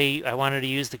 let's say I wanted to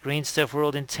use the Green Stuff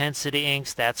World Intensity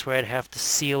inks. That's where I'd have to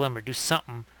seal them or do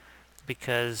something,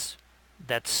 because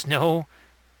that snow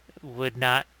would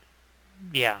not,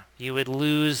 you would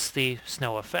lose the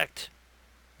snow effect.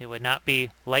 It would not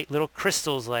be light little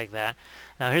crystals like that.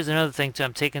 Now here's another thing too.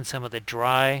 I'm taking some of the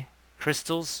dry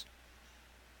crystals,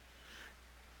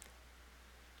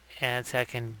 and so I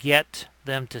can get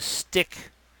them to stick.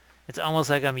 It's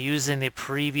almost like I'm using the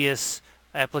previous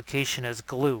application as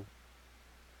glue.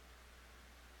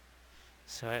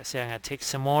 So I'm going to take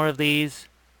some more of these.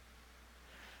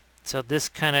 So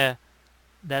this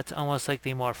that's almost like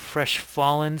the more fresh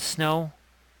fallen snow.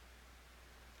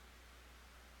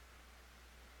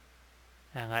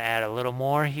 I'm going to add a little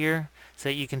more here so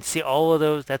that you can see all of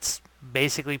those. That's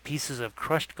basically pieces of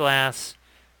crushed glass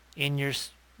in your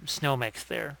snow mix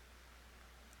there.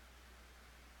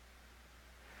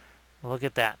 Look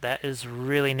at that. That is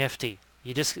really nifty.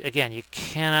 Again, you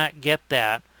cannot get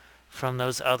that from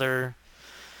those other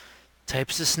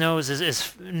types of snows,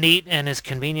 as neat and as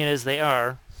convenient as they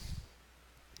are.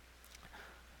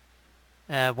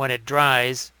 When it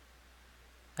dries,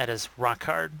 that is rock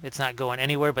hard. It's not going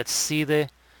anywhere, but see how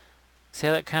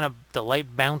that kind of, the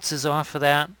light bounces off of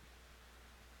that?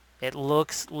 It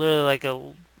looks literally like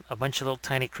a bunch of little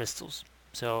tiny crystals.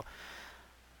 So,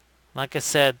 like I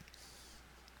said,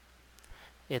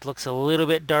 it looks a little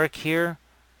bit dark here,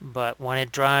 but when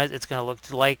it dries, it's going to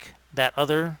look like that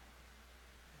other.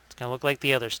 It's going to look like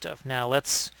the other stuff. Now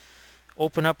let's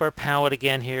open up our palette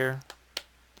again here.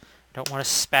 Don't want to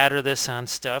spatter this on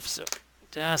stuff, so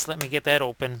just let me get that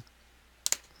open.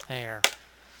 There.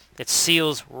 It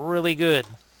seals really good.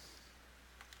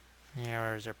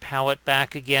 There's our palette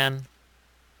back again.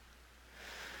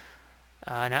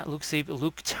 Not Luke Steve,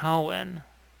 Luke Towen.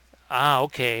 Ah,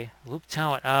 okay. Luke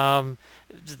Towen.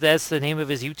 That's the name of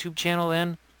his YouTube channel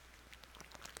then?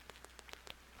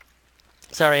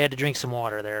 Sorry, I had to drink some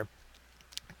water there.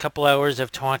 A couple hours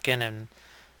of talking and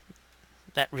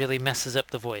that really messes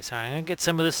up the voice. All right, I'm going to get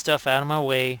some of this stuff out of my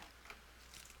way.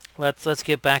 Let's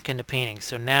get back into painting.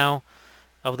 So now,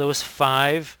 of those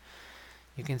 5,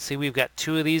 you can see we've got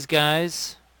 2 of these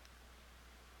guys.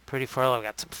 Pretty far along. We've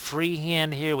got some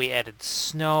freehand here. We added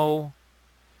snow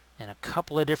in a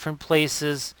couple of different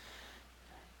places.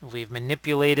 We've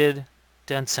manipulated,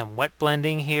 done some wet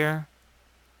blending here.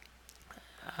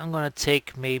 I'm going to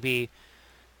take maybe...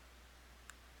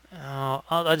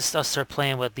 I'll start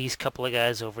playing with these couple of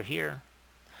guys over here.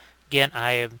 Again,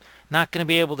 I am not going to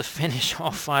be able to finish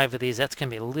all 5 of these. That's going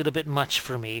to be a little bit much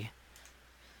for me,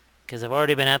 because I've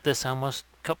already been at this almost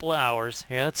a couple of hours.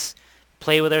 Here, let's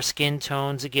play with our skin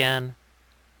tones again.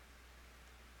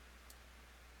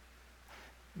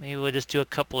 Maybe we'll just do a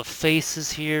couple of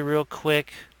faces here real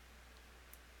quick.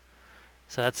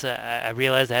 So that's I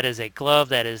realize that is a glove.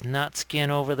 That is not skin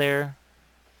over there.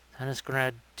 I'm just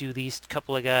going to do these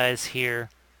couple of guys here.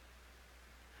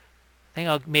 I think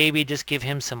I'll maybe just give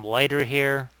him some lighter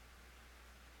here.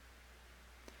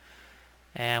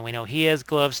 And we know he has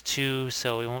gloves too,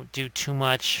 so we won't do too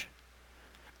much.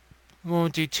 We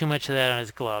won't do too much of that on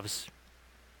his gloves.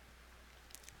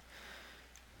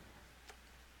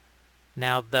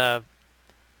 Now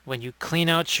when you clean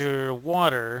out your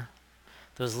water,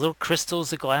 those little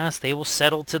crystals of glass, they will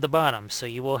settle to the bottom. So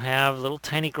you will have little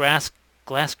tiny glass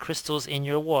crystals in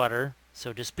your water.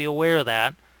 So just be aware of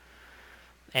that.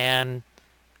 And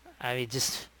I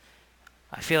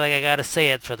feel like I gotta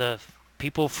say it, for the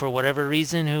people, for whatever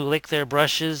reason, who lick their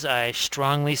brushes, I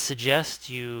strongly suggest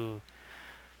you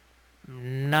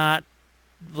not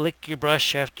lick your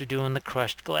brush after doing the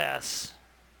crushed glass.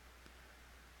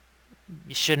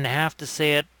 You shouldn't have to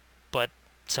say it, but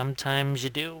sometimes you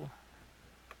do.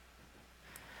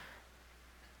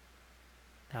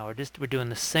 Now we're doing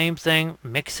the same thing,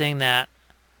 mixing that.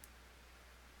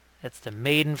 That's the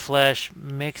maiden flesh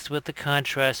mixed with the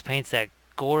contrast paints, that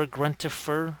gore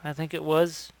gruntifer, I think it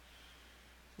was.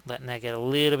 Letting that get a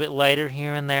little bit lighter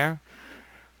here and there.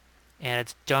 And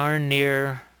it's darn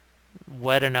near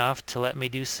wet enough to let me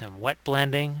do some wet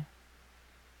blending.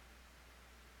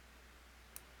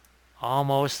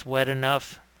 Almost wet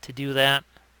enough to do that.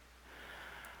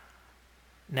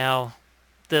 Now,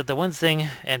 the one thing,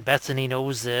 and Bethany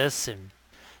knows this, and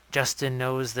Justin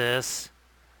knows this,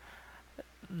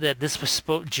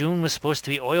 that June was supposed to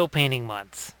be oil painting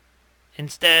month.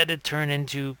 Instead, it turned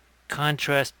into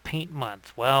contrast paint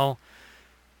month. Well,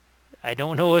 I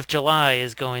don't know if July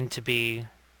is going to be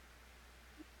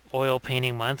oil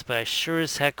painting month, but I sure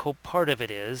as heck hope part of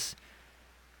it is.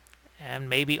 And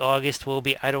maybe August will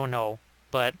be, I don't know.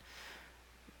 But,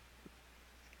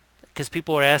 because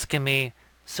people are asking me,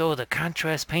 so the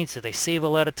contrast paints, do they save a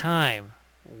lot of time?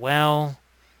 Well,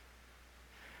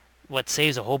 what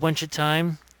saves a whole bunch of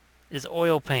time is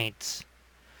oil paints.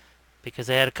 Because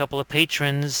I had a couple of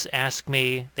patrons ask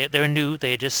me, they're new,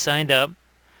 they just signed up,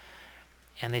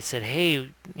 and they said,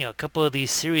 hey, a couple of these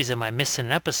series, am I missing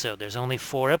an episode? There's only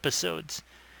 4 episodes.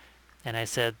 And I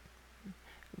said,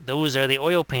 those are the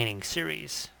oil painting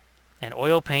series. And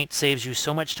oil paint saves you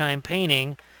so much time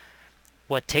painting.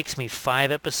 What takes me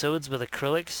 5 episodes with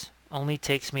acrylics only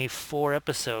takes me 4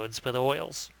 episodes with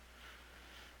oils.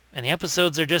 And the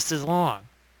episodes are just as long.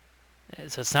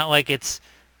 So it's not like it's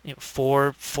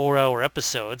 4 4-hour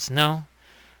episodes. No.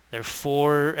 They're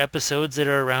 4 episodes that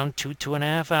are around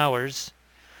 2.5 hours.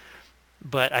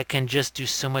 But I can just do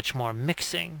so much more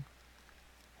mixing.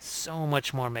 So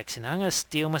much more mixing. I'm going to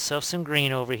steal myself some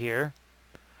green over here.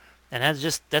 And that's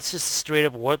just straight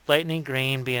up warp lightning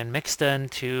green being mixed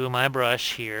into my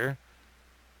brush here.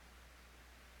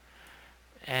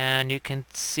 And you can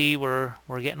see we're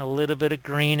getting a little bit of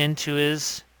green into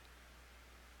his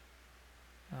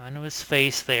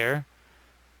face there.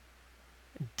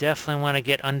 Definitely want to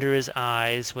get under his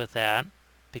eyes with that,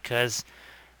 because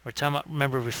we're talking about,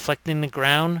 remember, reflecting the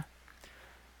ground.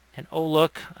 And oh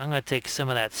look, I'm going to take some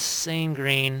of that same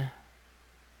green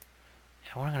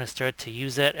And we're going to start to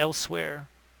use that elsewhere.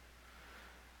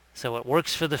 So it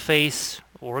works for the face,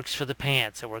 it works for the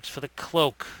pants, it works for the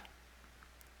cloak.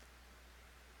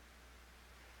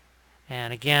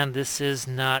 And again, this is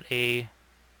not a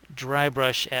dry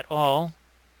brush at all.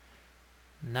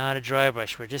 Not a dry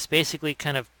brush. We're just basically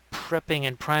kind of prepping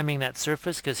and priming that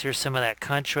surface because here's some of that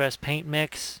contrast paint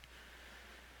mix.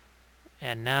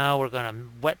 And now we're going to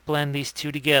wet blend these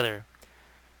two together.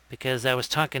 Because I was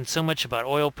talking so much about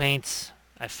oil paints,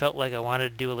 I felt like I wanted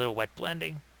to do a little wet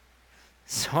blending.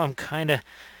 So I'm kind of,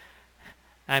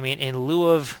 in lieu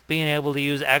of being able to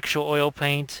use actual oil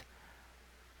paint,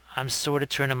 I'm sort of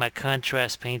turning my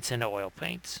contrast paints into oil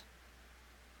paints.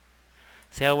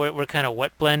 See how we're kind of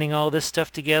wet blending all this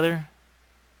stuff together?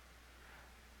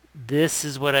 This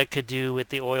is what I could do with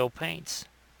the oil paints.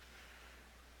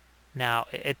 Now,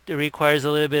 it requires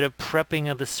a little bit of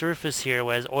prepping of the surface here,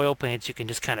 whereas oil paints, you can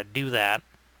just kind of do that.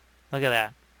 Look at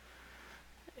that.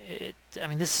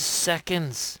 This is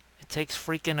seconds. It takes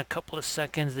freaking a couple of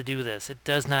seconds to do this. It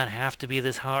does not have to be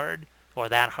this hard or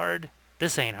that hard.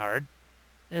 This ain't hard.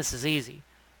 This is easy.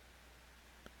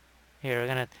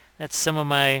 Here, that's some of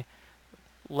my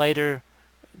lighter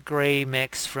gray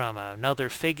mix from another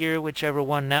figure, whichever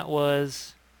one that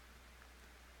was.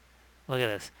 Look at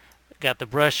this. Got the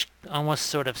brush almost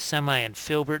sort of semi in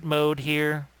filbert mode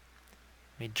here.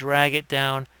 Let me drag it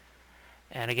down.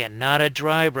 And again, not a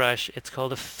dry brush. It's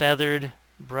called a feathered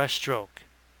brush stroke.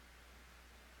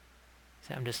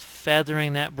 So I'm just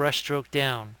feathering that brush stroke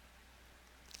down.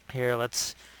 Here,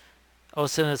 let's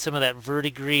also some of that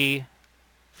verdigris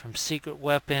from Secret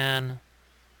Weapon.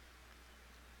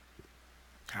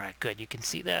 Alright, good. You can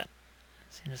see that.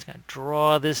 So I'm just going to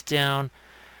draw this down.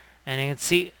 And you can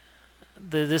see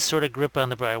this sort of grip on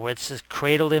the brush where it's just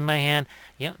cradled in my hand.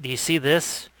 Yeah, do you see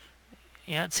this?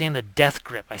 You're not seeing the death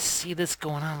grip. I see this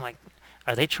going on. Like,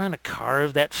 are they trying to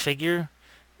carve that figure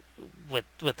with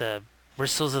the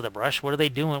bristles of the brush? What are they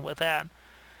doing with that?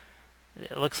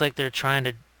 It looks like they're trying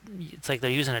to... It's like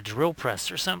they're using a drill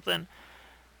press or something.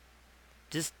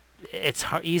 Just, it's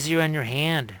easier on your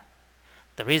hand.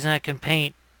 The reason I can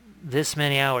paint this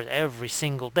many hours every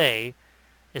single day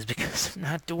is because I'm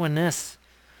not doing this.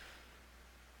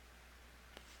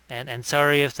 And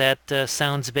sorry if that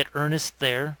sounds a bit earnest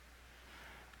there,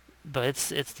 but it's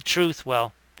the truth.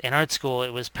 Well, in art school,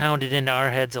 it was pounded into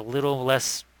our heads a little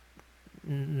less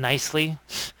nicely.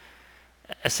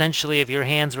 Essentially, if your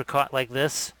hands were caught like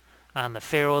this on the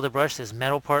ferrule of the brush, this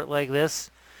metal part like this,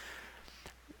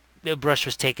 the brush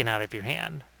was taken out of your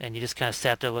hand, and you just kind of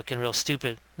sat there looking real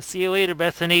stupid. See you later,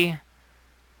 Bethany.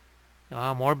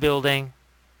 Oh, more building.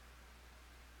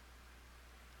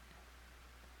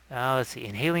 Let's see.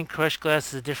 Inhaling crushed glass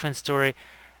is a different story.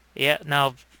 Yeah,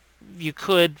 now, you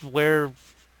could wear...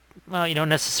 Well, you don't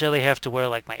necessarily have to wear,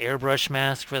 like, my airbrush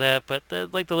mask for that, but,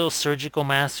 like, the little surgical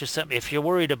mask or something. If you're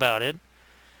worried about it,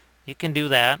 you can do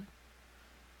that.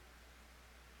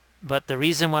 But the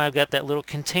reason why I've got that little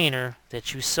container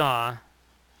that you saw...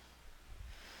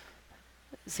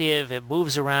 See, if it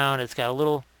moves around, it's got a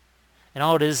little... And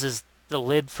all it is the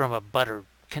lid from a butter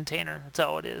container. That's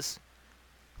all it is.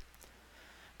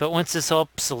 But once this all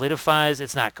solidifies,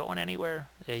 it's not going anywhere.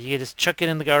 You just chuck it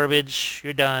in the garbage,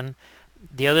 you're done.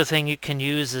 The other thing you can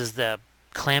use is the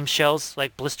clamshells,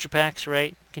 like blister packs, right?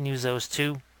 You can use those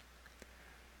too.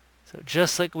 So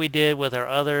just like we did with our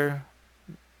other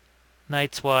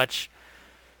Night's Watch,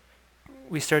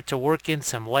 we start to work in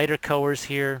some lighter colors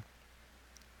here.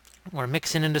 We're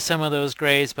mixing into some of those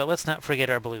grays, but let's not forget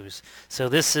our blues. So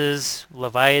this is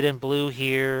Leviathan blue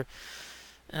here.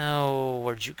 Oh,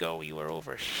 where'd you go? You were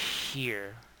over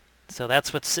here. So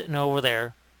that's what's sitting over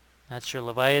there. That's your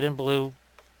Leviathan blue.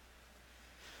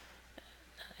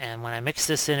 And when I mix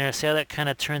this in there, see how that kind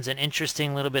of turns an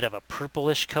interesting little bit of a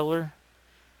purplish color?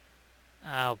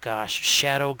 Oh gosh,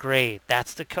 shadow gray.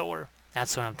 That's the color.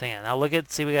 That's what I'm thinking. Now look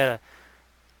at, see we got a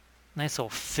nice little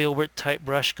filbert type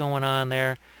brush going on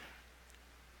there.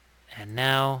 And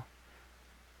now,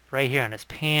 right here on his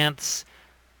pants,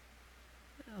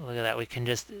 look at that. We can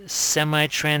just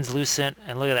semi-translucent,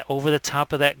 and look at that, over the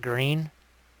top of that green.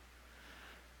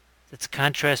 It's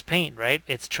contrast paint, right?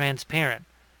 It's transparent.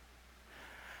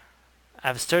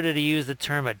 I've started to use the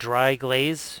term a dry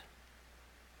glaze.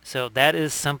 So that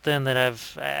is something that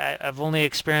I've only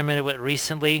experimented with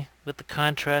recently with the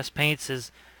contrast paints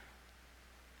is,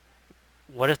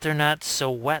 what if they're not so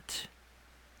wet?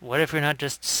 What if you're not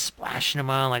just splashing them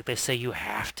on like they say you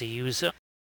have to use them?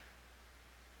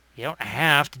 You don't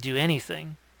have to do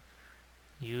anything.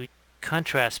 You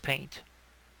contrast paint.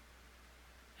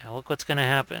 Now look what's going to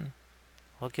happen.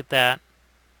 Look at that.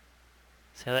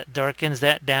 See how that darkens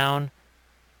that down?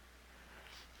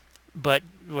 but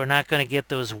we're not going to get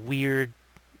those weird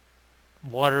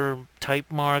water type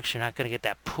marks. You're not going to get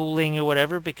that pooling or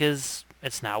whatever because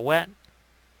it's not wet.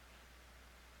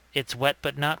 It's wet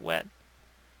but not wet.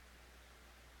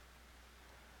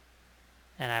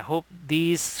 And I hope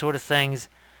these sort of things,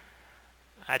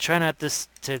 I try not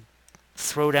to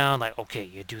throw down like, okay,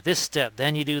 you do this step,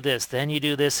 then you do this, then you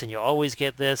do this, and you always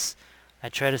get this. I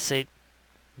try to say,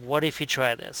 what if you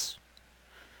try this?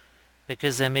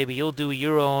 Because then maybe you'll do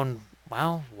your own,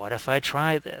 well, what if I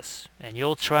try this? And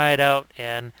you'll try it out,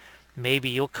 and maybe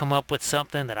you'll come up with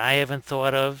something that I haven't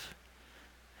thought of.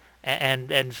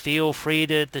 And feel free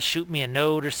to shoot me a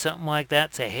note or something like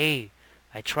that. Say, hey,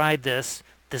 I tried this.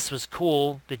 This was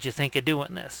cool. Did you think of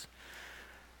doing this?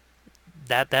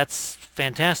 That's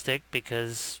fantastic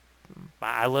because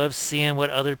I love seeing what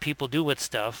other people do with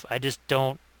stuff. I just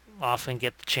don't often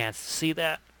get the chance to see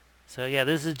that. So yeah,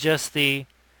 this is just the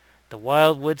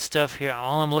wildwood stuff here.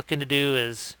 All I'm looking to do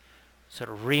is sort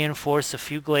of reinforce a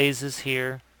few glazes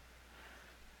here.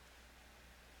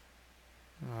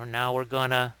 Now we're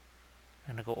gonna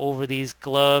go over these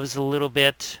gloves a little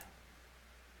bit.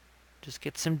 Just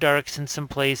get some darks in some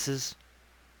places.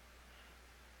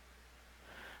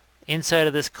 Inside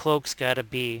of this cloak's got to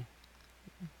be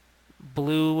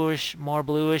bluish, more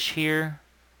bluish here.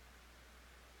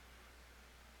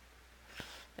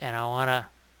 And I want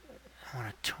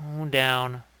to tone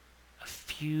down a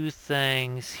few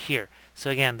things here. So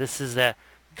again, this is that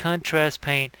contrast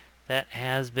paint that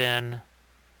has been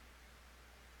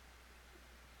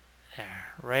there,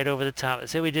 right over the top.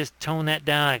 Say we just tone that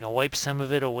down. I can wipe some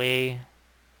of it away.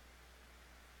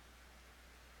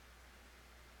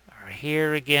 Or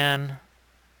here again.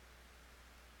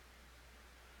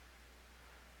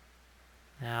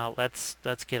 Now let's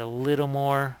get a little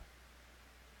more,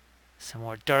 some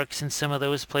more darks in some of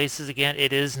those places. Again,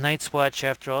 it is Night's Watch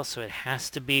after all, so it has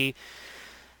to be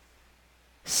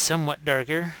somewhat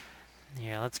darker.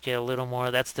 Yeah, let's get a little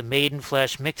more. That's the Maiden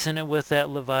Flesh, mixing it with that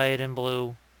Leviathan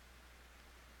blue.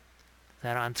 Is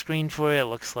that on screen for you? It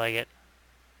looks like it.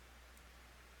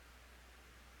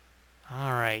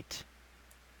 Alright.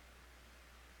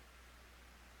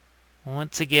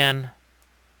 Once again,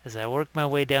 as I work my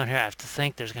way down here, I have to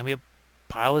think there's going to be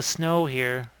a pile of snow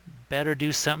here. Better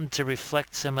do something to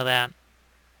reflect some of that.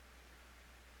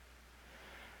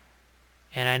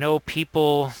 And I know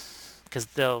people, because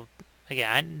they'll,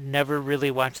 again, I never really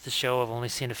watched the show. I've only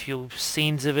seen a few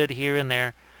scenes of it here and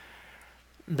there.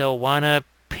 They'll want to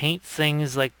paint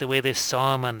things like the way they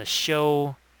saw them on the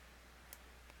show.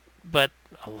 But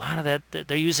a lot of that,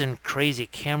 they're using crazy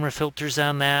camera filters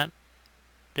on that.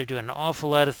 They're doing an awful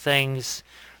lot of things.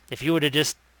 If you were to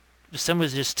just, if someone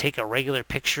would just take a regular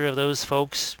picture of those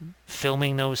folks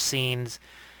filming those scenes,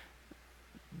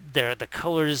 the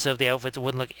colors of the outfits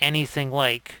wouldn't look anything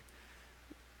like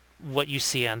what you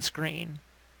see on screen.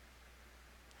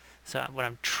 So what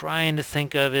I'm trying to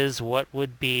think of is what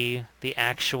would be the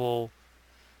actual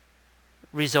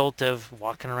result of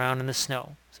walking around in the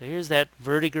snow. So here's that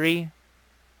verdigris.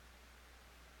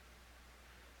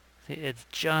 It's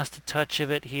just a touch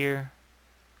of it here.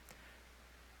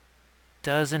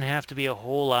 Doesn't have to be a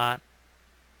whole lot.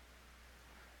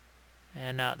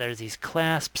 And now there's these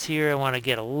clasps here. I want to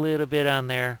get a little bit on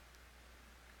there.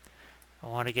 I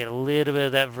want to get a little bit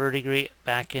of that verdigris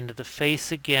back into the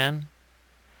face again.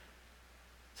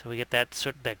 So we get that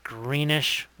sort of that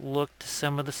greenish look to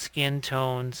some of the skin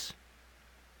tones.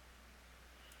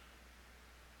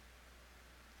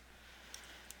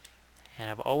 And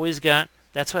I've always got,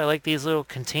 that's why I like these little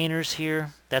containers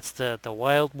here. That's the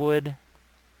wildwood.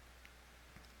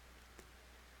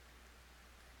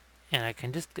 And I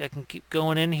can keep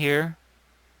going in here.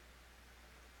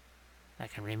 I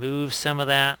can remove some of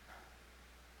that.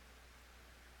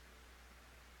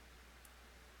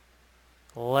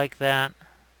 Like that.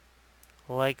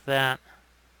 Like that.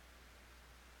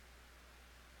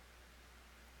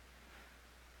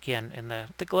 Again, in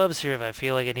the gloves here, if I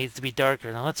feel like it needs to be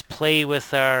darker. Now let's play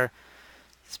with our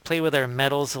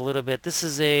metals a little bit. This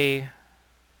is a,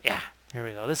 yeah, here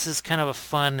we go. This is kind of a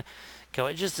fun,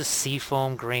 just a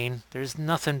seafoam green. There's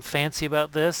nothing fancy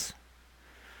about this.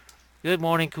 Good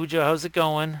morning, Cujo. How's it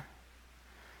going?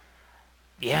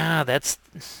 Yeah,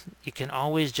 you can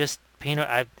always just paint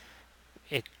it.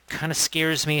 It kind of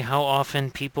scares me how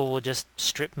often people will just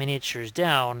strip miniatures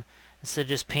down instead of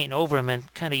just painting over them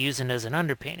and kind of using it as an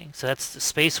underpainting. So that's the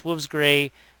Space Wolves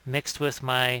Gray mixed with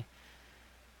my,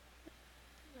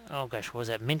 oh gosh, what was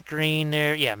that, mint green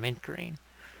there? Yeah, mint green.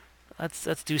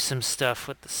 Let's do some stuff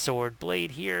with the sword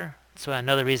blade here. So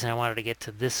another reason I wanted to get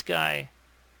to this guy.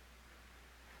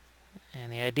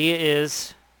 And the idea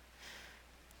is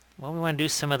well, we want to do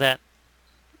some of that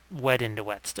wet into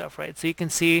wet stuff, right? So you can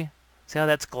see how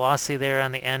that's glossy there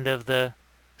on the end of the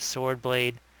sword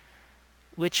blade,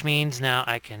 which means now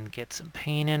I can get some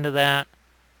paint into that.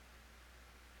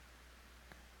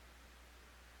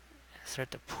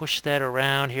 Start to push that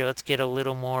around here. Let's get a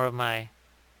little more of my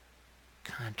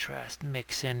contrast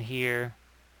mix in here.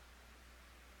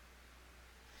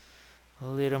 A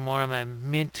little more of my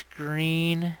mint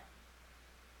green.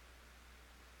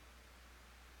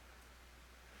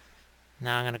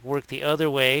 Now I'm going to work the other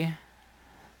way.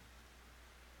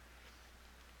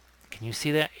 Can you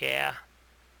see that? Yeah.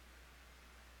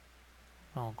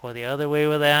 I'll go the other way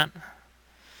with that.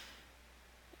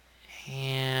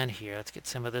 And here, let's get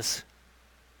some of this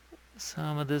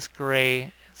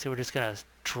gray. So we're just going to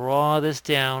draw this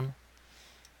down.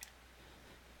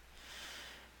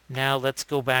 Now let's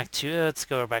go back to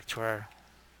our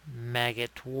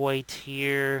maggot white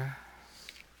here.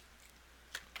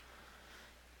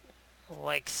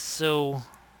 Like so.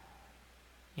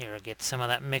 Here, I'll get some of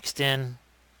that mixed in.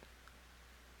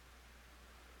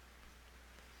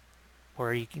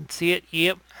 Where you can see it.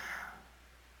 Yep.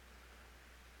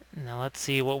 Now let's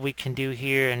see what we can do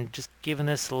here, and just giving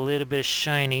this a little bit of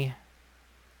shiny.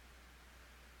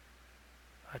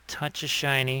 A touch of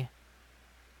shiny.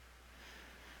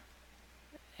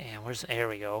 And there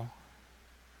we go.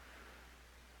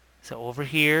 So over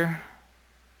here,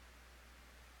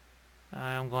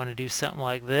 I'm going to do something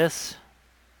like this.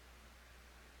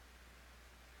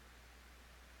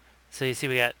 So you see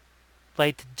we got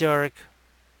light to dark,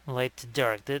 light to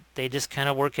dark. They just kind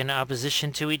of work in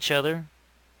opposition to each other.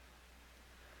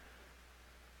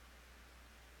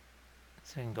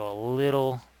 So I can go a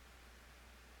little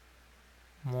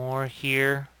more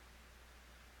here.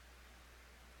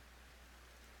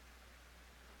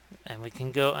 And we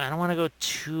can go, I don't want to go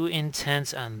too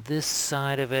intense on this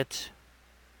side of it.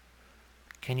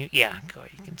 Can you, yeah, go,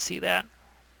 you can see that.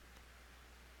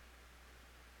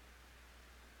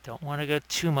 Don't want to go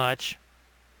too much.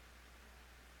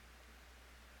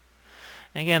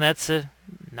 And again, that's a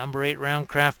number 8 round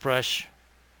craft brush.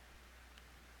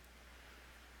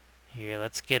 Here,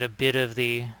 let's get a bit of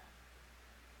the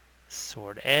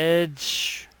sword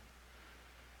edge.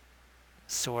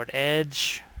 Sword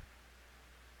edge.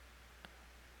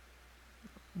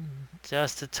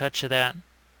 Just a touch of that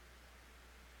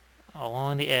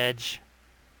along the edge.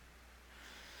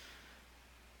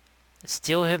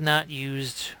 Still have not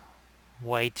used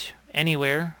white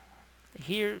anywhere.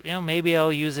 Here, maybe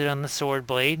I'll use it on the sword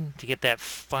blade to get that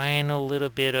final little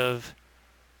bit of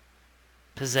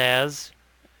pizzazz.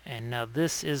 And now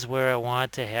this is where I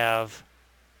want to have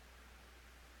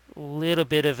a little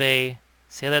bit of a,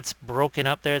 see how that's broken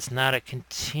up there? It's not a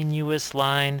continuous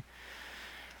line.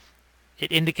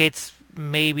 It indicates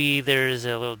maybe there's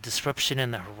a little disruption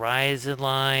in the horizon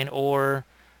line, or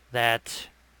that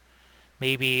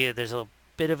maybe there's a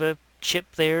bit of a chip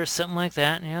there, something like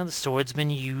that. The sword's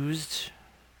been used.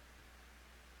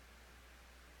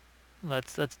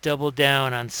 Let's double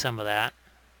down on some of that.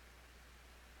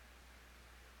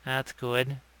 That's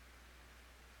good.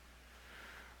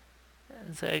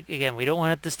 So again, we don't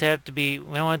want this to have to be,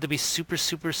 we don't want it to be super,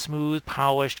 super smooth,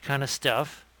 polished kind of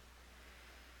stuff.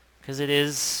 Because it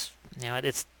is,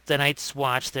 it's the Night's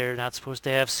Watch. They're not supposed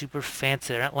to have super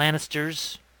fancy. They're not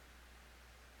Lannisters.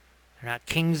 They're not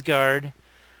Kingsguard.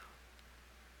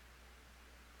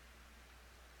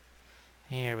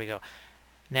 Here we go.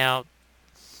 Now,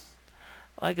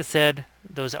 like I said,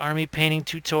 those army painting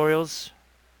tutorials,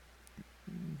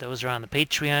 those are on the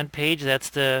Patreon page.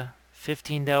 That's the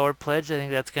 $15 pledge. I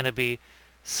think that's going to be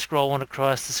scrolling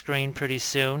across the screen pretty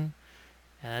soon.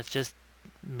 And that's just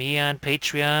me on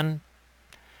Patreon.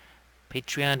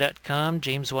 Patreon.com,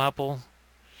 James Wappel.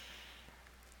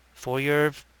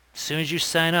 As soon as you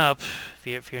sign up,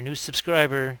 if you're a new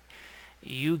subscriber,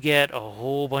 you get a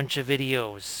whole bunch of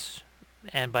videos.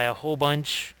 And by a whole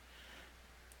bunch,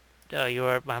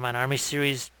 I'm on Army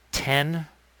Series 10.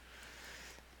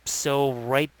 So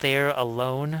right there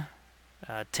alone,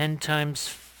 10 times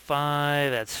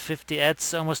 5, that's 50,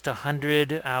 that's almost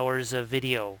 100 hours of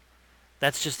video.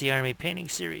 That's just the Army Painting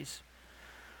Series.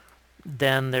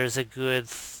 Then there's a good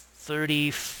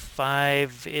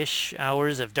 35-ish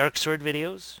hours of Dark Sword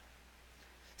videos.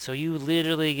 So you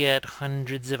literally get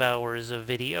hundreds of hours of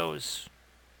videos.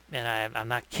 And I'm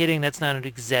not kidding, that's not an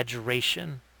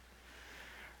exaggeration.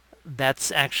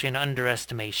 That's actually an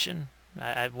underestimation.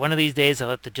 One of these days I'll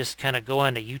have to just kind of go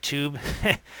onto YouTube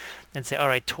and say,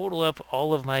 alright, total up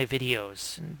all of my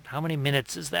videos. And how many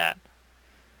minutes is that?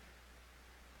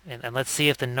 And let's see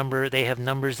if they have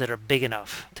numbers that are big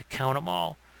enough to count them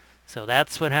all. So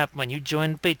that's what happened when you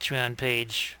join the Patreon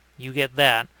page. You get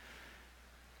that.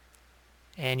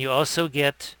 And you also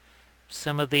get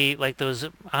some of the, like those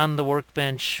on the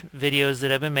workbench videos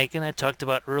that I've been making I talked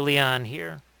about early on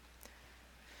here.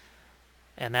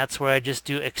 And that's where I just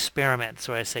do experiments,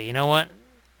 where I say, you know what,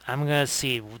 I'm going to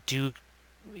see, do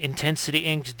intensity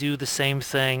inks do the same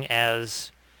thing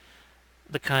as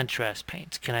the contrast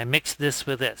paints? Can I mix this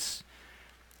with this?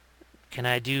 Can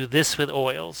I do this with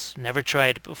oils? Never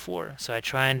tried it before. So I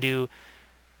try and do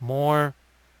more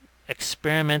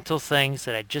experimental things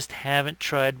that I just haven't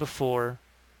tried before.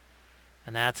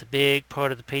 And that's a big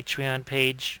part of the Patreon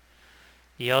page.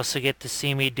 You also get to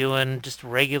see me doing just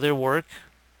regular work.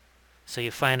 So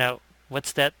you find out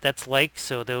what's that's like.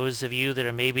 So those of you that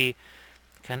are maybe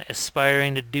kind of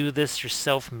aspiring to do this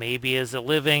yourself, maybe as a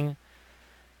living,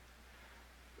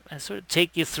 I sort of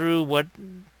take you through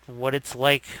what it's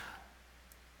like,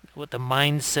 what the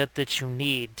mindset that you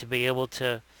need to be able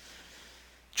to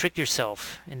trick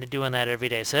yourself into doing that every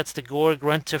day. So that's the Gore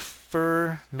Grunter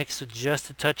fur mixed with just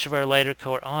a touch of our lighter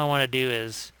color. All I want to do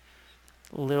is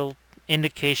a little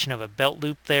indication of a belt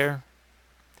loop there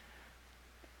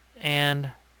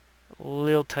and a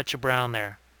little touch of brown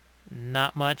there.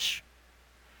 Not much.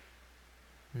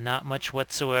 Not much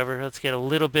whatsoever. Let's get a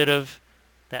little bit of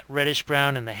that reddish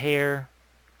brown in the hair.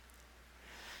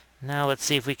 Now let's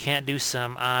see if we can't do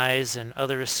some eyes and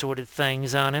other assorted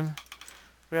things on him.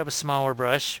 Grab a smaller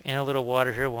brush and a little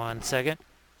water here. 1 second.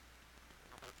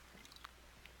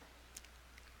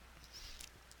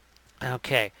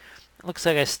 Okay. Looks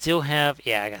like I still have,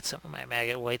 yeah, I got some of my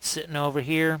maggot white sitting over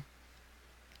here.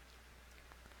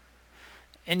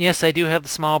 And yes, I do have the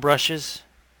small brushes.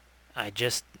 I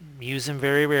just use them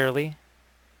very rarely.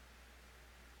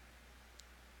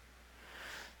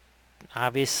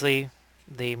 Obviously,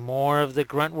 the more of the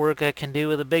grunt work I can do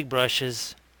with the big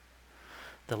brushes,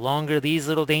 the longer these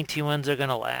little dainty ones are going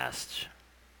to last.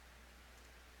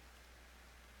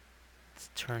 Let's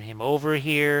turn him over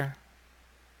here.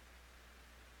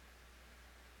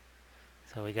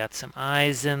 So we got some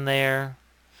eyes in there.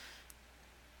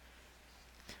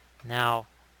 Now,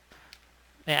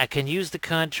 I can use the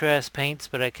contrast paints,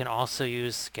 but I can also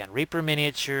use, again, Reaper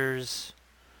Miniatures,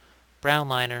 brown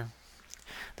liner.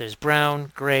 There's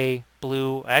brown, gray,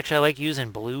 blue. Actually, I like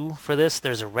using blue for this.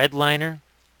 There's a red liner,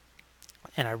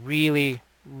 and I really,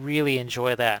 really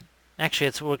enjoy that. Actually,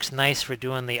 it works nice for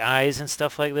doing the eyes and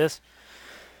stuff like this.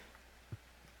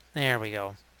 There we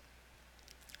go.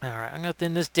 Alright, I'm going to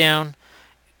thin this down.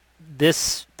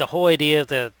 The whole idea of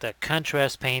the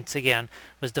contrast paints, again,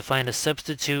 was to find a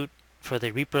substitute for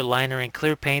the Reaper liner and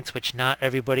clear paints, which not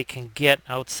everybody can get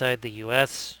outside the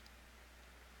US.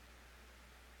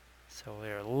 So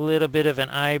we're a little bit of an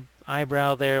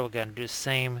eyebrow there. We're going to do the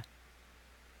same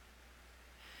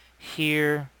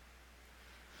here.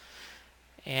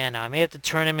 And I may have to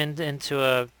turn him into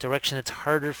a direction that's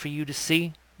harder for you to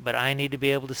see, but I need to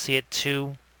be able to see it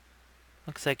too.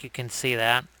 Looks like you can see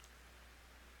that.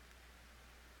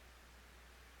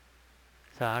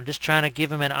 So I'm just trying to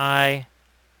give him an eye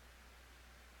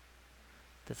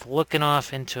that's looking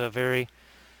off into a very,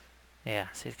 yeah,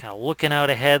 see, it's kind of looking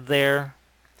out ahead there.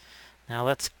 Now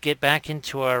let's get back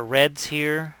into our reds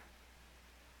here.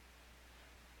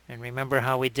 And remember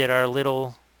how we did our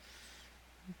little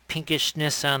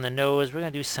pinkishness on the nose? We're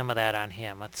going to do some of that on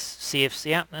him. Let's see if,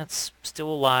 yeah, that's still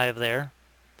alive there.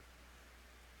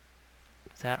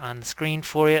 Is that on the screen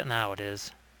for you? Now it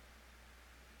is.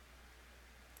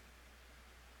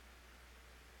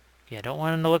 Yeah, don't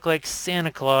want him to look like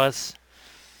Santa Claus.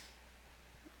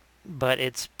 But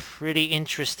it's pretty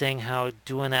interesting how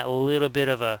doing that little bit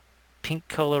of a pink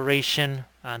coloration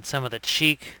on some of the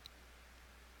cheek.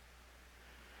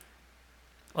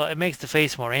 Well, it makes the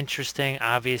face more interesting,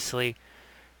 obviously.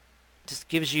 Just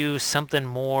gives you something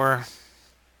more.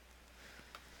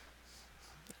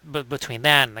 But between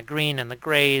that and the green and the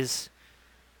grays,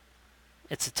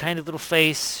 it's a tiny little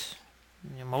face.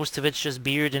 You know, most of it's just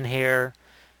beard and hair.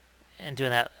 And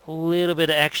doing that little bit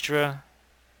of extra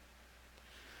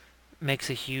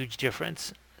makes a huge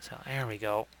difference. So there we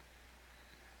go.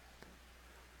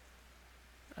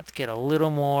 Let's get a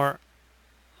little more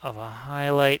of a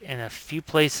highlight in a few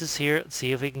places here. Let's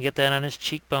see if we can get that on his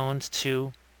cheekbones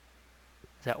too.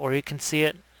 Is that where you can see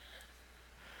it?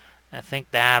 I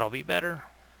think that'll be better.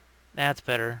 That's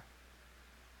better.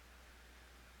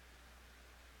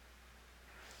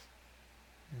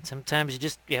 And sometimes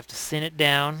you have to thin it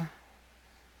down.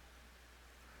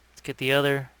 Let's get the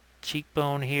other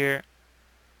cheekbone here.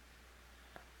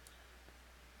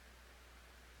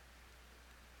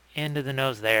 Into the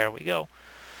nose. There we go.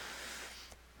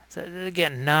 So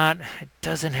again, it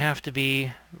doesn't have to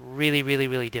be really, really,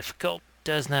 really difficult.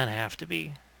 Does not have to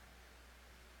be.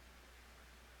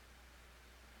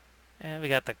 And we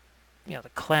got the, the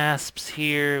clasps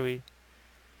here.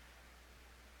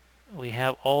 We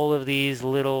have all of these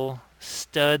little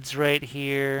studs right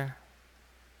here.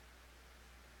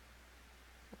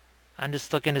 I'm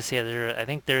just looking to see if I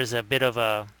think there's a bit of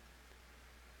a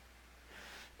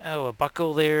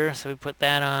buckle there, so we put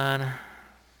that on.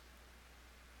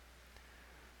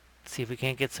 Let's see if we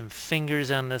can't get some fingers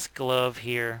on this glove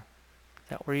here. Is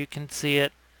that where you can see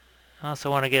it? I also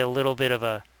want to get a little bit of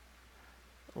a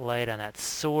light on that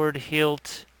sword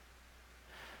hilt.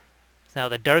 Now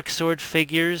the dark sword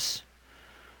figures,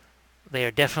 they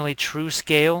are definitely true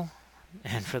scale.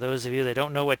 And for those of you that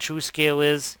don't know what true scale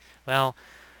is, well,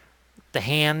 the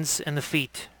hands and the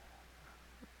feet.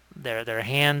 Their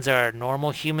hands are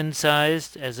normal human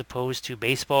sized as opposed to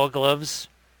baseball gloves.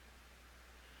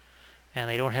 And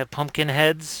they don't have pumpkin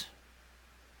heads.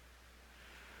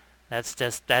 That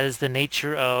is the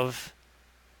nature of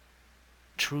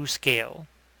true scale.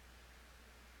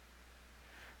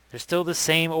 They're still the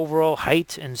same overall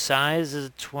height and size as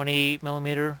a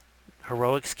 20mm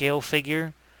heroic scale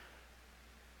figure,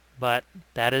 but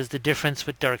that is the difference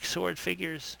with dark sword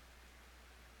figures.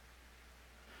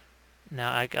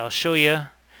 Now I'll show you.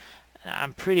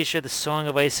 I'm pretty sure the Song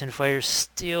of Ice and Fire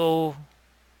still,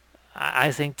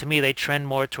 I think to me they trend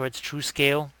more towards true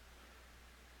scale.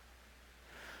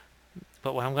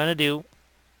 But what I'm going to do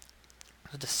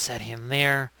is just set him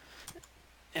there,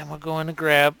 and we're going to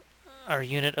grab our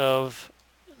unit of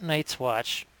Night's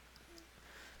Watch.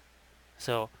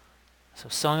 So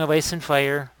Song of Ice and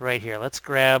Fire right here. Let's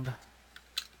grab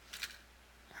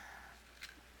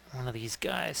one of these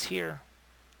guys here.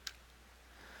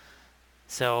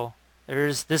 So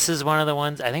this is one of the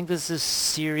ones, I think this is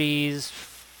series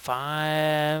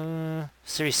 5,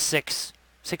 series 6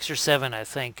 or 7, I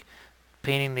think,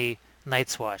 painting the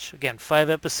Night's Watch. Again, 5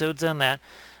 episodes on that,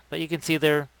 but you can see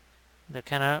they're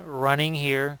kind of running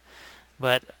here.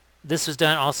 But this was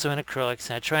done also in acrylics,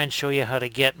 and I try and show you how to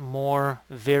get more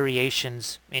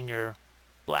variations in your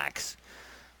blacks.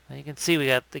 And you can see we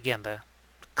got, again, the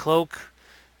cloak.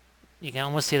 You can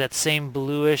almost see that same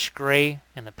bluish gray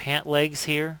in the pant legs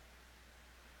here.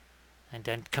 And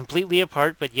done completely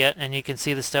apart, but yet, and you can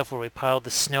see the stuff where we piled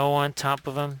the snow on top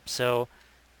of them. So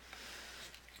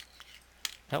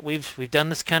we've done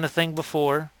this kind of thing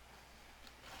before.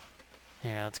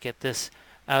 Here, let's get this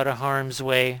out of harm's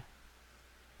way.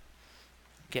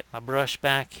 Get my brush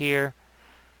back here.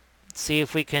 See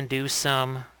if we can do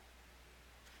some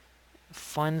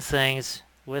fun things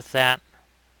with that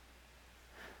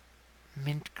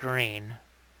mint green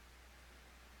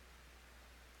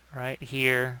right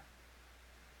here.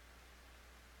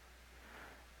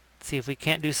 See if we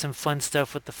can't do some fun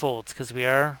stuff with the folds, because we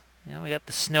got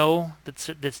the snow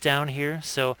that's down here.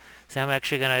 So I'm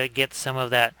actually gonna get some of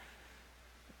that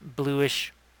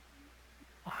bluish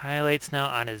highlights now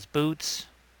on his boots.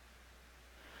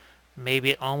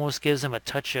 Maybe it almost gives him a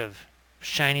touch of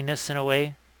shininess in a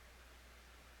way.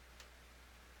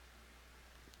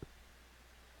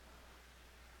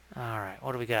 Alright,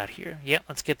 what do we got here? Yep,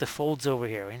 let's get the folds over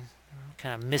here. We're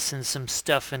kind of missing some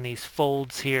stuff in these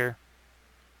folds here.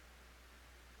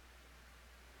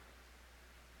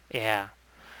 Yeah.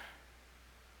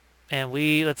 And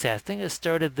let's see, I think I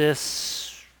started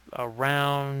this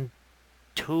around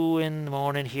 2 in the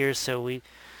morning here, so you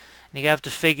have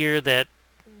to figure that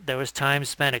there was time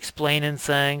spent explaining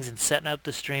things and setting up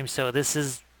the stream, so this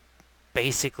is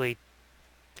basically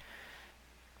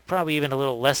probably even a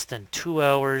little less than 2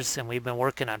 hours, and we've been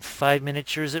working on 5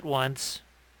 miniatures at once.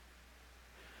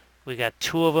 We got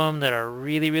 2 of them that are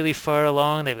really, really far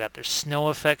along. They've got their snow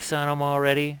effects on them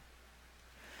already.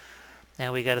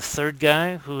 And we got a 3rd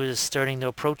guy who is starting to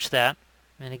approach that.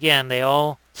 And again, they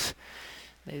all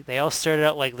started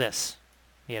out like this.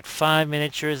 We had 5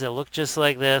 miniatures that looked just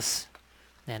like this.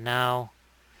 And now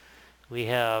we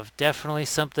have definitely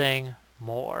something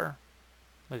more.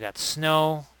 We got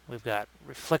snow. We've got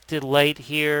reflected light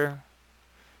here.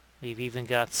 We've even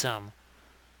got some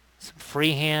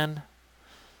freehand.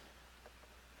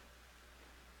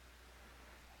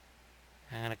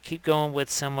 I'm going to keep going with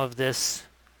some of this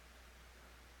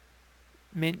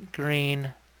mint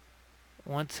green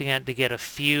once again to get a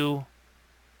few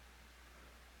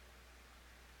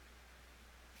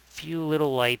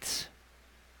little lights.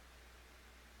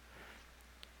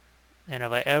 And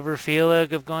if I ever feel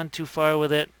like I've gone too far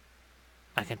with it,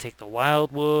 I can take the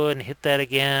wildwood and hit that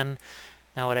again.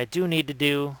 Now what I do need to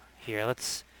do here,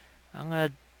 I'm going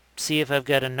to see if I've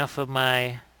got enough of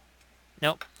nope,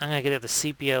 I'm going to get the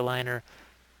sepia liner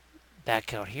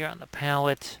back out here on the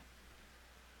palette.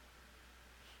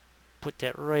 Put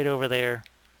that right over there.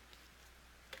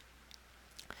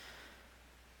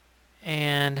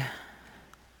 And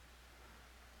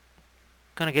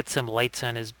gonna get some lights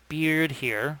on his beard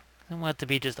here. I don't want it to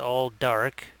be just all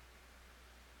dark.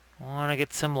 I want to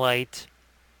get some light.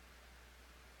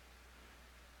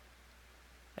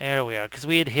 There we are, because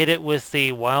we had hit it with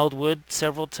the wildwood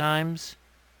several times.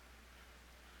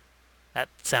 That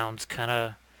sounds kind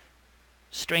of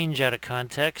strange out of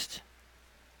context.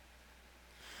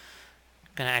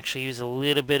 Gonna actually use a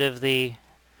little bit of the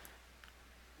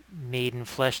maiden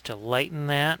flesh to lighten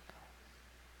that.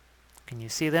 Can you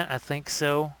see that? I think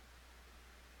so.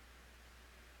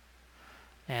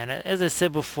 And as I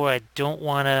said before, I don't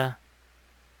want to,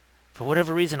 for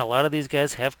whatever reason, a lot of these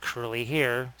guys have curly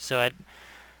hair, so I'm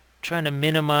trying to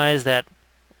minimize that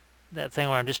thing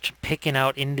where I'm just picking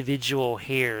out individual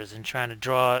hairs and trying to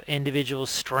draw individual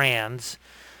strands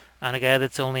on a guy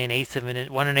that's only 1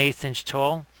 1/8 inch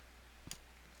tall.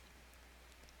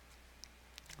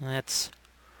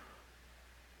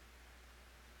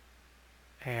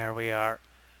 There we are.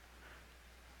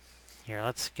 Here,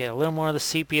 let's get a little more of the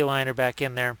sepia liner back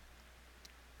in there.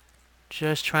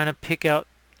 Just trying to pick out,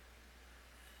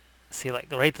 see,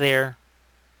 like right there.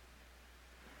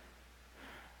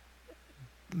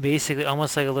 Basically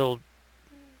almost like a little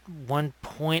one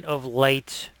point of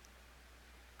light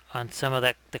on some of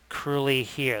the curly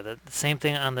hair. The same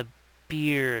thing on the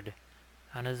beard,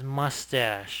 on his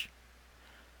mustache.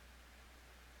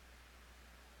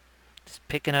 Just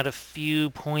picking out a few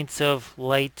points of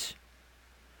light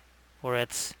where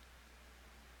it's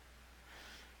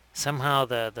somehow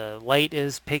the light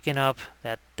is picking up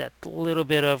that little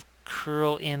bit of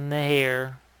curl in the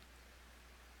hair.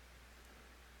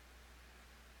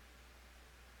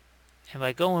 And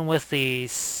by going with the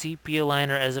sepia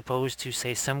liner as opposed to,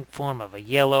 say, some form of a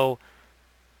yellow,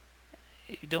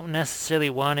 you don't necessarily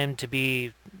want him to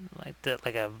be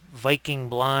like a Viking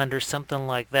blonde or something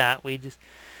like that. We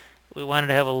wanted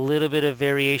to have a little bit of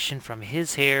variation from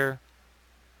his hair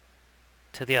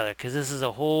to the other, because this is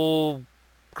a whole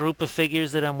group of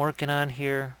figures that I'm working on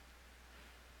here.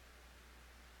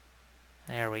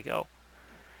 There we go.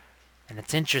 And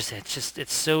it's interesting.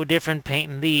 It's so different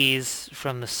painting these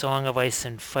from the Song of Ice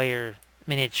and Fire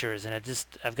miniatures, and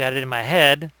I've got it in my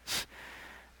head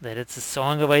that it's a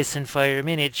Song of Ice and Fire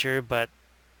miniature, but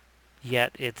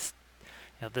yet it's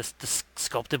this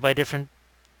sculpted by different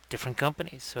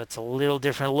companies, so it's a little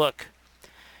different look.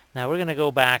 Now we're gonna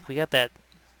go back. We got the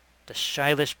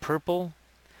Shyless purple.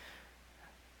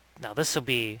 Now this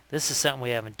is something we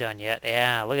haven't done yet.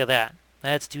 Yeah, look at that.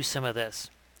 Let's do some of this.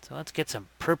 So let's get some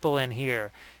purple in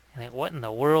here. And think, what in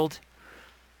the world?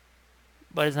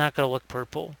 But it's not going to look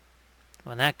purple.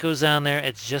 When that goes on there,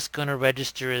 it's just going to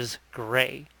register as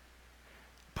gray.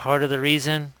 Part of the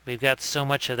reason we've got so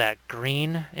much of that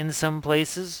green in some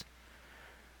places,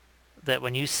 that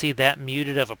when you see that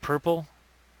muted of a purple,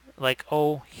 like,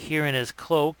 oh, here in his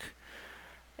cloak,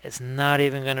 it's not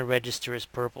even going to register as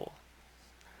purple.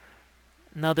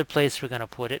 Another place we're going to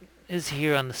put it is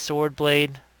here on the sword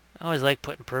blade. I always like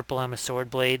putting purple on my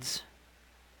sword blades.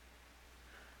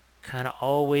 Kind of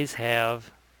always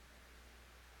have.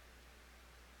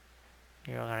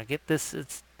 You're going to get this.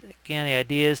 It's, again, the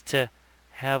idea is to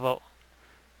have a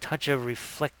touch of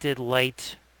reflected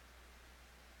light.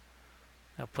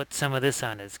 I'll put some of this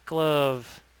on his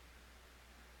glove.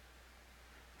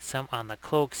 Some on the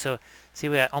cloak. So see,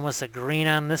 we got almost a green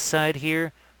on this side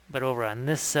here, but over on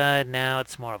this side now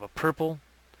it's more of a purple.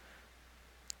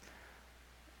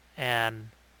 And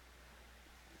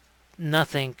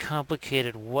nothing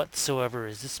complicated whatsoever.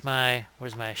 Is this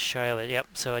where's my Shyless? Yep,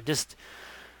 so I just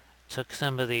took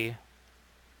some of the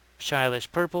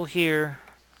Shyless purple here,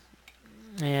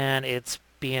 and it's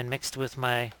being mixed with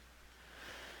my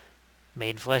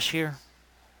maiden flesh here.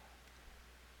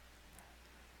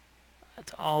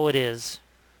 That's all it is.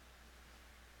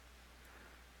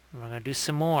 We're going to do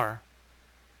some more.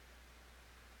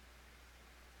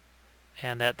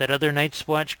 And that other Night's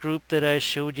Watch group that I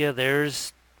showed you,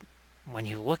 when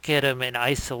you look at them in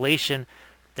isolation,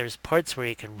 there's parts where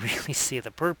you can really see the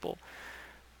purple.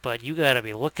 But you got to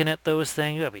be looking at those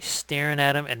things, you got to be staring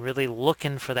at them and really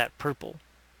looking for that purple.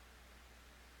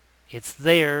 It's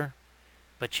there,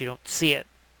 but you don't see it.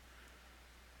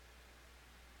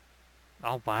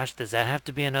 Oh gosh, does that have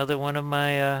to be another one of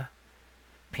my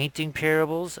painting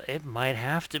parables? It might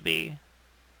have to be.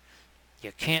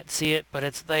 You can't see it, but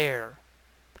it's there.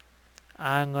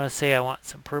 I'm going to say I want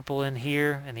some purple in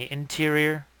here in the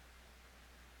interior.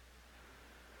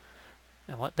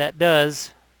 And what that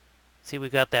does, see,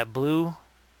 we've got that blue.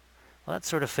 Well, that's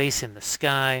sort of facing the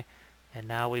sky. And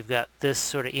now we've got this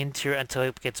sort of interior until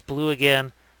it gets blue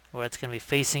again, where it's going to be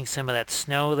facing some of that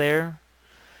snow there.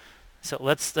 So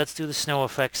let's do the snow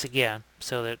effects again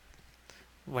so that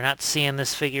we're not seeing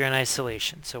this figure in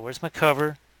isolation. So where's my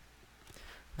cover?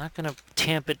 Not going to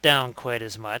tamp it down quite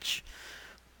as much.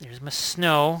 There's my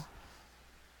snow.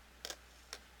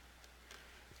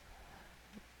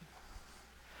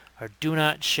 Our do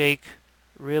not shake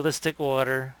realistic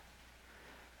water.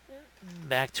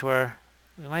 Back to our,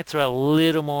 we might throw a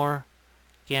little more,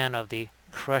 again, of the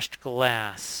crushed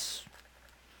glass.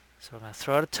 So I'm going to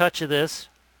throw out a touch of this.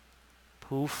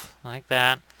 Poof, like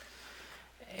that.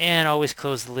 And always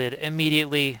close the lid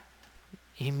immediately.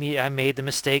 I made the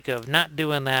mistake of not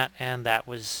doing that, and that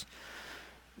was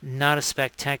not a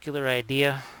spectacular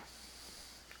idea.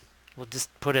 We'll just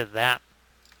put it that.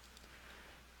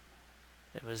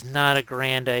 It was not a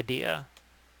grand idea.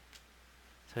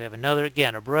 So we have another,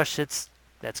 again, a brush that's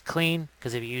clean,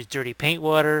 because if you use dirty paint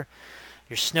water,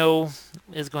 your snow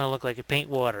is going to look like a paint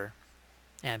water.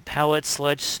 And palette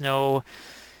sludge snow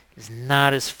is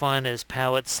not as fun as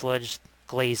palette sludge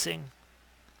glazing.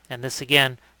 And this,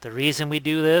 again, the reason we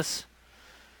do this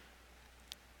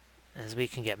is we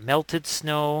can get melted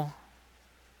snow,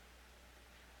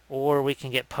 or we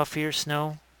can get puffier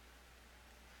snow.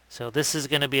 So this is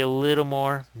going to be a little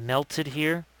more melted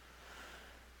here.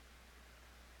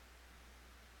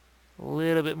 A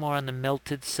little bit more on the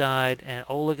melted side. And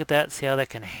oh, look at that. See how that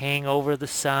can hang over the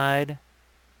side?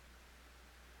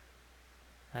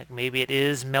 Like maybe it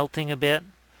is melting a bit.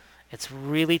 It's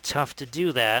really tough to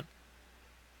do that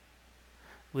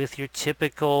with your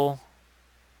typical...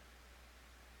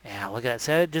 Yeah, look at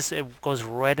that. See, it goes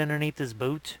right underneath his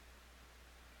boot.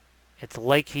 It's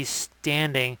like he's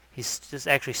standing. He's just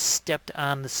actually stepped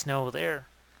on the snow there.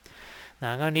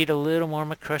 Now I'm going to need a little more of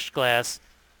my crushed glass.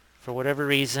 For whatever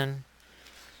reason,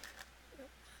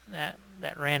 that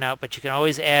ran out, but you can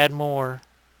always add more.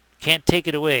 Can't take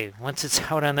it away. Once it's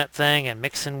out on that thing and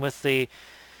mixing with the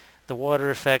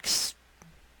water effects,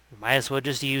 you might as well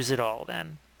just use it all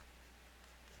then.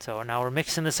 So now we're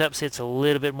mixing this up so it's a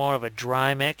little bit more of a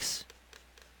dry mix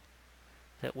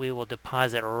that we will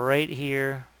deposit right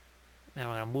here. And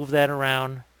we're going to move that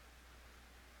around.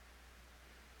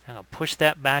 I'm going to push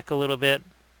that back a little bit.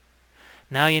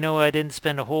 Now you know I didn't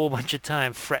spend a whole bunch of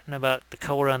time fretting about the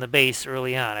color on the base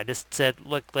early on. I just said,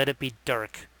 look, let it be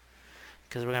dark.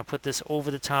 Because we're going to put this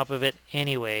over the top of it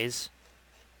anyways.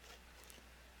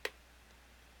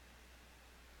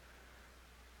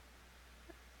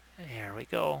 There we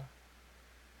go.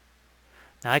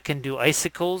 Now I can do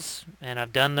icicles, and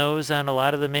I've done those on a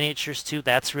lot of the miniatures too.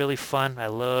 That's really fun. I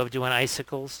love doing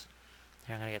icicles.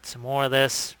 Here, I'm going to get some more of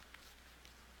this.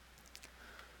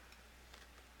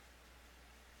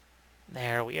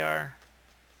 There we are.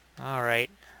 All right.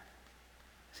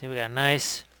 See, we got a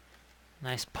nice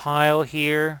pile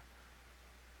here.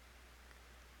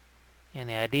 And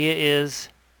the idea is,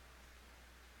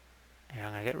 here,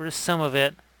 I'm going to get rid of some of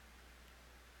it.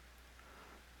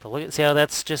 But look at, see how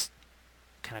that's just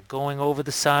kind of going over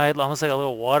the side, almost like a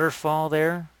little waterfall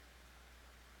there.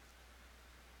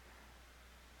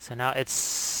 So now it's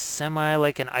semi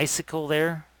like an icicle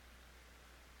there.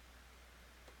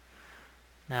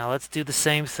 Now let's do the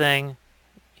same thing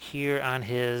here on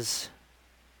his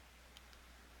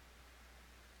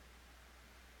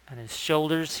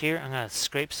shoulders here. I'm going to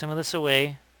scrape some of this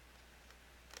away.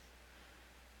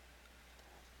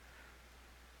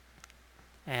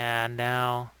 And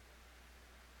now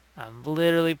I'm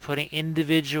literally putting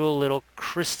individual little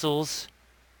crystals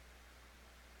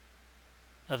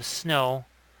of snow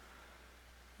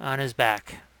on his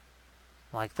back,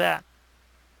 like that.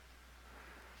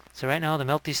 So right now the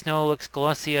melty snow looks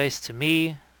glossy ice to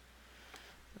me.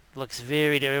 Looks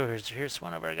very different. Here's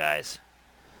one of our guys.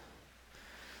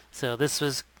 So this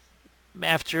was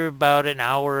after about an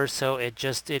hour or so. It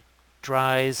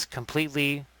dries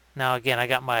completely. Now again, I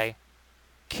got my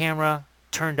camera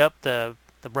turned up the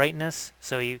brightness,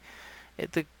 so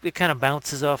it kind of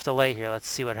bounces off the light here. Let's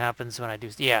see what happens when I do.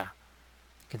 Yeah,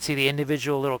 you can see the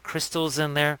individual little crystals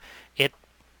in there. It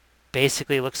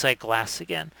basically looks like glass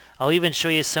again. I'll even show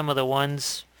you some of the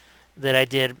ones that I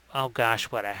did, oh gosh,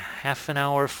 what, a half an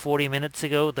hour, 40 minutes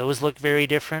ago. Those look very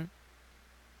different.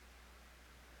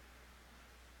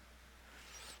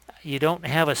 You don't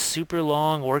have a super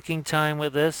long working time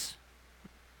with this.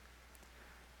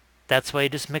 That's why you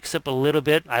just mix up a little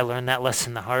bit. I learned that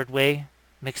lesson the hard way.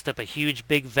 Mixed up a huge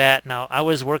big vat. Now, I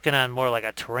was working on more like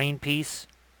a terrain piece.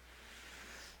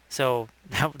 So,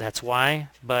 that's why.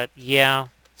 But, yeah.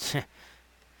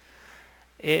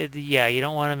 Yeah, you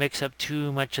don't want to mix up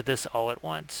too much of this all at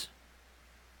once.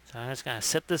 So I'm just going to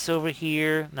set this over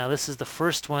here. Now, this is the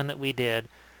first one that we did.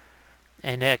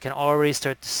 And I can already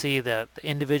start to see the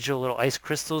individual little ice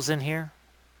crystals in here.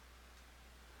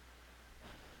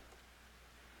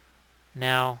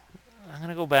 Now, I'm going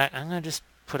to go back. I'm going to just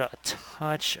put a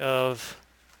touch of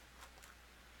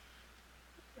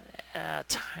a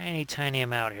tiny, tiny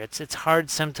amount here. It's hard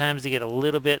sometimes to get a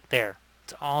little bit there.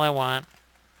 That's all I want.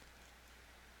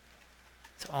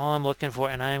 That's all I'm looking for.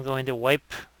 And I am going to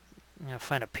wipe. I'm going to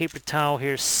find a paper towel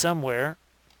here somewhere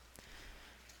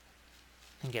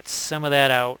and get some of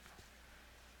that out.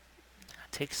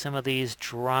 Take some of these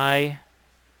dry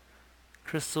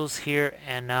crystals here,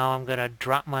 and now I'm going to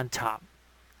drop them on top.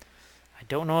 I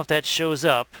don't know if that shows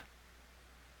up,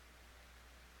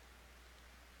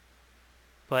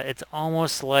 but it's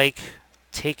almost like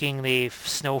taking the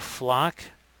snow flock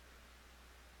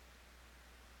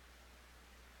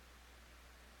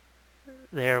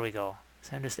there we go.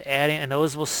 So I'm just adding, and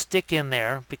those will stick in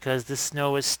there because the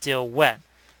snow is still wet.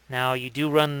 Now you do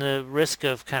run the risk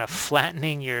of kind of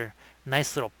flattening your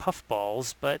nice little puff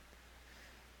balls, but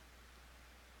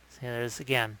see, there's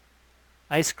again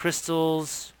ice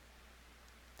crystals,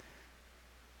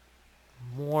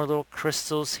 more little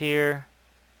crystals here.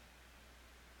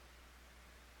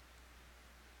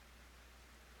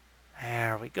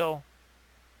 There we go.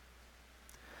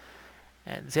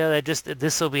 And yeah,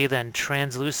 this will be then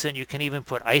translucent. You can even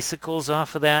put icicles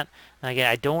off of that. And again,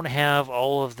 I don't have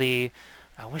all of the.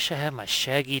 I wish I had my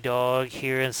shaggy dog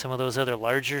here and some of those other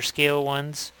larger scale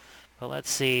ones. But let's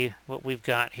see what we've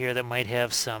got here that might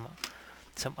have some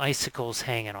icicles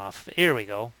hanging off. Here we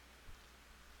go.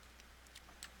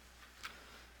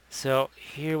 So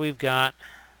here we've got.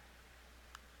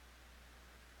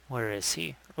 Where is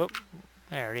he? Oh,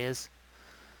 there it is.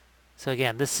 So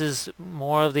again, this is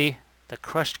more of the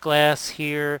crushed glass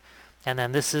here, and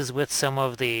then this is with some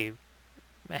of the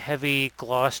heavy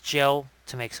gloss gel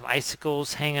to make some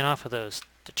icicles hanging off of the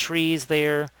trees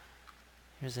there.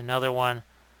 Here's another one.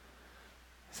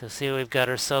 So see, we've got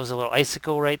ourselves a little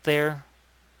icicle right there.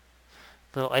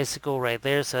 Little icicle right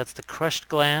there. So that's the crushed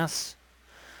glass.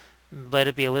 Let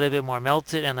it be a little bit more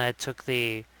melted, and I took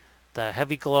the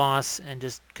heavy gloss and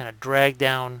just kind of dragged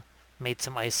down, made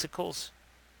some icicles.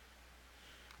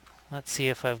 Let's see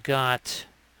if I've got.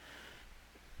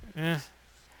 Do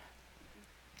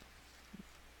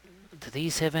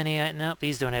these have any? No,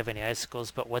 these don't have any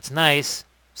icicles. But what's nice,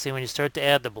 see when you start to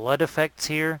add the blood effects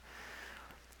here,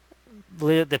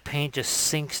 the paint just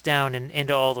sinks down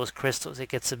into all those crystals. It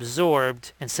gets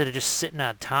absorbed instead of just sitting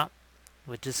on top,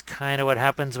 which is kind of what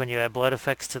happens when you add blood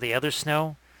effects to the other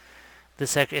snow.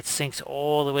 It sinks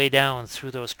all the way down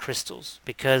through those crystals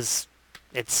because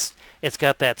it's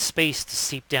got that space to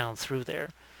seep down through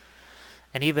there.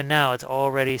 And even now it's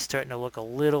already starting to look a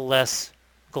little less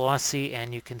glossy,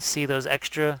 and you can see those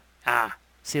extra,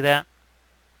 see that?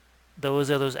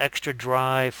 Those are those extra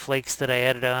dry flakes that I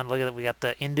added on. Look at that, we got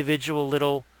the individual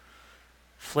little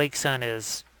flakes on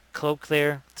his cloak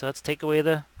there. So let's take away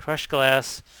the crushed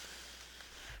glass.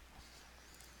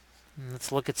 And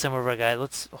let's look at some of our guys.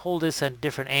 Let's hold this at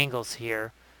different angles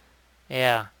here.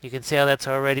 Yeah, you can see how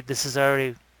this is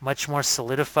already much more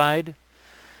solidified.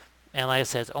 And like I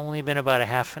said, it's only been about a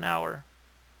half an hour.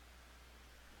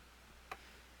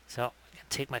 So I can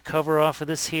take my cover off of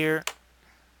this here.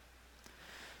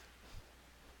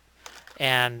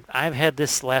 And I've had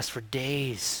this last for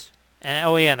days. And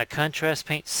oh yeah, and the contrast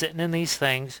paint sitting in these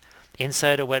things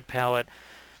inside a wet palette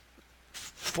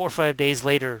 4 or 5 days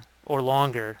later or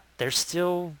longer, they're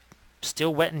still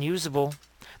wet and usable.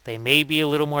 They may be a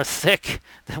little more thick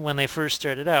than when they first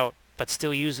started out, but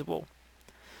still usable.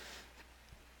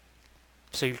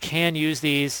 So you can use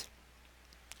these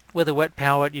with a wet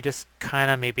palette. You just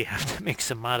kind of maybe have to make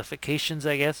some modifications,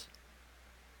 I guess.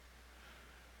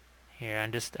 Here,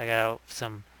 I got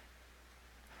some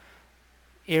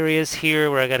areas here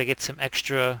where I got to get some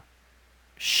extra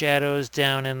shadows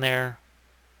down in there.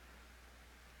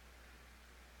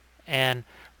 And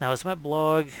now is my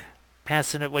blog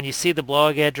passing it? When you see the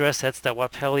blog address, that's the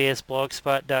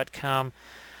wappeliusblogspot.com.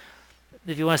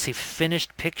 If you want to see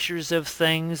finished pictures of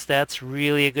things, that's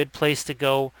really a good place to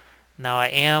go. Now I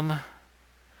am,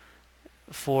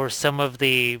 for some of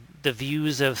the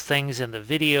views of things in the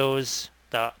videos,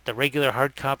 the regular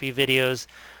hard copy videos,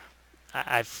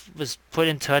 I was put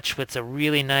in touch with a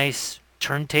really nice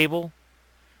turntable.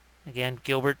 Again,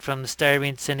 Gilbert from the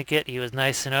Styrene Syndicate, he was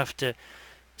nice enough to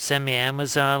send me an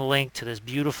Amazon link to this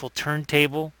beautiful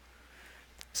turntable.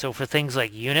 So for things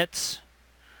like units,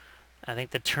 I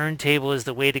think the turntable is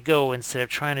the way to go instead of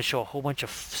trying to show a whole bunch of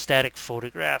static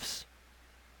photographs.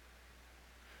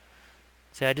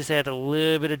 See, I just add a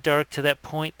little bit of dark to that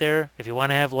point there. If you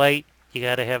want to have light, you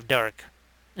got to have dark,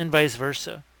 and vice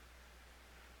versa.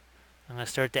 I'm going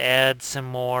to start to add some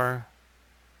more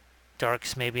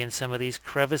darks maybe in some of these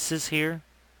crevices here.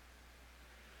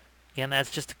 Again,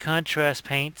 that's just the contrast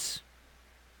paints.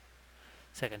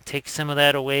 So I can take some of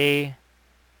that away,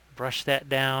 brush that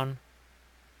down.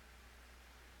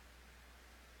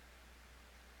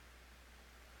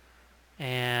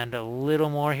 And a little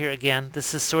more here. Again,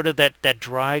 this is sort of that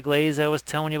dry glaze I was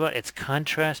telling you about. It's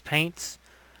contrast paints,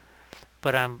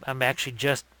 but I'm actually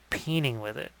just painting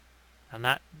with it. I'm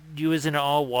not using it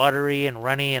all watery and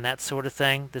runny and that sort of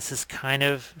thing. This is kind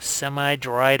of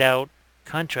semi-dried out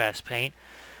contrast paint,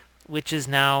 which is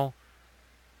now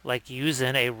like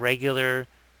using a regular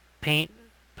paint,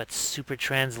 but super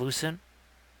translucent.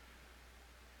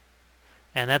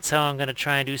 And that's how I'm going to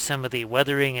try and do some of the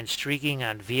weathering and streaking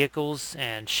on vehicles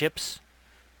and ships.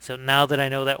 So now that I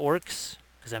know that works,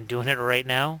 because I'm doing it right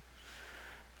now,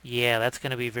 yeah, that's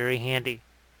going to be very handy.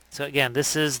 So again,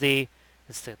 this is the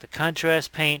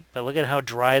contrast paint, but look at how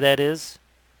dry that is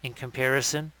in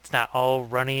comparison. It's not all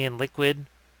runny and liquid.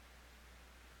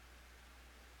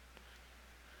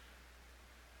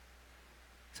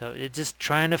 So it's just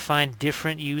trying to find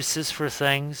different uses for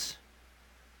things,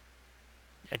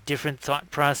 a different thought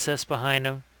process behind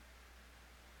them.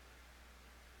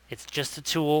 It's just a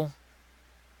tool.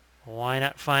 Why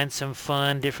not find some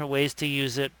fun, different ways to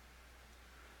use it?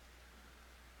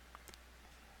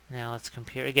 Now let's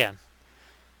compare again.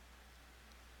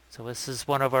 So this is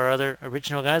one of our other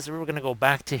original guys. We're going to go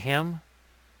back to him.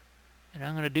 And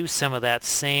I'm going to do some of that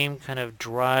same kind of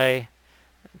dry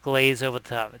glaze over the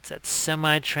top. It's that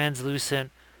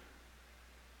semi-translucent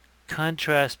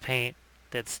contrast paint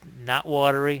that's not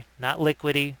watery, not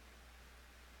liquidy.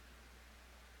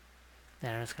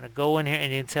 And I'm just going to go in here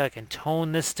and you can tell I can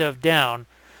tone this stuff down.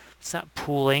 It's not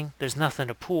pooling. There's nothing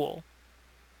to pool.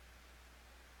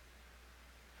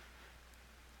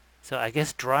 So I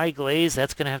guess dry glaze,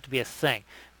 that's going to have to be a thing.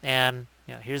 And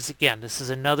here's again, this is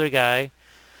another guy.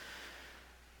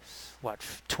 What,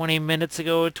 20 minutes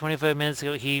ago, 25 minutes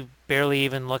ago, he barely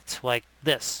even looked like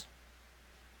this.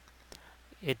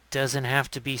 It doesn't have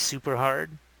to be super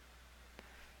hard.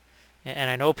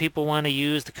 And I know people want to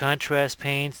use the contrast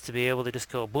paints to be able to just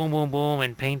go boom, boom, boom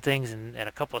and paint things in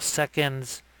a couple of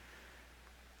seconds.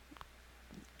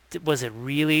 Was it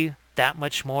really that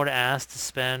much more to ask to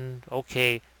spend,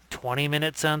 20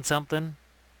 minutes on something?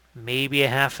 Maybe a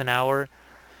half an hour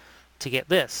to get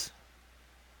this?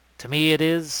 To me it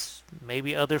is.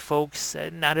 Maybe other folks,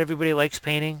 not everybody likes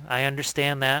painting. I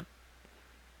understand that.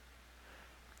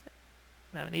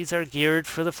 I mean, these are geared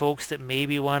for the folks that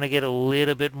maybe want to get a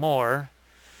little bit more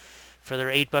for their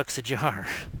 $8 a jar.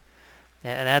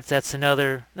 And that's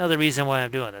another reason why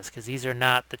I'm doing this, because these are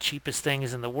not the cheapest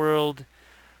things in the world.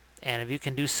 And if you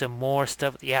can do some more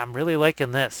stuff, yeah, I'm really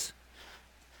liking this.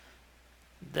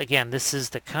 Again, this is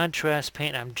the contrast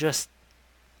paint.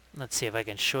 Let's see if I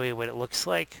can show you what it looks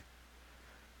like.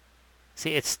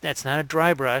 See, that's not a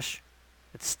dry brush.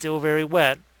 It's still very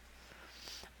wet,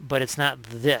 but it's not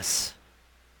this.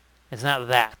 It's not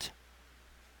that.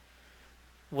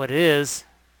 What it is,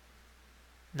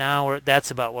 now that's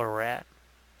about where we're at.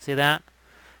 See that?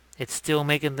 It's still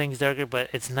making things darker, but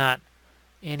it's not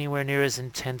anywhere near as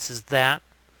intense as that.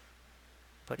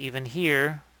 But even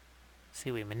here, see,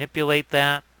 we manipulate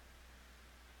that.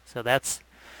 So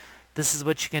this is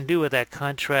what you can do with that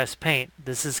contrast paint.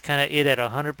 This is kind of it at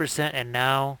 100%, and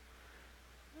now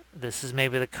this is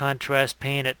maybe the contrast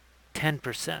paint at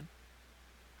 10%.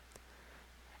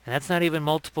 And that's not even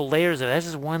multiple layers of it. That's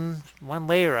just one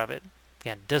layer of it.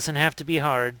 Again, it doesn't have to be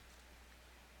hard.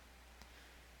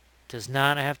 Does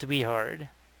not have to be hard.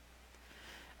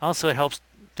 Also, it helps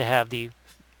to have the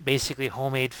basically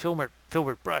homemade filbert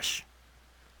brush.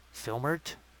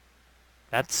 Filbert?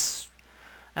 That's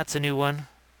a new one.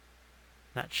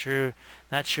 Not sure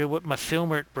what my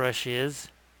filbert brush is.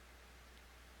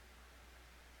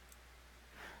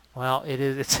 Well,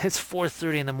 it's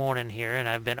 4:30 in the morning here, and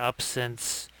I've been up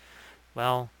since,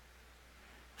 well,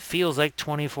 feels like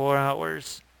 24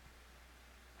 hours.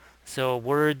 So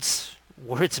words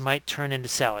might turn into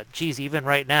salad. Geez, even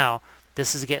right now,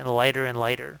 this is getting lighter and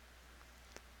lighter.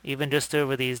 Even just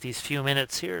over these few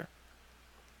minutes here.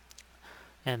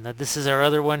 And this is our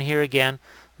other one here again.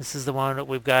 This is the one that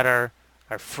we've got our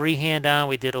freehand on.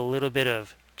 We did a little bit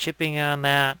of chipping on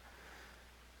that.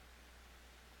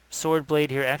 Sword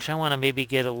blade here. Actually, I want to maybe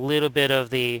get a little bit of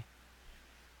the,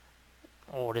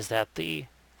 what is that? The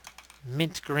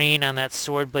mint green on that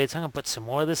sword blade. So I'm going to put some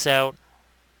more of this out.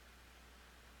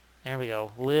 There we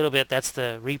go. A little bit. That's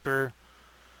the Reaper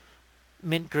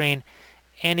mint green.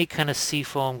 Any kind of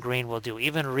seafoam green will do.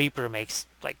 Even Reaper makes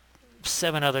like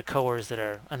 7 other colors that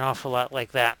are an awful lot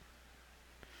like that.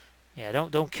 Yeah,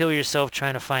 don't kill yourself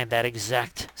trying to find that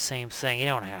exact same thing. You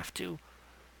don't have to.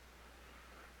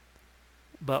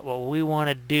 But what we want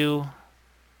to do,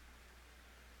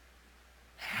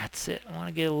 that's it. I want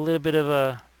to get a little bit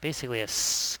of basically a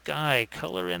sky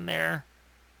color in there.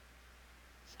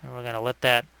 So we're going to let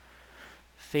that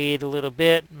fade a little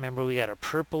bit. Remember, we got a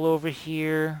purple over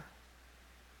here.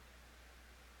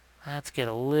 Let's get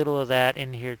a little of that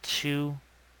in here too.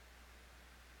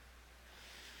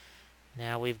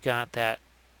 Now we've got that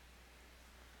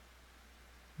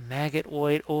maggot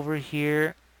white over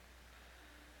here.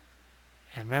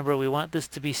 And remember, we want this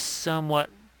to be somewhat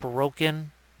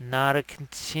broken, not a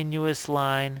continuous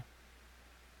line.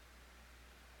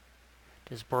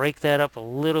 Just break that up a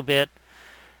little bit.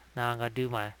 Now I'm going to do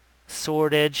my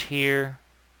sword edge here.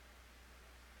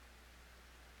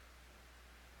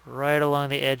 Right along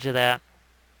the edge of that.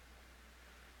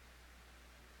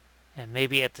 And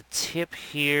maybe at the tip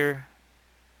here.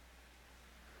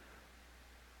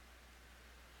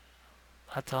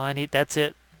 That's all I need. That's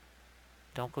it.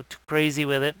 Don't go too crazy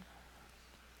with it.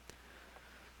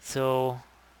 So,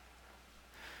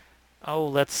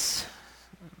 let's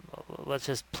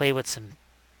just play with some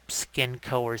skin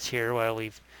colors here while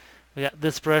we got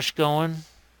this brush going.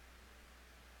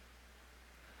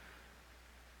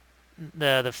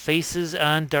 The faces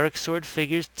on dark sword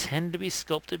figures tend to be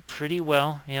sculpted pretty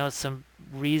well. You know, some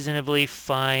reasonably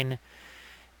fine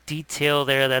detail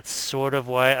there. That's sort of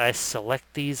why I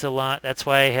select these a lot. That's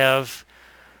why I have,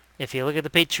 if you look at the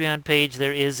Patreon page,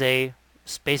 there is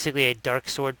basically a dark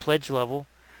sword pledge level,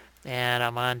 and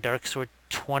I'm on dark sword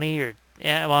 20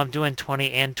 I'm doing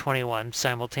 20 and 21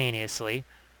 simultaneously.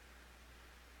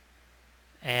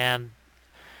 And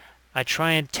I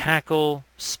try and tackle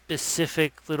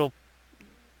specific little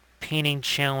painting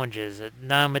challenges,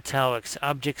 non-metallics,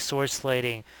 object source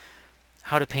lighting,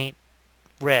 how to paint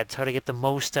reds, how to get the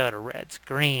most out of reds,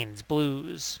 greens,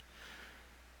 blues,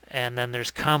 and then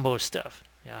there's combo stuff.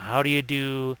 You know, how do you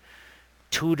do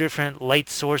 2 different light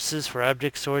sources for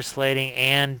object source lighting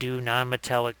and do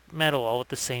non-metallic metal all at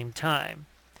the same time?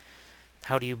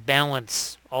 How do you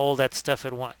balance all that stuff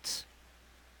at once?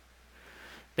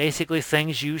 Basically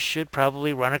things you should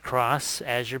probably run across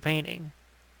as you're painting.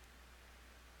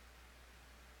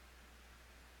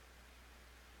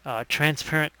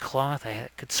 Transparent cloth. I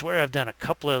could swear I've done a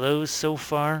couple of those so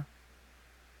far.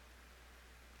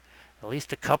 At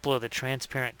least a couple of the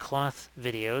transparent cloth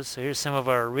videos. So here's some of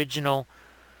our original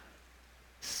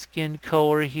skin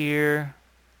color here.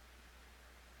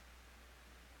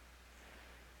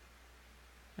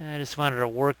 I just wanted to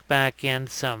work back in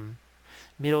some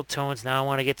middle tones. Now I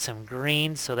want to get some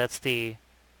green. So that's the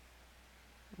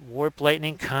Warp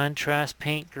Lightning Contrast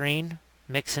Paint Green.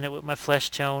 Mixing it with my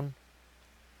flesh tone.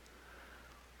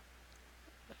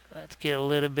 Let's get a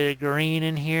little bit of green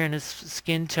in here in this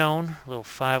skin tone. A little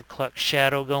 5 o'clock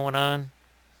shadow going on.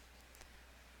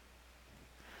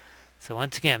 So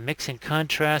once again, mixing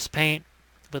contrast paint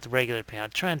with regular paint. I'll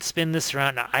try and spin this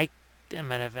around. Now I am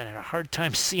having a hard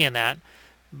time seeing that,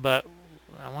 but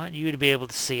I want you to be able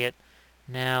to see it.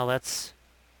 Now let's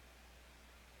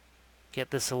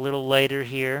get this a little lighter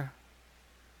here.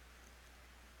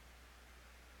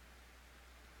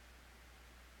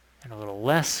 And a little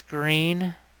less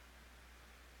green.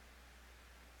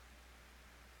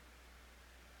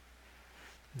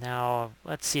 Now,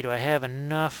 let's see, do I have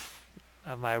enough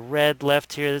of my red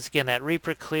left here? This again, that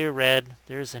Reaper Clear Red.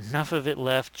 There's enough of it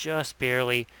left, just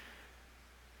barely,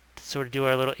 to sort of do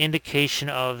our little indication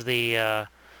of the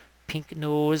pink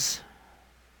nose.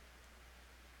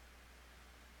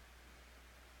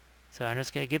 So I'm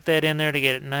just going to get that in there to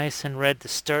get it nice and red to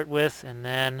start with, and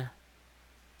then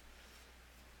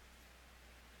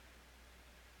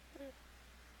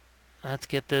let's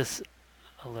get this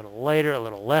a little lighter, a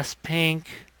little less pink.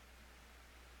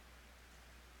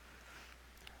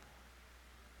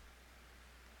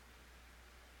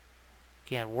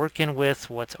 Again, working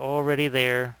with what's already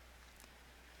there.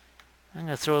 I'm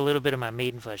going to throw a little bit of my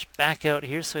Maiden Flesh back out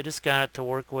here, so I just got it to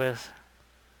work with.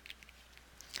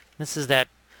 This is that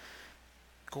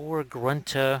Gore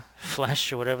Grunta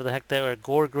flesh, or whatever the heck that, or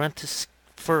Gore Grunta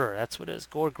fur. That's what it is,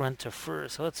 Gore Grunta fur.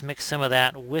 So let's mix some of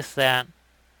that with that.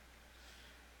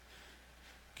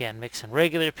 Again, mixing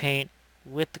regular paint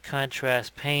with the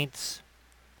contrast paints.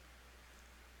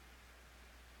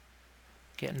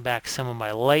 Getting back some of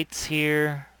my lights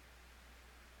here.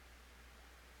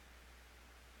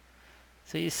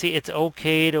 So you see, it's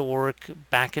okay to work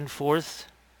back and forth.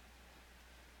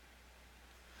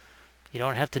 You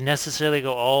don't have to necessarily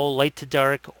go all light to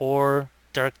dark or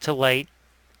dark to light.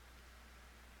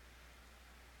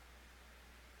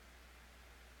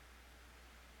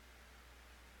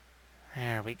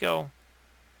 There we go.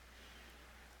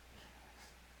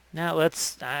 Now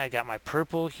I got my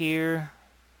purple here.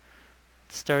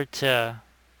 start to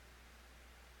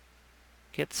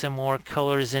get some more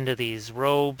colors into these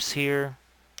robes here.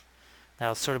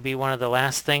 That'll sort of be one of the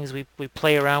last things we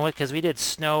play around with, because we did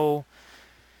snow.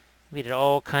 We did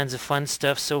all kinds of fun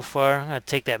stuff so far. I'm going to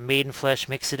take that maiden flesh,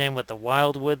 mix it in with the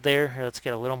wildwood there. Here, let's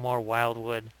get a little more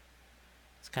wildwood.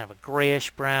 It's kind of a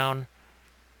grayish brown.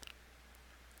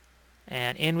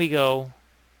 And in we go.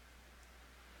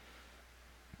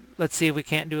 Let's see if we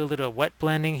can't do a little wet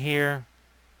blending here.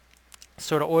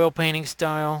 Sort of oil painting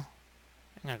style.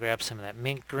 I'm going to grab some of that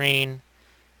mint green.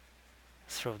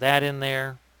 Throw that in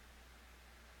there.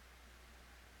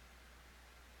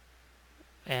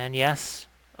 And yes,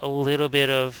 a little bit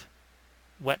of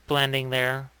wet blending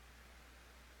there.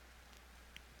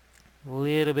 A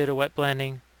little bit of wet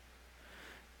blending.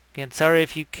 Again, sorry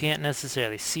if you can't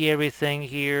necessarily see everything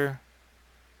here.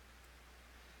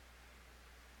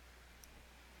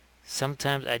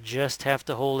 Sometimes I just have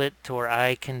to hold it to where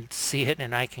I can see it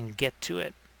and I can get to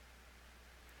it.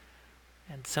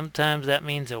 And sometimes that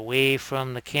means away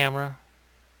from the camera.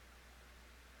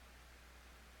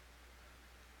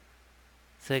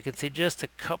 So you can see just a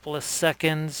couple of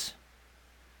seconds.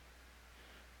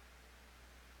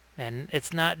 And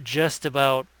it's not just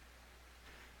about,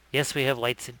 yes, we have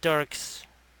lights and darks,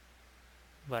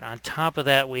 but on top of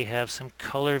that we have some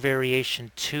color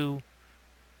variation too.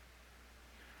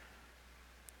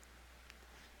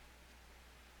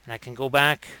 And I can go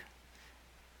back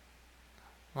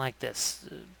like this.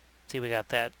 See, we got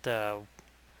that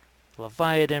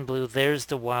Leviathan blue. There's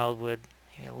the wildwood.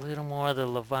 A little more of the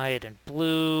Leviathan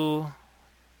blue.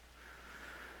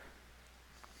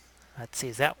 Let's see,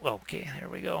 is that okay? There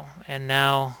we go. And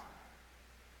now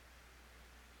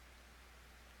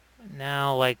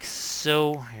like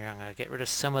so. Here, I'm gonna get rid of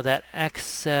some of that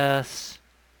excess.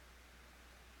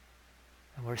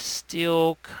 And we're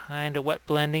still kind of wet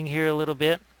blending here a little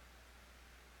bit.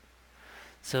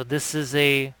 So this is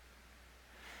a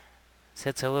a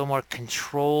little more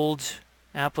controlled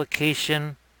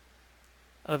application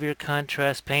of your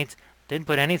contrast paints. Didn't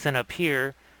put anything up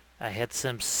here. I had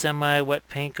some semi-wet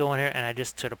paint going here, and I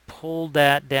just sort of pulled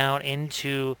that down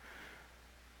into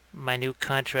my new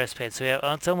contrast paint. So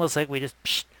yeah, it's almost like we just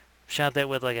shot that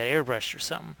with like an airbrush or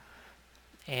something.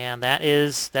 And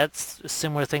that's a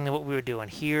similar thing to what we were doing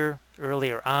here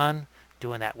earlier on,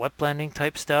 doing that wet blending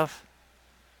type stuff.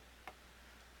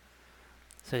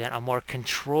 So again, a more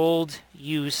controlled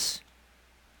use.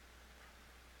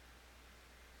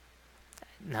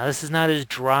 Now this is not as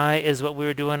dry as what we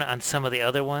were doing on some of the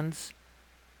other ones.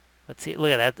 Let's see,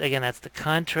 look at that. Again, that's the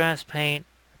contrast paint.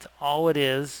 That's all it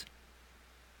is.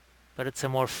 But it's a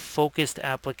more focused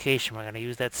application. We're going to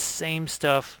use that same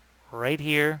stuff right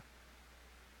here.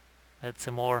 That's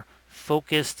a more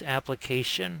focused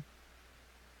application.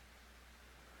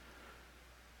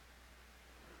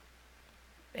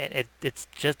 It's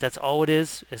just, that's all it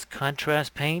is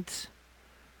contrast paints.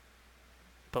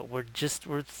 But we're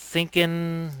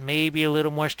thinking maybe a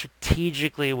little more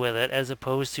strategically with it, as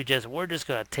opposed to just, we're just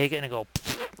going to take it and go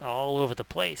all over the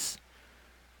place.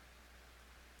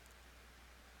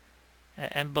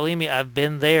 And believe me, I've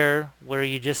been there where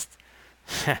you just,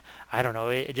 I don't know,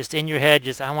 it just in your head,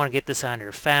 just, I want to get this on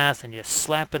here fast, and you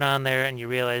slap it on there and you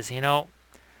realize,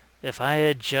 if I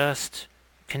had just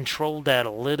controlled that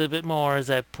a little bit more as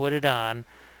I put it on,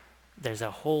 there's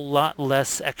a whole lot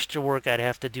less extra work I'd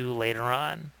have to do later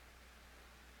on.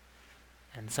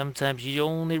 And sometimes you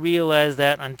only realize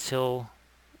that until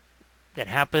it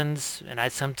happens, and I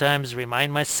sometimes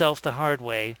remind myself the hard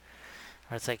way,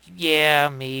 where it's like, yeah,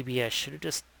 maybe I should have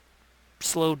just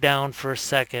slowed down for a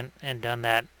second and done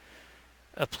that,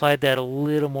 applied that a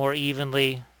little more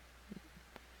evenly.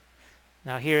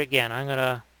 Now here again, I'm going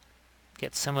to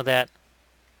get some of that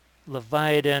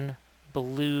Leviathan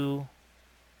blue.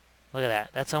 Look at that.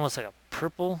 That's almost like a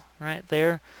purple right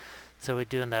there. So we're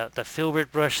doing the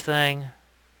filbert brush thing.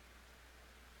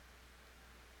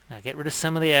 Now get rid of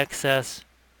some of the excess.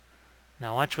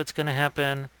 Now watch what's going to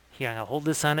happen. Here, I'm going to hold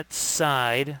this on its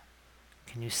side.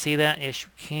 Can you see that? Yes, you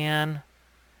can.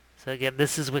 So again,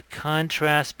 this is with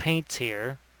contrast paints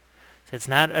here. So it's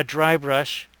not a dry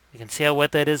brush. You can see how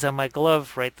wet that is on my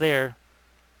glove right there.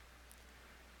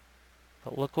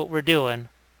 But look what we're doing.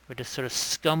 We're just sort of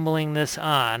scumbling this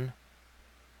on.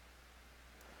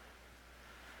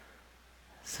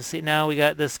 So see, now we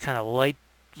got this kind of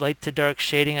light to dark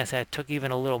shading. I said I took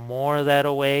even a little more of that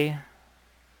away.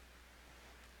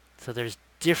 So there's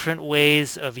different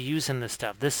ways of using this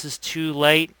stuff. This is too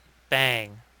light,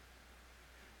 bang.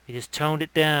 We just toned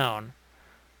it down.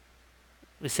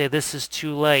 We say this is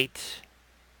too light.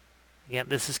 Again,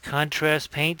 this is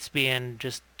contrast paints being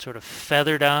just sort of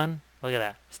feathered on. Look at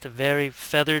that. Just a very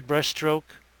feathered brush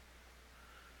stroke.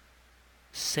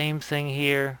 Same thing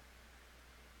here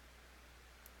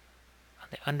on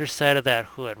the underside of that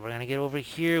hood. We're going to get over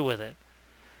here with it.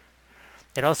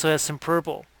 It also has some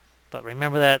purple, but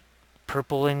remember that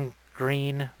purple and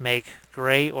green make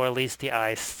gray, or at least the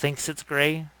eye thinks it's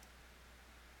gray.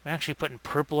 We're actually putting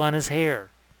purple on his hair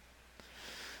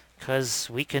because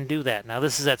we can do that. Now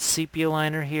this is that sepia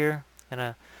liner here.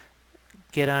 Gonna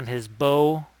get on his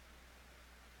bow.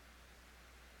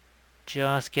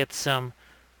 Just get some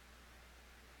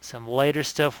lighter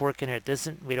stuff working here.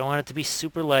 We don't want it to be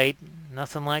super light,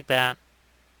 nothing like that.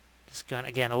 Just gonna,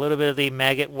 again, a little bit of the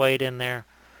maggot white in there.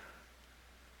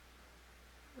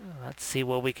 Let's see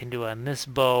what we can do on this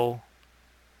bow.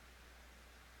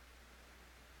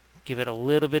 Give it a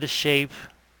little bit of shape.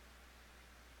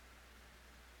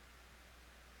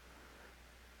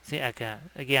 See, again,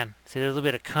 see there's a little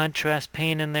bit of contrast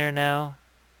paint in there now.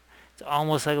 It's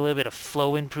almost like a little bit of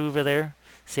flow improver there.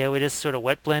 See how we just sort of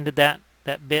wet blended that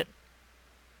bit?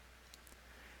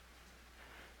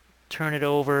 Turn it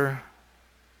over.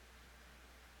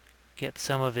 Get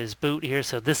some of his boot here.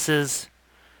 So this is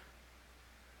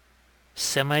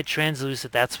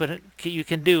semi-translucent. That's what you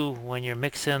can do when you're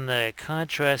mixing the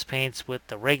contrast paints with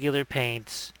the regular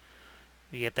paints.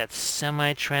 You get that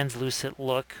semi-translucent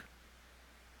look.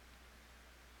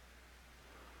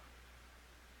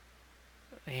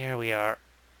 Here we are.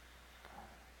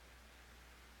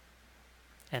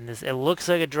 And this, it looks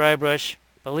like a dry brush.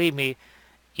 Believe me,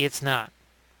 it's not.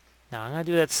 Now I'm going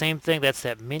to do that same thing. That's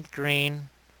that mint green.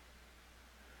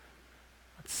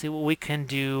 Let's see what we can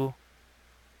do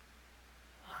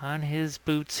on his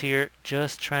boots here.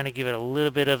 Just trying to give it a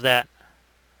little bit of that.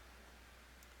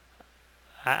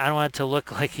 I don't want it to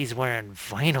look like he's wearing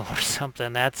vinyl or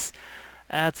something. That's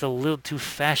a little too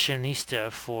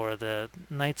fashionista for the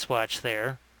Night's Watch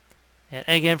there. And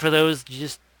again, for those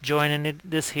just joining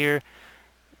this here,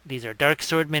 these are Dark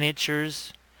Sword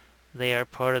miniatures. They are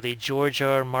part of the George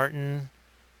R. Martin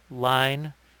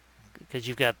line, because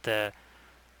you've got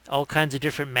all kinds of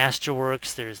different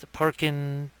masterworks. There's the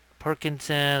Parkinson,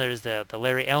 there's the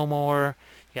Larry Elmore.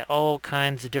 You got all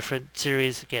kinds of different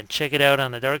series. Again, check it out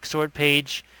on the Dark Sword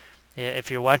page.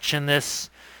 If you're watching this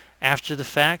after the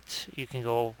fact, you can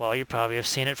go, well, you probably have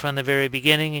seen it from the very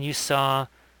beginning, and you saw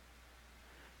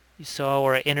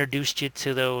where I introduced you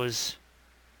to those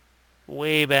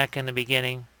way back in the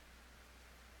beginning.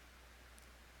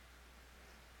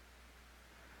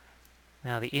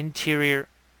 Now the interior,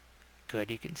 good,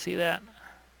 you can see that.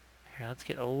 Here, let's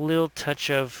get a little touch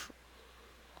of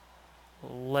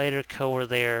lighter color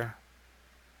there.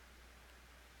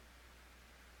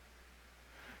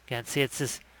 Again, see, it's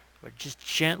this, we're just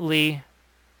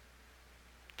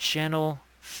gentle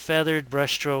feathered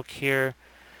brush stroke here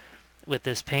with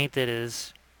this paint that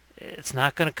is, it's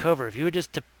not going to cover. If you were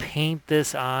just to paint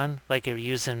this on like you're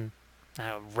using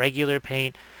regular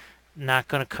paint, not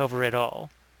going to cover at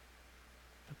all.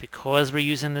 But because we're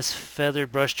using this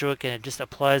feathered brush stroke and it just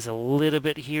applies a little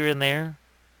bit here and there,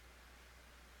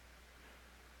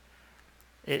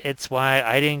 it's why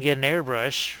I didn't get an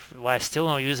airbrush, why I still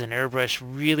don't use an airbrush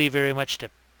really very much to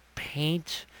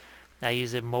paint. I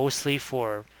use it mostly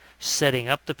for setting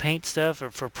up the paint stuff or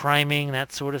for priming,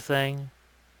 that sort of thing.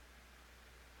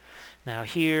 Now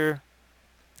here,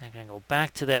 I'm going to go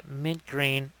back to that mint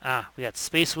green. We got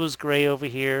Space Wolves gray over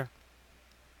here.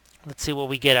 Let's see what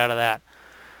we get out of that.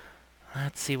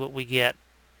 Let's see what we get.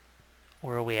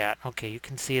 Where are we at? Okay, you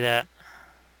can see that.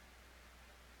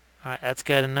 Alright, that's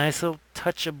got a nice little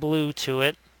touch of blue to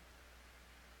it.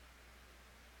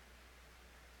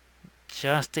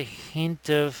 Just a hint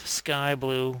of sky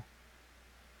blue.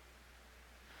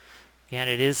 Again,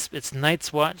 it's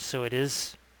Night's Watch, so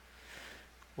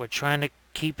we're trying to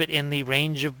keep it in the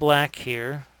range of black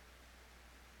here.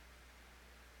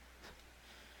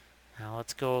 Now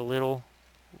let's go a little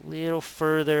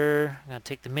further. I'm going to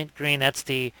take the mint green. That's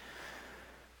the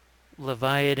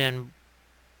Leviathan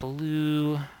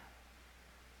blue.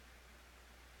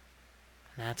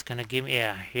 And that's going to give me,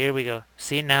 yeah, here we go.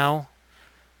 See now?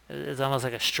 It's almost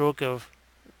like a stroke of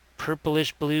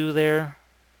purplish blue there.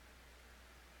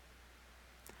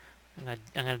 I'm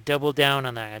going to double down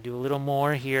on that. I'm going to do a little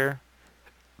more here.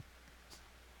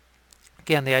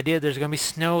 Again, the idea there's going to be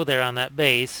snow there on that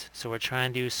base, so we're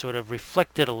trying to sort of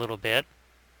reflect it a little bit.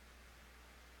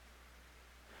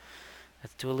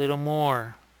 Let's do a little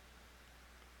more.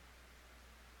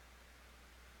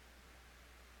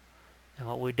 And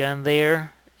what we've done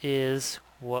there is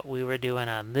what we were doing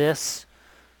on this,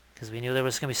 because we knew there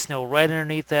was going to be snow right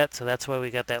underneath that, so that's why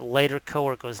we got that lighter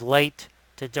color. It goes light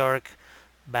to dark,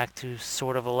 back to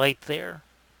sort of a light there.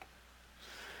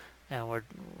 And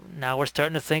now we're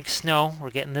starting to think snow. We're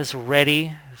getting this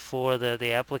ready for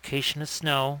the application of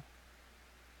snow.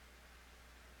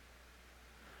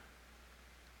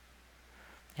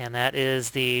 And that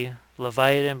is the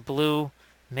Leviathan blue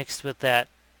mixed with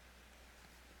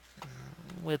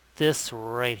this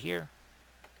right here.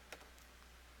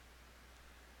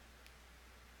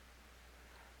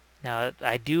 Now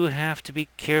I do have to be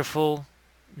careful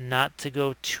not to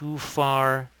go too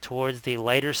far towards the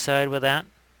lighter side with that.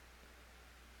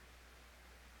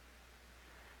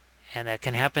 And that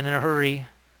can happen in a hurry,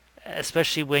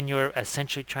 especially when you're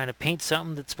essentially trying to paint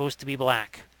something that's supposed to be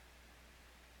black.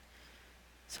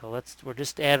 So we're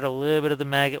just adding a little bit of the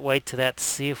maggot white to that,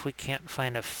 see if we can't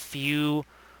find a few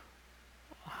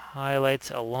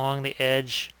highlights along the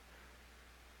edge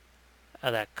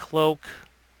of that cloak,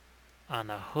 on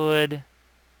the hood.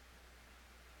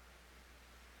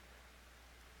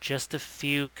 Just a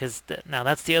few, because now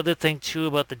that's the other thing too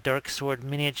about the Dark Sword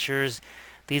miniatures.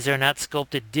 These are not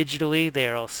sculpted digitally, they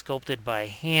are all sculpted by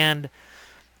hand,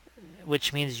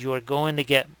 which means you are going to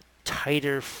get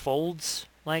tighter folds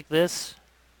like this.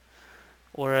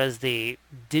 Whereas the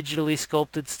digitally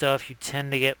sculpted stuff, you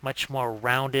tend to get much more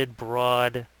rounded,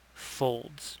 broad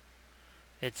folds.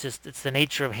 It's the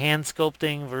nature of hand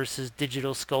sculpting versus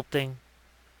digital sculpting.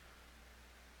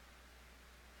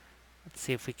 Let's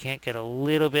see if we can't get a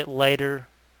little bit lighter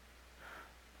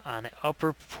on the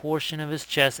upper portion of his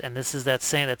chest. And this is that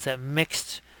same, that's that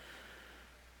mixed,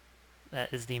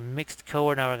 that is the mixed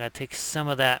color. Now we're going to take some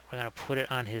of that, we're going to put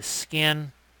it on his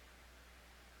skin.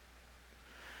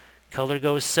 Color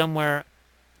goes somewhere,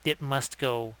 it must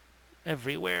go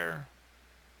everywhere.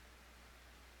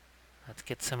 Let's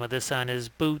get some of this on his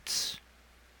boots,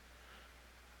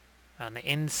 on the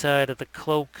inside of the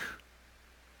cloak.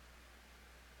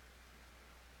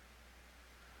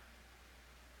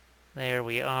 There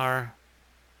we are.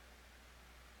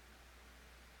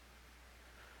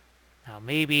 Now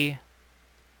maybe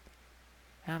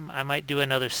I might do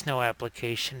another snow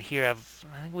application here.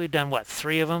 I think we've done, what,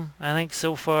 3 of them, I think,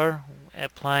 so far,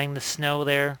 applying the snow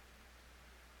there.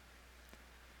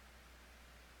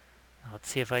 Let's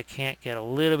see if I can't get a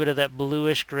little bit of that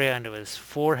bluish gray onto his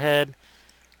forehead.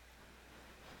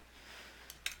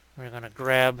 We're going to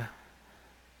grab,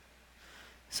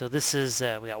 so this is,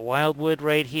 we got wildwood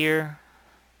right here.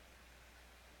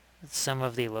 Some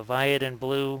of the Leviathan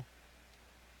blue.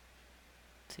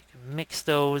 So you can mix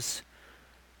those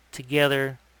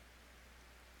together.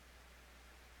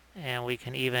 And we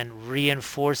can even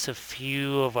reinforce a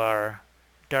few of our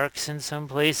darks in some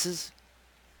places.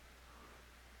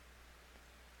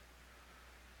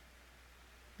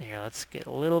 Here, let's get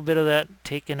a little bit of that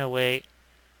taken away.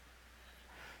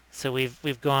 So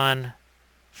we've gone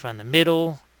from the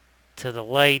middle to the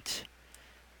light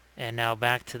and now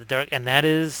back to the dark, and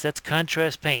that's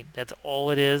contrast paint. That's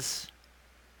all it is.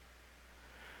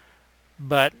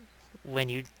 But when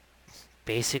you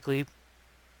basically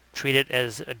treat it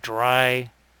as a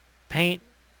dry paint,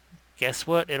 guess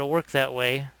what? It'll work that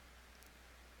way.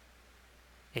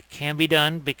 It can be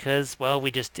done because, well, we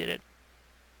just did it.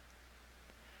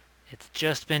 It's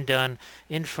just been done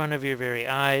in front of your very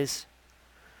eyes.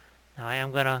 Now I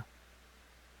am going to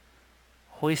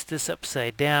hoist this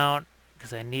upside down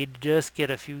because I need to just get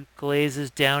a few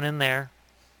glazes down in there.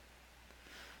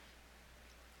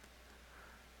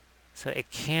 So it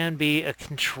can be a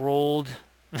controlled,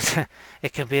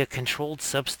 it can be a controlled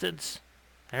substance.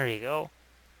 There you go.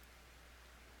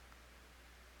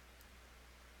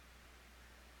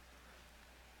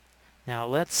 Now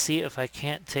let's see if I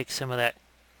can't take some of that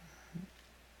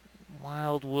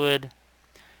wildwood.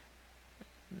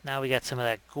 Now we got some of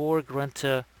that gore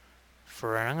grunta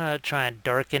fur. I'm going to try and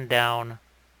darken down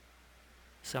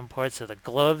some parts of the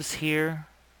gloves here.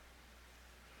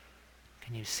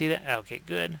 Can you see that? Okay,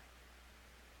 good.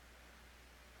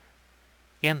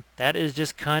 Again, that is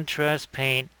just contrast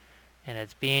paint, and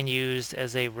it's being used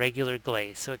as a regular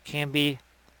glaze. So it can be,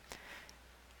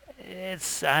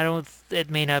 it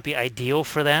may not be ideal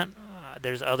for that.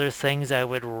 There's other things I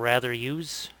would rather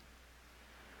use.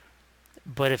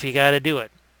 But if you got to do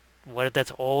it, what if that's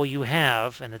all you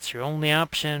have and it's your only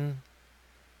option?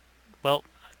 Well,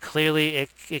 clearly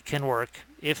it can work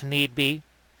if need be.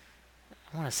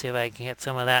 I want to see if I can get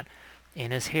some of that in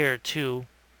his hair too.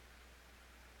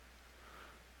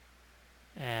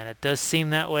 And it does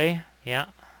seem that way. Yeah.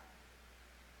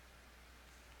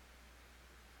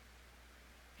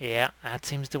 Yeah, that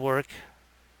seems to work.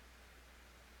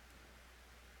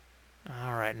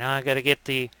 Alright, now I got to get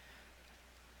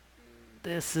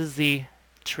this is the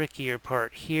trickier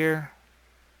part here.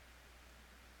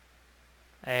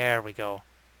 There we go.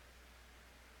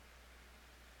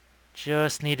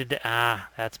 Just needed to,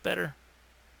 that's better.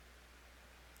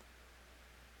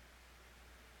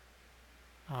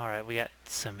 Alright, we got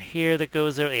some here that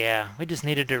goes there. Yeah, we just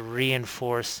needed to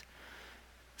reinforce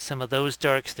some of those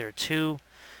darks there too.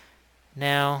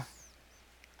 Now,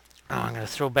 I'm going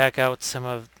to throw back out some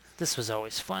of, this was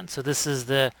always fun. So this is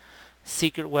the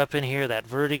secret weapon here, that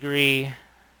verdigris.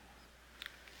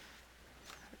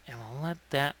 And we'll let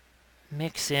that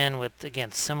mix in with,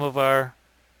 again, some of our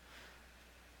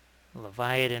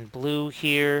Leviathan blue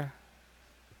here.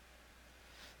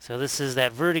 So this is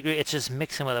that verdigris. It's just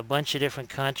mixing with a bunch of different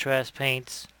contrast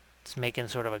paints. It's making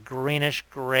sort of a greenish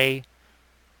gray.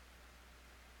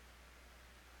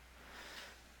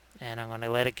 And I'm going to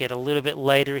let it get a little bit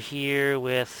lighter here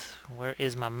with, where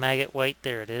is my maggot white?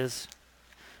 There it is.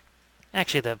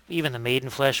 Actually, even the maiden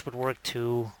flesh would work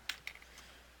too.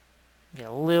 Get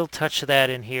a little touch of that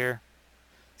in here.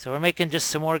 So we're making just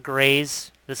some more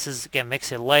grays. This is, again,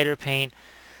 mixing lighter paint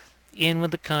in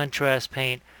with the contrast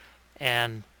paint.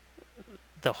 And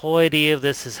the whole idea of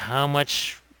this is how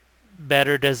much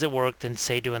better does it work than,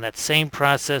 say, doing that same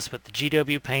process with the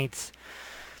GW paints.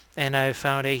 And I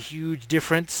found a huge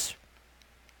difference,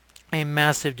 a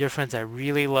massive difference. I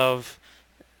really love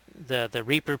the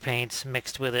Reaper paints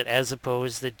mixed with it as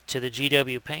opposed to the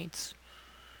GW paints.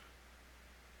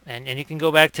 And you can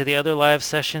go back to the other live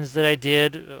sessions that I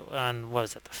did on, what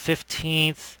was it, the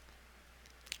 15th?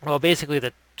 Well, basically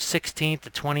the 16th, the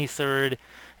 23rd,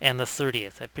 and the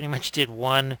 30th. I pretty much did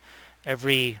one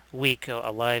every week,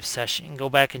 a live session. You can go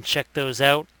back and check those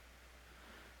out.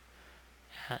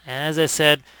 And as I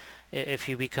said, if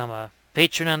you become a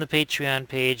patron on the Patreon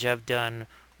page, I've done,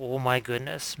 oh my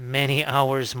goodness, many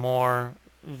hours more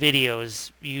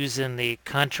videos using the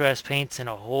contrast paints in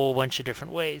a whole bunch of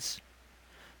different ways.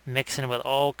 Mixing with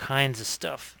all kinds of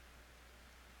stuff.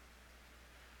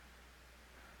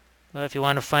 Well, if you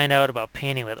want to find out about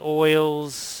painting with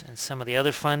oils and some of the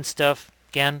other fun stuff,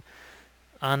 again,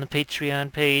 on the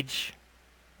Patreon page,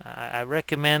 I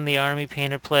recommend the Army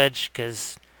Painter Pledge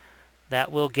because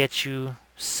that will get you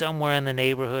somewhere in the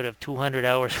neighborhood of 200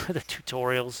 hours for the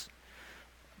tutorials.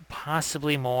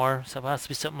 Possibly more, so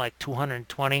possibly something like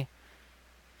 220.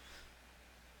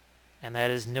 And that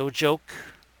is no joke.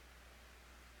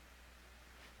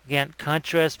 Again,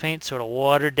 contrast paint, sort of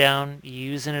watered down,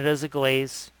 using it as a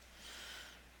glaze.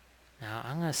 Now,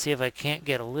 I'm going to see if I can't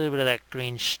get a little bit of that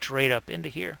green straight up into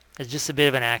here. It's just a bit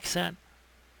of an accent.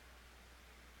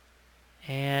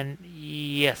 And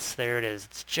yes, there it is.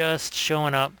 It's just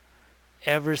showing up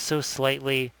ever so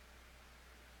slightly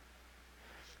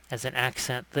as an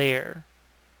accent there.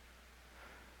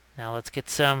 Now let's get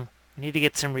some, we need to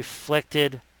get some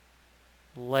reflected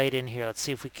light in here. Let's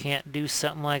see if we can't do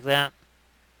something like that.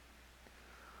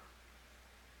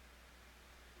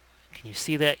 Can you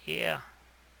see that? Yeah.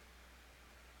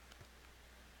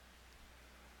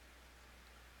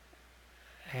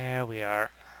 There we are.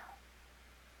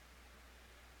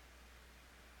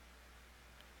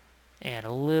 And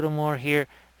a little more here.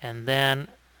 And then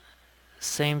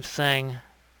same thing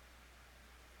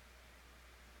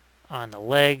on the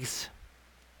legs.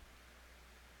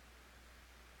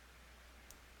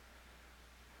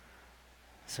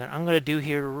 So what I'm going to do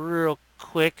here real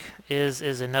quick is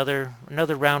another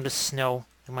round of snow.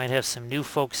 We might have some new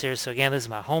folks here. So again, this is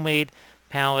my homemade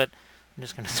palette. I'm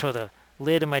just going to throw the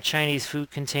lid of my Chinese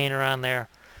food container on there.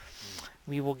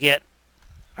 We will get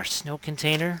our snow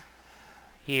container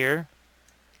here.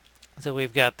 So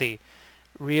we've got the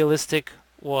realistic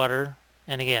water.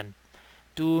 And again,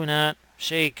 do not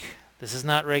shake. This is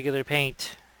not regular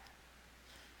paint.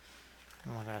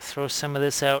 And we're going to throw some of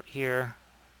this out here.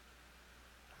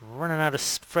 I'm running out of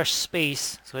fresh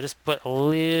space, so I just put a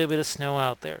little bit of snow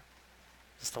out there.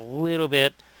 Just a little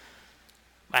bit.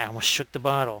 I almost shook the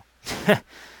bottle. I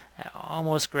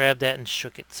almost grabbed that and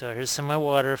shook it. So here's some of my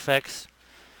water effects.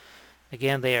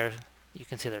 Again, they are, you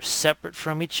can see they're separate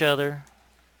from each other.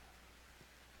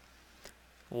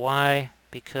 Why?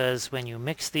 Because when you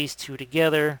mix these two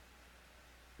together,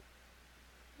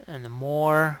 and the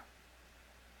more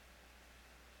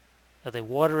of the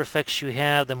water effects you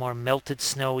have, the more melted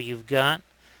snow you've got,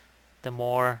 the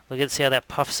more, look at, see how that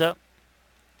puffs up?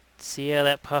 See how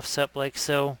that puffs up like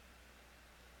so?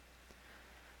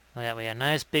 Look at that, we got a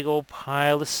nice big old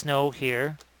pile of snow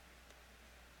here.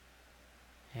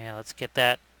 Yeah, let's get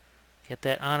that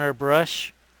on our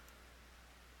brush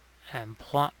and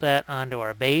plop that onto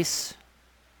our base.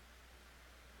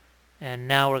 And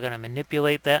now we're going to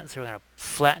manipulate that, so we're going to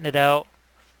flatten it out.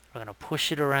 We're going to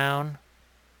push it around.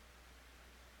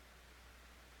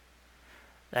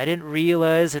 I didn't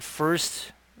realize at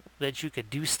first that you could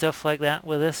do stuff like that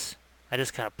with this. I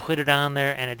just kind of put it on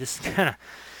there, and it just kind of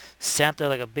sat there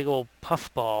like a big old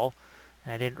puff ball,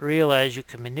 and I didn't realize you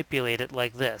could manipulate it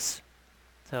like this.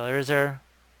 So there's our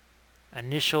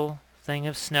initial thing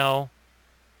of snow.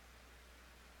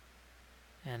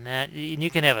 And you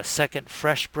can have a second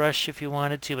fresh brush if you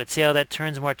wanted to, but see how that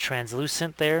turns more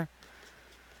translucent there?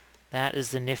 That is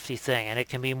the nifty thing, and it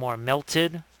can be more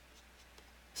melted.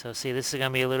 So see, this is going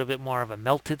to be a little bit more of a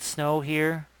melted snow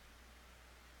here.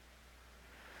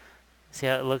 See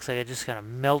how it looks like it's just kind of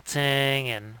melting,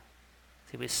 and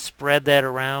see, we spread that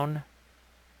around.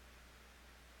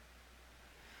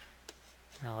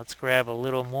 Now let's grab a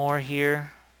little more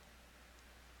here.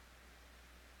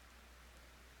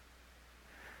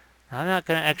 Now, I'm not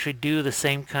going to actually do the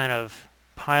same kind of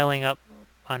piling up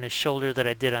on his shoulder that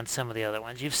I did on some of the other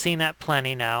ones. You've seen that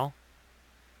plenty now.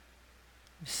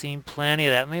 You've seen plenty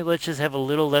of that. Maybe let's just have a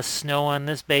little less snow on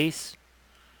this base.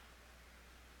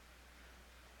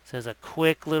 So as a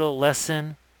quick little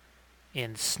lesson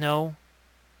in snow.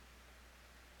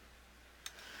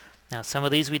 Now some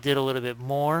of these we did a little bit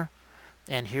more.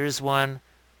 And here's one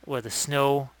where the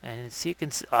snow, and see, you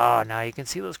can see, now you can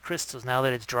see those crystals now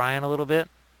that it's drying a little bit.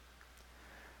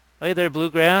 Hey there,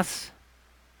 bluegrass.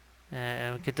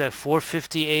 And we get to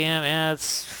 4:50 a.m. Yeah,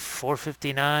 it's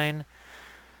 4:59.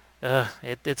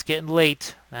 It's getting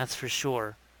late, that's for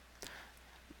sure.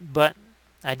 But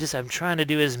I'm trying to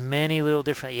do as many little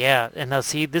different, yeah. And now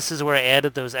see, this is where I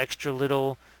added those extra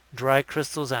little dry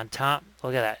crystals on top.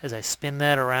 Look at that, as I spin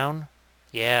that around.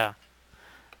 Yeah,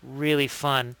 really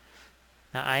fun.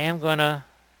 Now I'm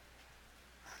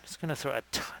just gonna throw a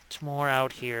touch more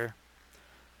out here.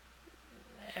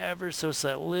 Ever so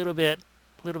a little bit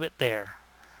there.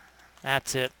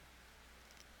 That's it.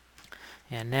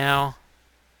 And now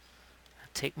I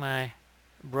take my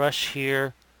brush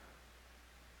here.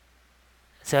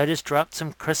 So I just dropped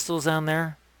some crystals on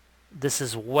there. This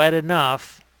is wet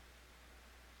enough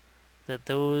that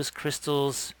those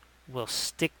crystals will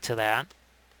stick to that.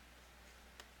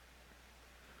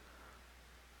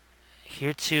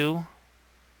 Here too.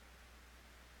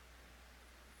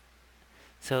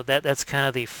 So that's kind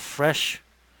of the fresh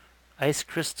ice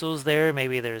crystals there.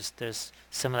 Maybe there's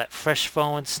some of that fresh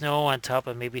fallen snow on top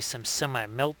of maybe some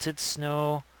semi-melted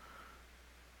snow.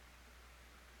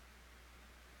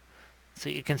 So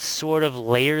you can sort of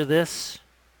layer this.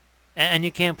 And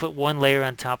you can't put one layer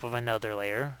on top of another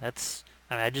layer.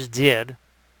 I just did.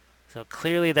 So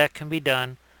clearly that can be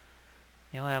done.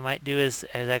 You know what I might do is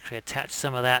actually attach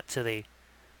some of that to the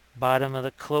bottom of the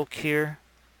cloak here.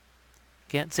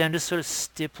 Again, see, I'm just sort of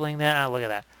stippling that out. Look at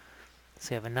that.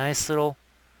 So you have a nice little,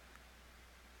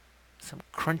 some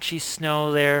crunchy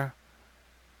snow there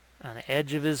on the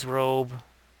edge of his robe,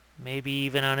 maybe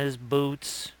even on his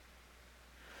boots.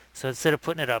 So instead of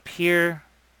putting it up here,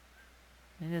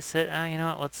 I just said, you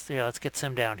know what, let's get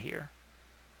some down here.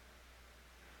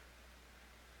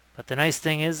 But the nice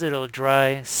thing is it'll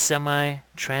dry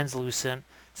semi-translucent,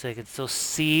 so you can still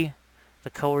see the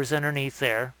colors underneath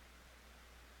there.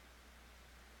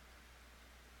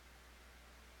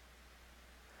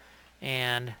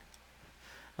 And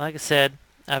like I said,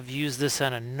 I've used this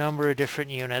on a number of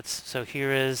different units. So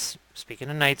here is, speaking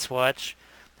of Night's Watch,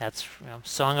 that's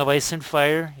Song of Ice and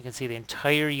Fire. You can see the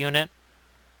entire unit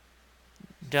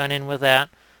done in with that.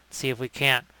 Let's see if we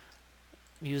can't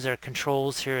use our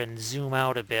controls here and zoom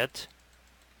out a bit.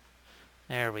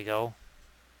 There we go.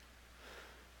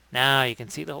 Now you can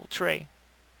see the whole tray.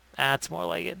 That's more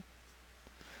like it.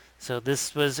 So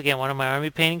this was, again, one of my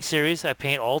army painting series. I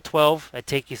paint all 12. I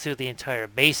take you through the entire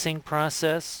basing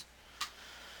process.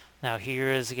 Now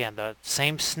here is, again, the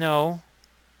same snow.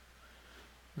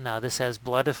 Now this has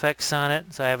blood effects on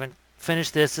it, so I haven't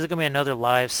finished this. This is going to be another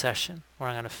live session where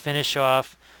I'm going to finish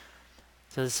off.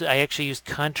 So I actually used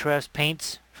contrast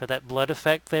paints for that blood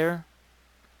effect there.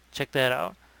 Check that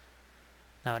out.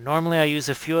 Now normally I use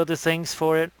a few other things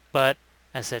for it, but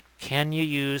I said, can you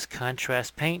use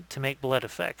contrast paint to make blood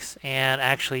effects? And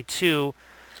actually, too,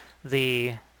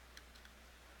 I've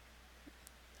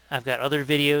got other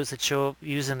videos that show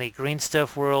using the Green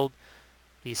Stuff World,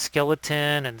 the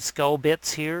skeleton and skull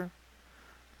bits here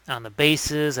on the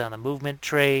bases, on the movement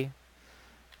tray.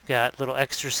 Got little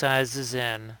exercises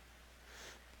in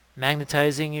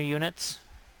magnetizing your units.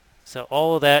 So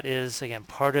all of that is, again,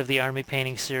 part of the Army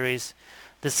Painting series.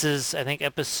 This is, I think,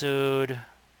 this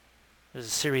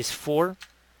is Series 4.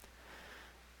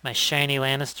 My shiny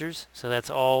Lannisters. So that's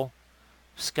all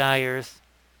Sky Earth,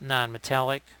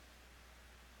 non-metallic.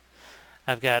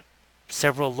 I've got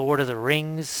several Lord of the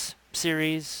Rings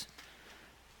series.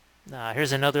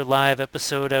 Here's another live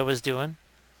episode I was doing.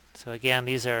 So again,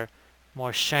 these are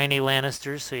more shiny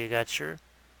Lannisters. So you got your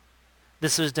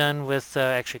This was done with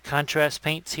actually contrast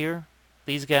paints here.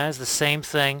 These guys, the same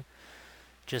thing,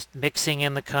 just mixing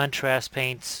in the contrast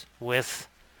paints with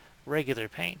regular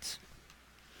paints.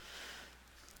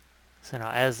 So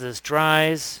now as this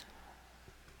dries,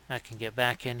 I can get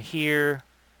back in here.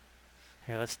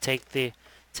 Here, let's take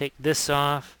this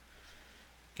off.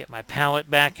 Get my palette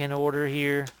back in order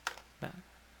here.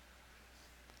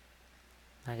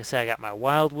 Like I said, I got my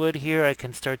wildwood here. I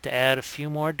can start to add a few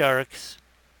more darks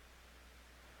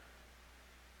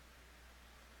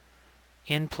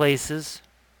in places.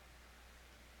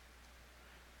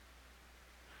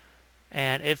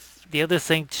 And if the other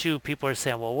thing too, people are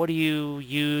saying, well, what do you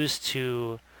use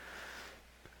to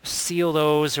seal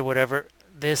those or whatever?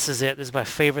 This is it. This is my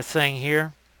favorite thing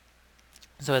here.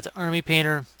 So it's Army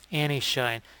Painter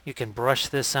Anti-Shine. You can brush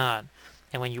this on.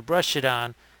 And when you brush it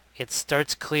on, it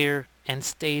starts clear and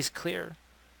stays clear.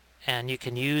 And you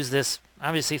can use this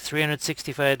obviously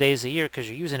 365 days a year because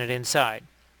you're using it inside.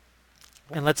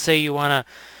 And let's say you want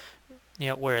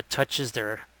to, where it touches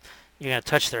you're going to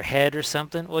touch their head or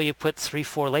something. Well, you put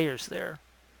 3-4 layers there.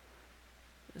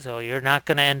 So you're not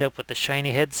going to end up with the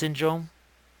shiny head syndrome.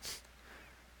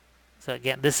 So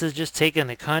again, this is just taking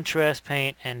the contrast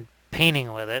paint and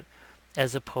painting with it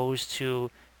as opposed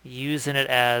to using it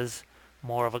as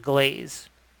more of a glaze.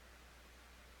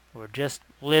 We're just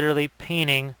literally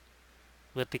painting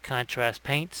with the contrast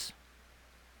paints.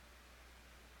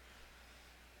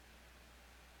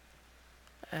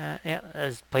 Yeah,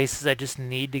 there's places I just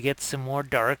need to get some more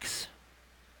darks.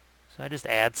 So I just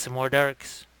add some more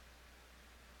darks.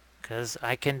 Because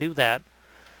I can do that.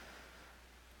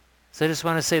 So I just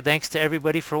want to say thanks to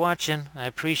everybody for watching. I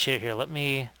appreciate it here. Let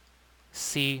me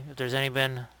see if there's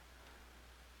anyone.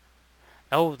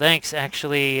 Oh, thanks.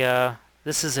 Actually,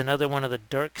 this is another one of the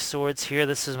dark swords here.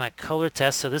 This is my color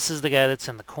test. So this is the guy that's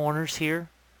in the corners here.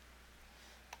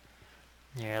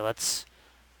 Here, let's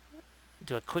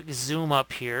do a quick zoom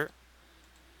up here.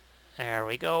 There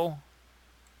we go.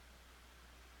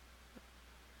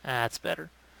 That's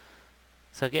better.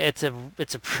 So it's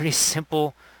a pretty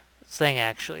simple thing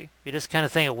actually. You just kind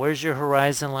of think of where's your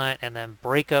horizon line and then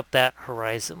break up that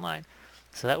horizon line.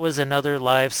 So that was another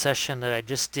live session that I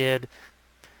just did.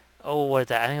 Oh, what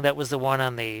that? I think that was the one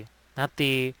on not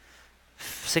the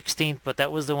 16th, but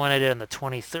that was the one I did on the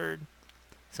 23rd.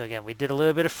 So again, we did a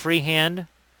little bit of freehand.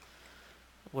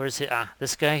 Where's it?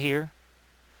 This guy here.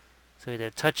 So we did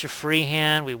a touch of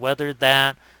freehand. We weathered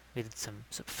that. We did some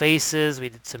faces. We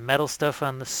did some metal stuff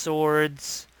on the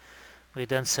swords. We've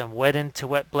done some wet into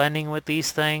wet blending with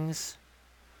these things.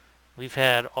 We've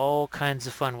had all kinds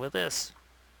of fun with this.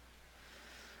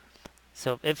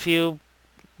 So if you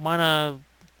want to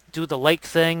do the like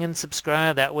thing and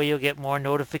subscribe, that way you'll get more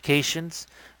notifications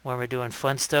when we're doing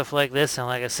fun stuff like this. And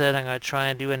like I said, I'm going to try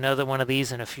and do another one of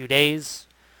these in a few days.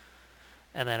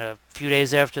 And then a few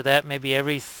days after that, maybe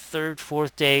every third,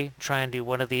 fourth day, try and do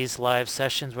one of these live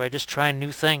sessions where I just try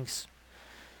new things.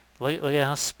 Look at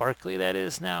how sparkly that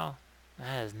is now.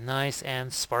 That is nice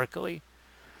and sparkly.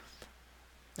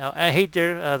 Now, I hate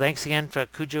there. Thanks again for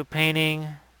Cujo Painting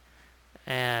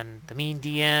and the Mean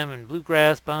DM and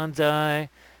Bluegrass Bonsai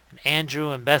and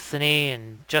Andrew and Bethany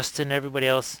and Justin and everybody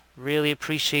else. Really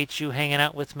appreciate you hanging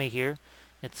out with me here.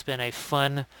 It's been a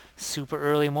fun, super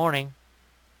early morning.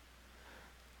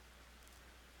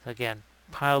 Again,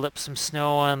 piled up some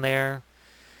snow on there.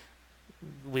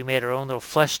 We made our own little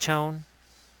flesh tone.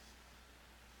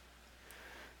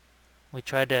 We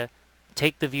tried to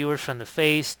take the viewer from the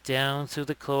face down through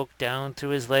the cloak, down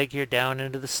through his leg here, down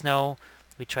into the snow.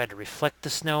 We tried to reflect the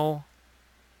snow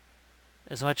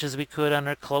as much as we could on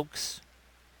our cloaks.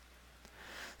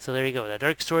 So there you go, the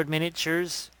Dark Sword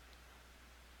miniatures,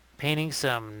 painting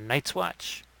some Night's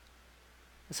Watch.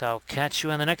 So I'll catch you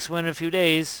on the next one in a few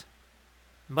days.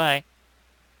 Bye.